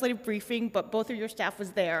our legislative briefing, but both of your staff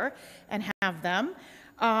was there and have them.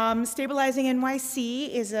 Stabilizing NYC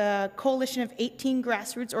is a coalition of 18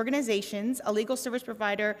 grassroots organizations, a legal service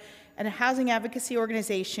provider, and a housing advocacy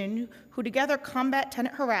organization who together combat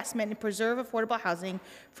tenant harassment and preserve affordable housing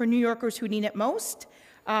for New Yorkers who need it most.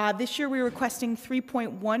 This year we're requesting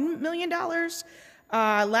 $3.1 million.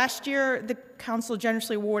 Last year the council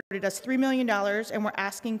generously awarded us $3 million, and we're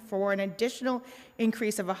asking for an additional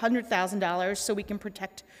increase of $100,000 so we can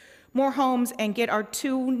protect more homes and get our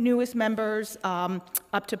 2 newest members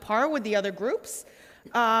up to par with the other groups.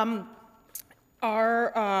 Our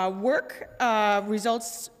work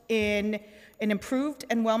results in an improved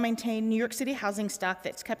and well-maintained New York City housing stock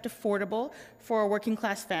that's kept affordable for working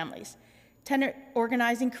class families. Tenant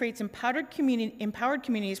organizing creates empowered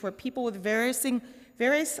communities where people with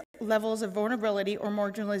various levels of vulnerability or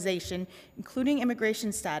marginalization, including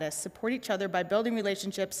immigration status, support each other by building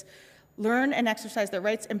relationships, learn and exercise their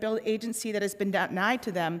rights, and build agency that has been denied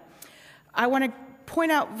to them. I want to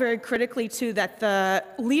point out very critically, too, that the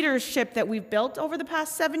leadership that we've built over the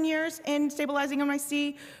past 7 years in Stabilizing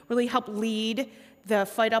NYC really helped lead the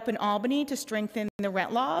fight up in Albany to strengthen the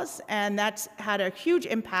rent laws, and that's had a huge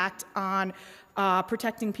impact on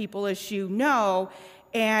protecting people, as you know.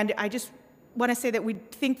 And I just want to say that we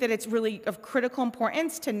think that it's really of critical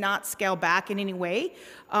importance to not scale back in any way.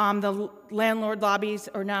 The landlord lobbies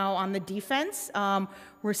are now on the defense.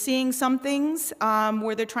 We're seeing some things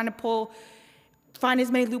where they're trying to find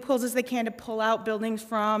as many loopholes as they can to pull out buildings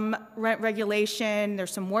from rent regulation.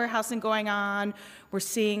 There's some warehousing going on. We're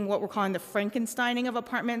seeing what we're calling the Frankensteining of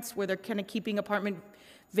apartments, where they're kind of keeping apartment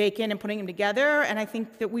vacant and putting them together. And I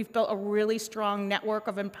think that we've built a really strong network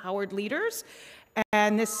of empowered leaders.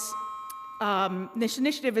 And this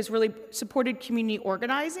initiative has really supported community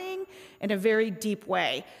organizing in a very deep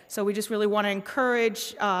way. So we just really want to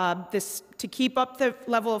encourage this to keep up the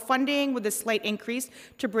level of funding with a slight increase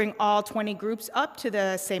to bring all 20 groups up to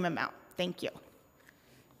the same amount. Thank you.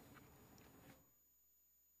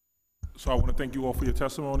 So I want to thank you all for your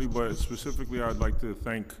testimony, but specifically I'd like to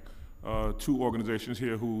thank 2 organizations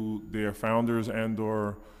here who their founders and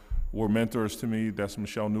or were mentors to me. That's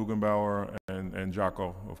Michelle Nugenbauer and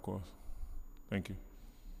Jocko, of course. Thank you.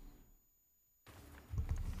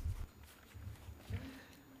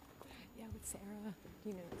 Yeah, with Sarah,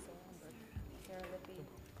 you know, Sarah Lippy.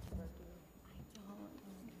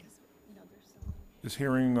 This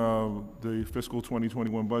hearing, the fiscal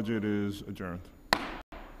 2021 budget is adjourned.